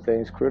to do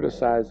things,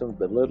 criticize them,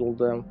 belittle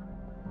them,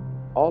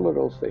 all of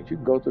those things. You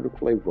can go through the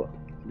playbook.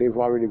 They've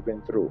already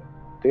been through it.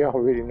 They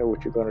already know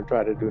what you're going to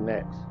try to do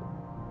next.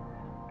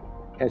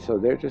 And so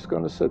they're just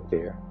going to sit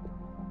there.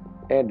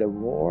 And the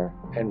more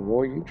and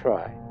more you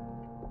try,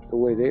 the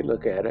way they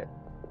look at it,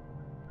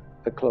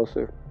 the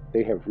closer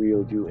they have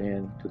reeled you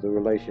into the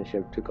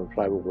relationship to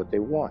comply with what they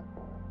want.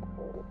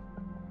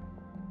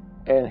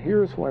 And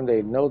here's when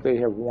they know they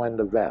have won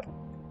the battle.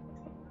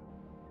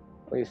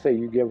 When you say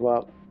you give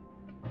up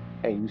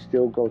and you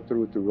still go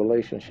through the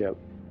relationship,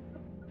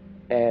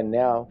 and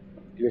now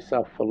you're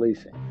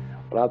self-policing.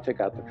 Well, I'll take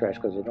out the trash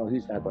because I know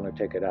he's not going to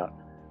take it out.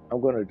 I'm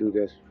going to do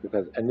this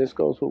because, and this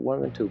goes with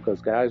women too, because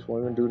guys,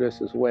 women do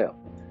this as well.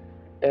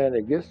 And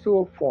it gets to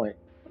a point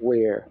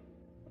where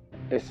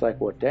it's like,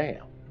 well,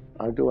 damn,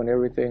 I'm doing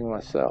everything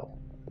myself.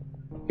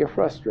 You're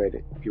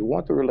frustrated. You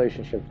want the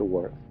relationship to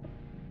work.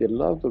 You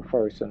love the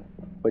person,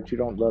 but you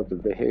don't love the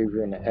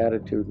behavior and the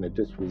attitude and the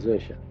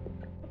disposition.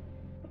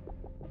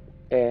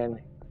 And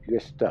you're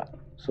stuck.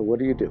 So what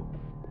do?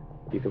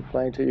 You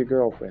complain to your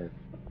girlfriend.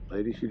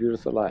 Ladies, you do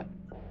this a lot.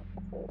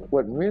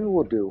 What men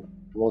will do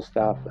most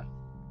often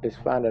is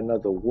find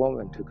another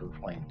woman to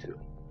complain to.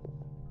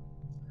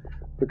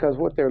 Because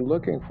what they're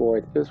looking for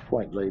at this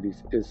point,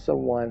 ladies, is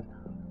someone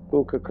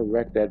who could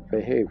correct that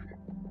behavior.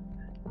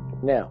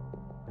 Now,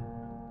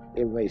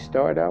 it may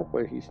start out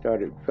where he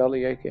started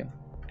belly aching,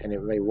 and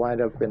it may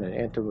wind up in an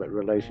intimate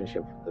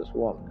relationship with this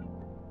woman.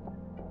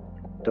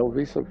 Don't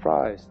be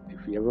surprised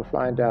if you ever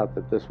find out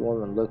that this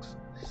woman looks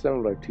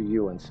similar to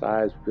you in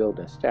size, build,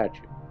 and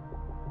stature.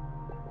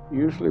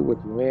 Usually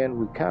with men,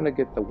 we kind of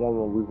get the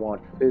woman we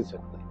want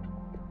physically.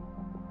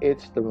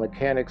 It's the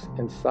mechanics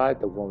inside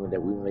the woman that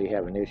we may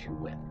have an issue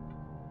with.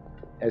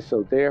 And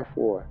so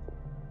therefore,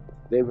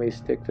 they may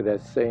stick to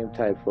that same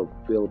type of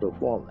build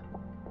of woman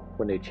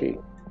when they cheat.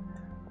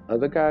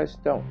 Other guys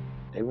don't.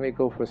 They may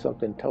go for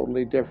something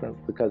totally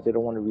different because they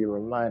don't want to be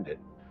reminded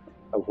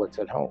of what's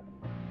at home.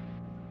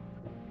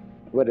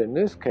 But in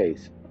this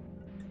case,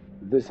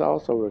 this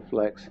also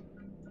reflects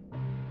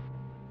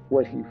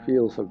what he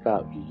feels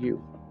about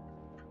you.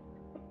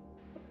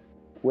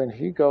 When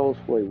he goes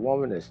for a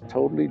woman that's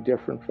totally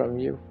different from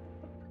you,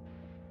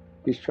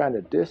 he's trying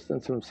to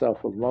distance himself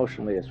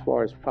emotionally as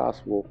far as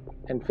possible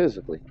and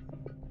physically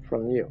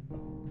from you.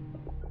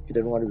 He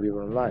doesn't want to be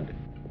reminded.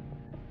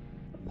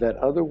 That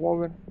other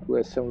woman who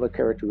has similar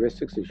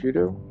characteristics as you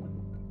do,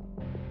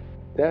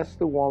 that's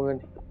the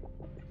woman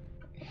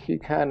he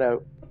kind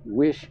of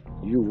wish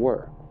you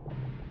were.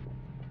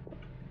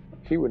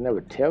 He would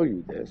never tell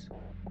you this.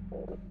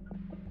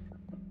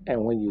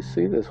 And when you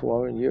see this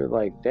woman, you're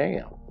like,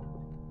 damn.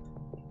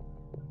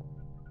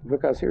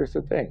 Because here's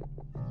the thing.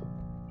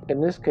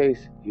 In this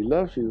case, he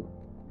loves you,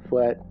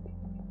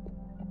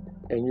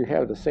 and you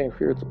have the same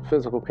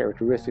physical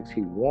characteristics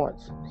he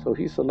wants. So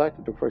he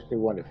selected the person he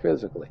wanted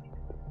physically.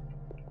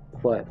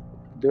 But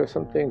there are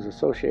some things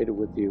associated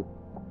with you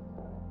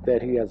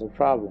that he has a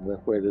problem with,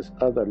 where this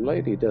other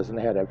lady doesn't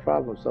have that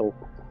problem. So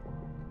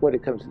what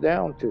it comes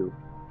down to,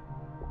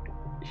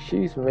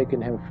 she's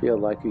making him feel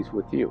like he's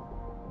with you.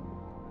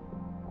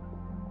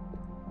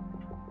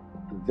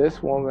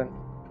 This woman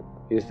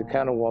is the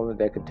kind of woman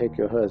that can take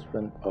your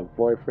husband or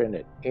boyfriend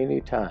at any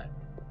time.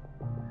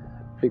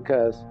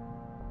 Because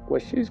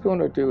what she's going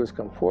to do is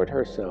comport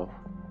herself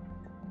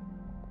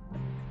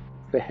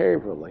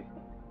behaviorally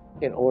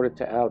in order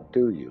to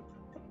outdo you.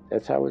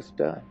 That's how it's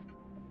done.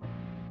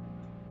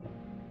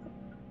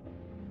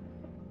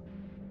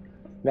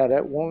 Now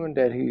that woman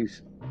that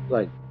he's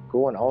like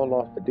going all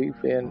off the deep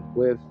end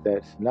with,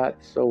 that's not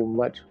so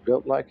much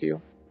built like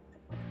you,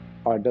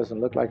 or doesn't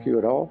look like you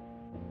at all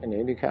in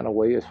any kind of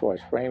way as far as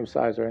frame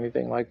size or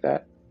anything like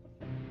that,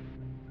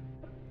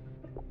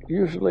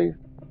 usually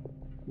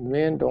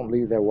men don't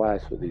leave their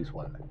wives for these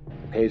women.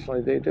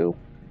 Occasionally they do,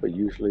 but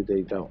usually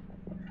they don't.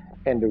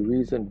 And the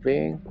reason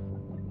being,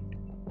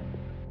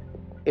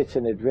 it's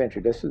an adventure.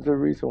 This is the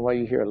reason why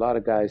you hear a lot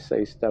of guys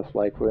say stuff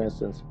like, for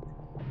instance,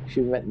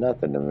 she meant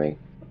nothing to me.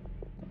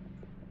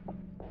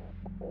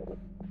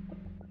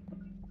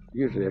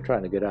 Usually they're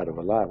trying to get out of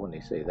a lie when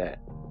they say that.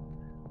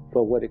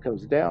 But what it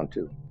comes down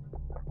to,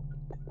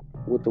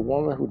 with the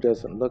woman who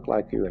doesn't look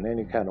like you in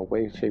any kind of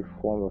way, shape,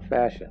 form, or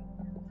fashion,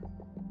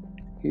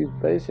 he's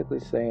basically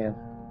saying,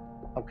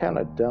 I'm kind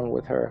of done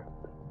with her,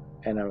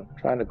 and I'm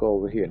trying to go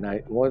over here. Now,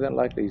 more than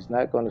likely, he's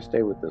not going to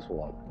stay with this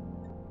woman.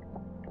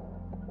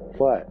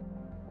 But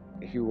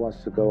he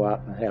wants to go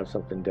out and have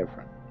something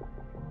different.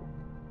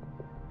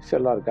 He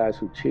said a lot of guys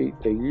who cheat,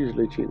 they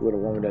usually cheat with a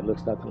woman that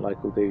looks nothing like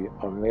who they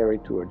are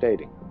married to or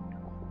dating.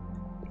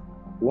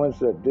 The ones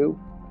that do,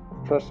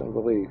 trust and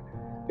believe,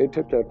 they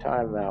took their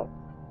time out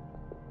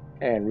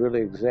and really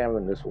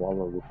examined this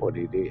woman before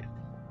they did.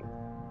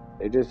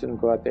 They just didn't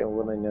go out there and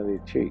willy-nilly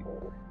cheat.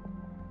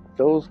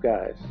 Those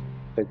guys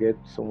that get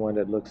someone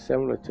that looks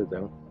similar to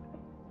them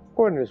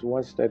according to this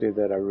one study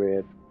that I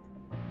read,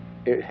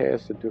 it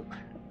has to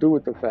do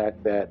with the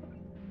fact that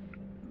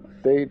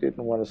they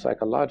didn't want to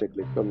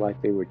psychologically feel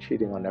like they were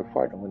cheating on their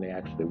partner when they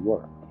actually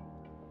were.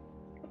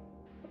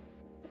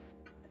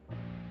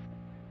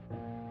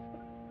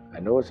 I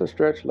know it's a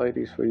stretch,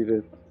 ladies, for you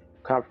to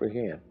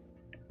comprehend,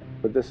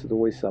 but this is the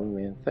way some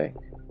men think.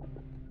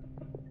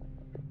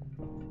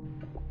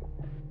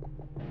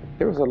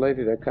 There was a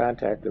lady that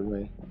contacted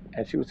me,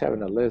 and she was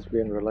having a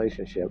lesbian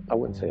relationship. I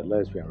wouldn't say a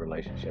lesbian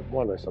relationship,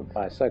 more or less a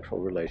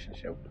bisexual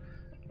relationship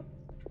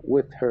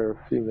with her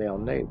female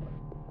neighbor.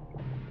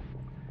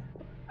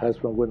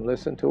 Husband wouldn't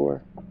listen to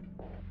her.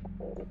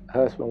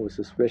 Husband was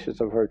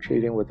suspicious of her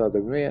cheating with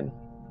other men.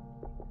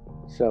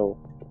 So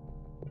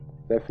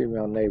that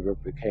female neighbor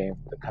became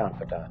the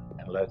confidant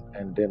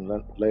and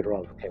then later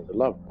on became the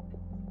lover.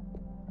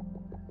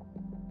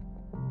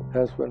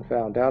 Husband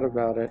found out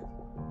about it,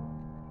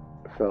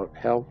 felt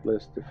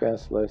helpless,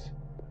 defenseless,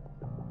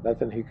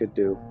 nothing he could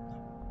do.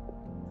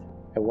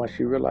 And once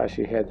she realized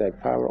she had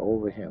that power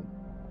over him,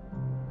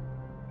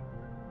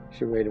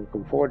 she made him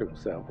comport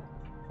himself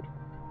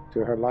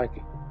to her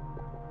liking.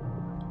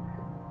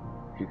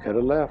 He could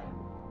have left.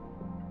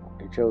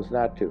 He chose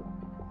not to.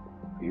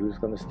 He was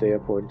going to stay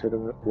according to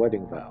the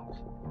wedding vows.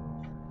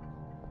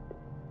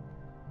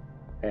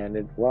 And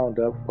it wound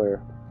up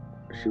where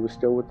she was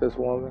still with this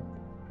woman.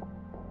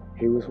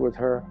 He was with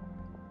her,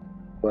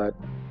 but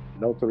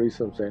no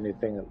threesomes or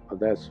anything of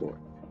that sort.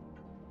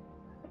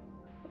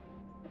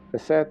 The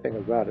sad thing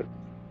about it,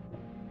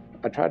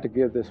 I tried to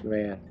give this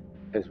man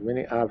as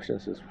many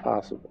options as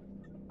possible.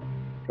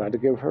 Tried to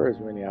give her as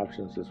many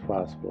options as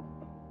possible.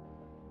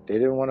 They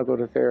didn't want to go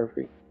to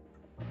therapy.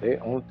 The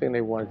only thing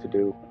they wanted to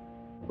do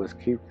was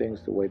keep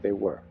things the way they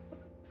were.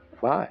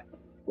 Fine.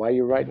 Why are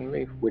you writing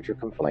me with your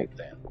complaint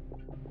then?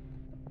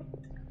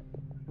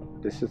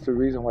 This is the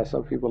reason why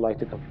some people like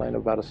to complain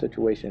about a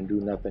situation and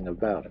do nothing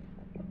about it.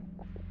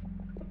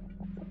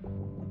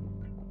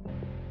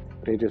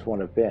 They just want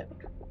to vent.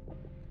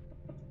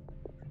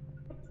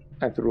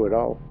 And through it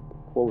all,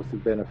 what was the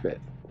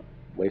benefit?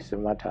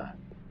 Wasting my time.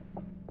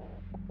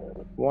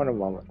 One a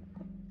moment.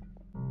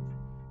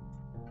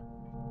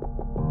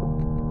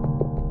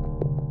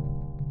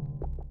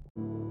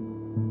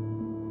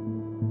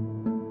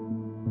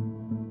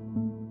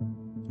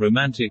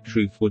 Romantic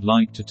Truth would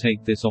like to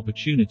take this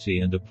opportunity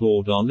and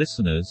applaud our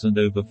listeners and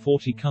over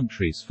 40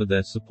 countries for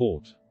their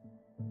support.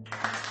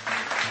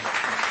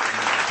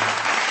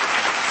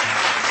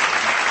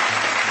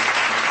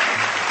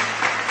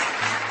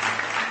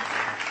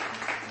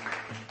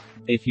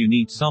 If you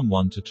need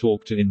someone to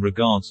talk to in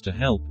regards to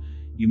help,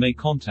 you may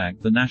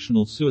contact the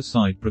National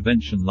Suicide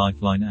Prevention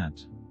Lifeline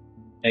at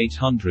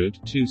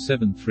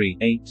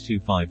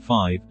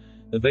 800-273-8255,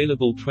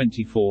 available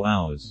 24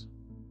 hours.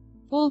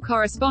 All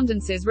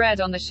correspondences read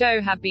on the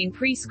show have been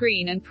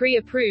pre-screened and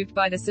pre-approved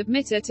by the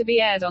submitter to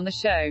be aired on the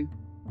show.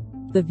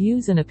 The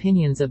views and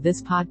opinions of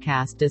this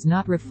podcast does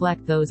not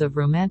reflect those of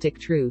Romantic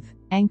Truth,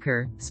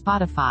 Anchor,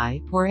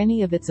 Spotify, or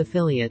any of its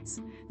affiliates.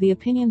 The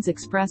opinions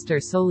expressed are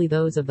solely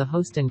those of the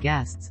host and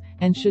guests,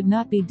 and should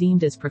not be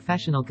deemed as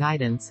professional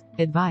guidance,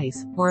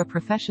 advice, or a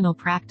professional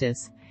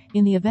practice.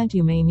 In the event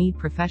you may need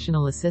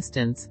professional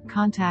assistance,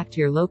 contact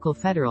your local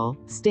federal,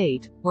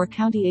 state, or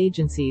county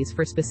agencies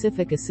for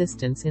specific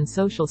assistance in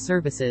social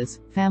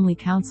services, family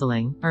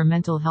counseling, or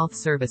mental health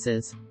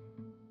services.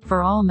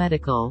 For all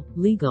medical,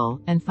 legal,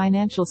 and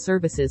financial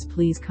services,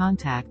 please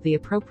contact the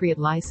appropriate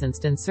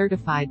licensed and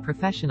certified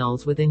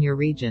professionals within your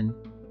region.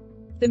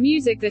 The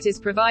music that is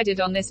provided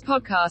on this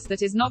podcast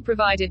that is not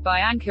provided by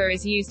Anchor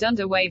is used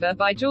under waiver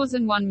by Jaws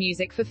and One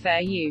Music for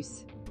fair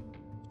use.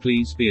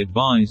 Please be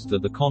advised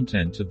that the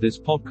content of this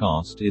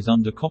podcast is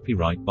under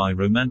copyright by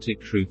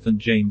Romantic Truth and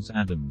James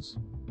Adams.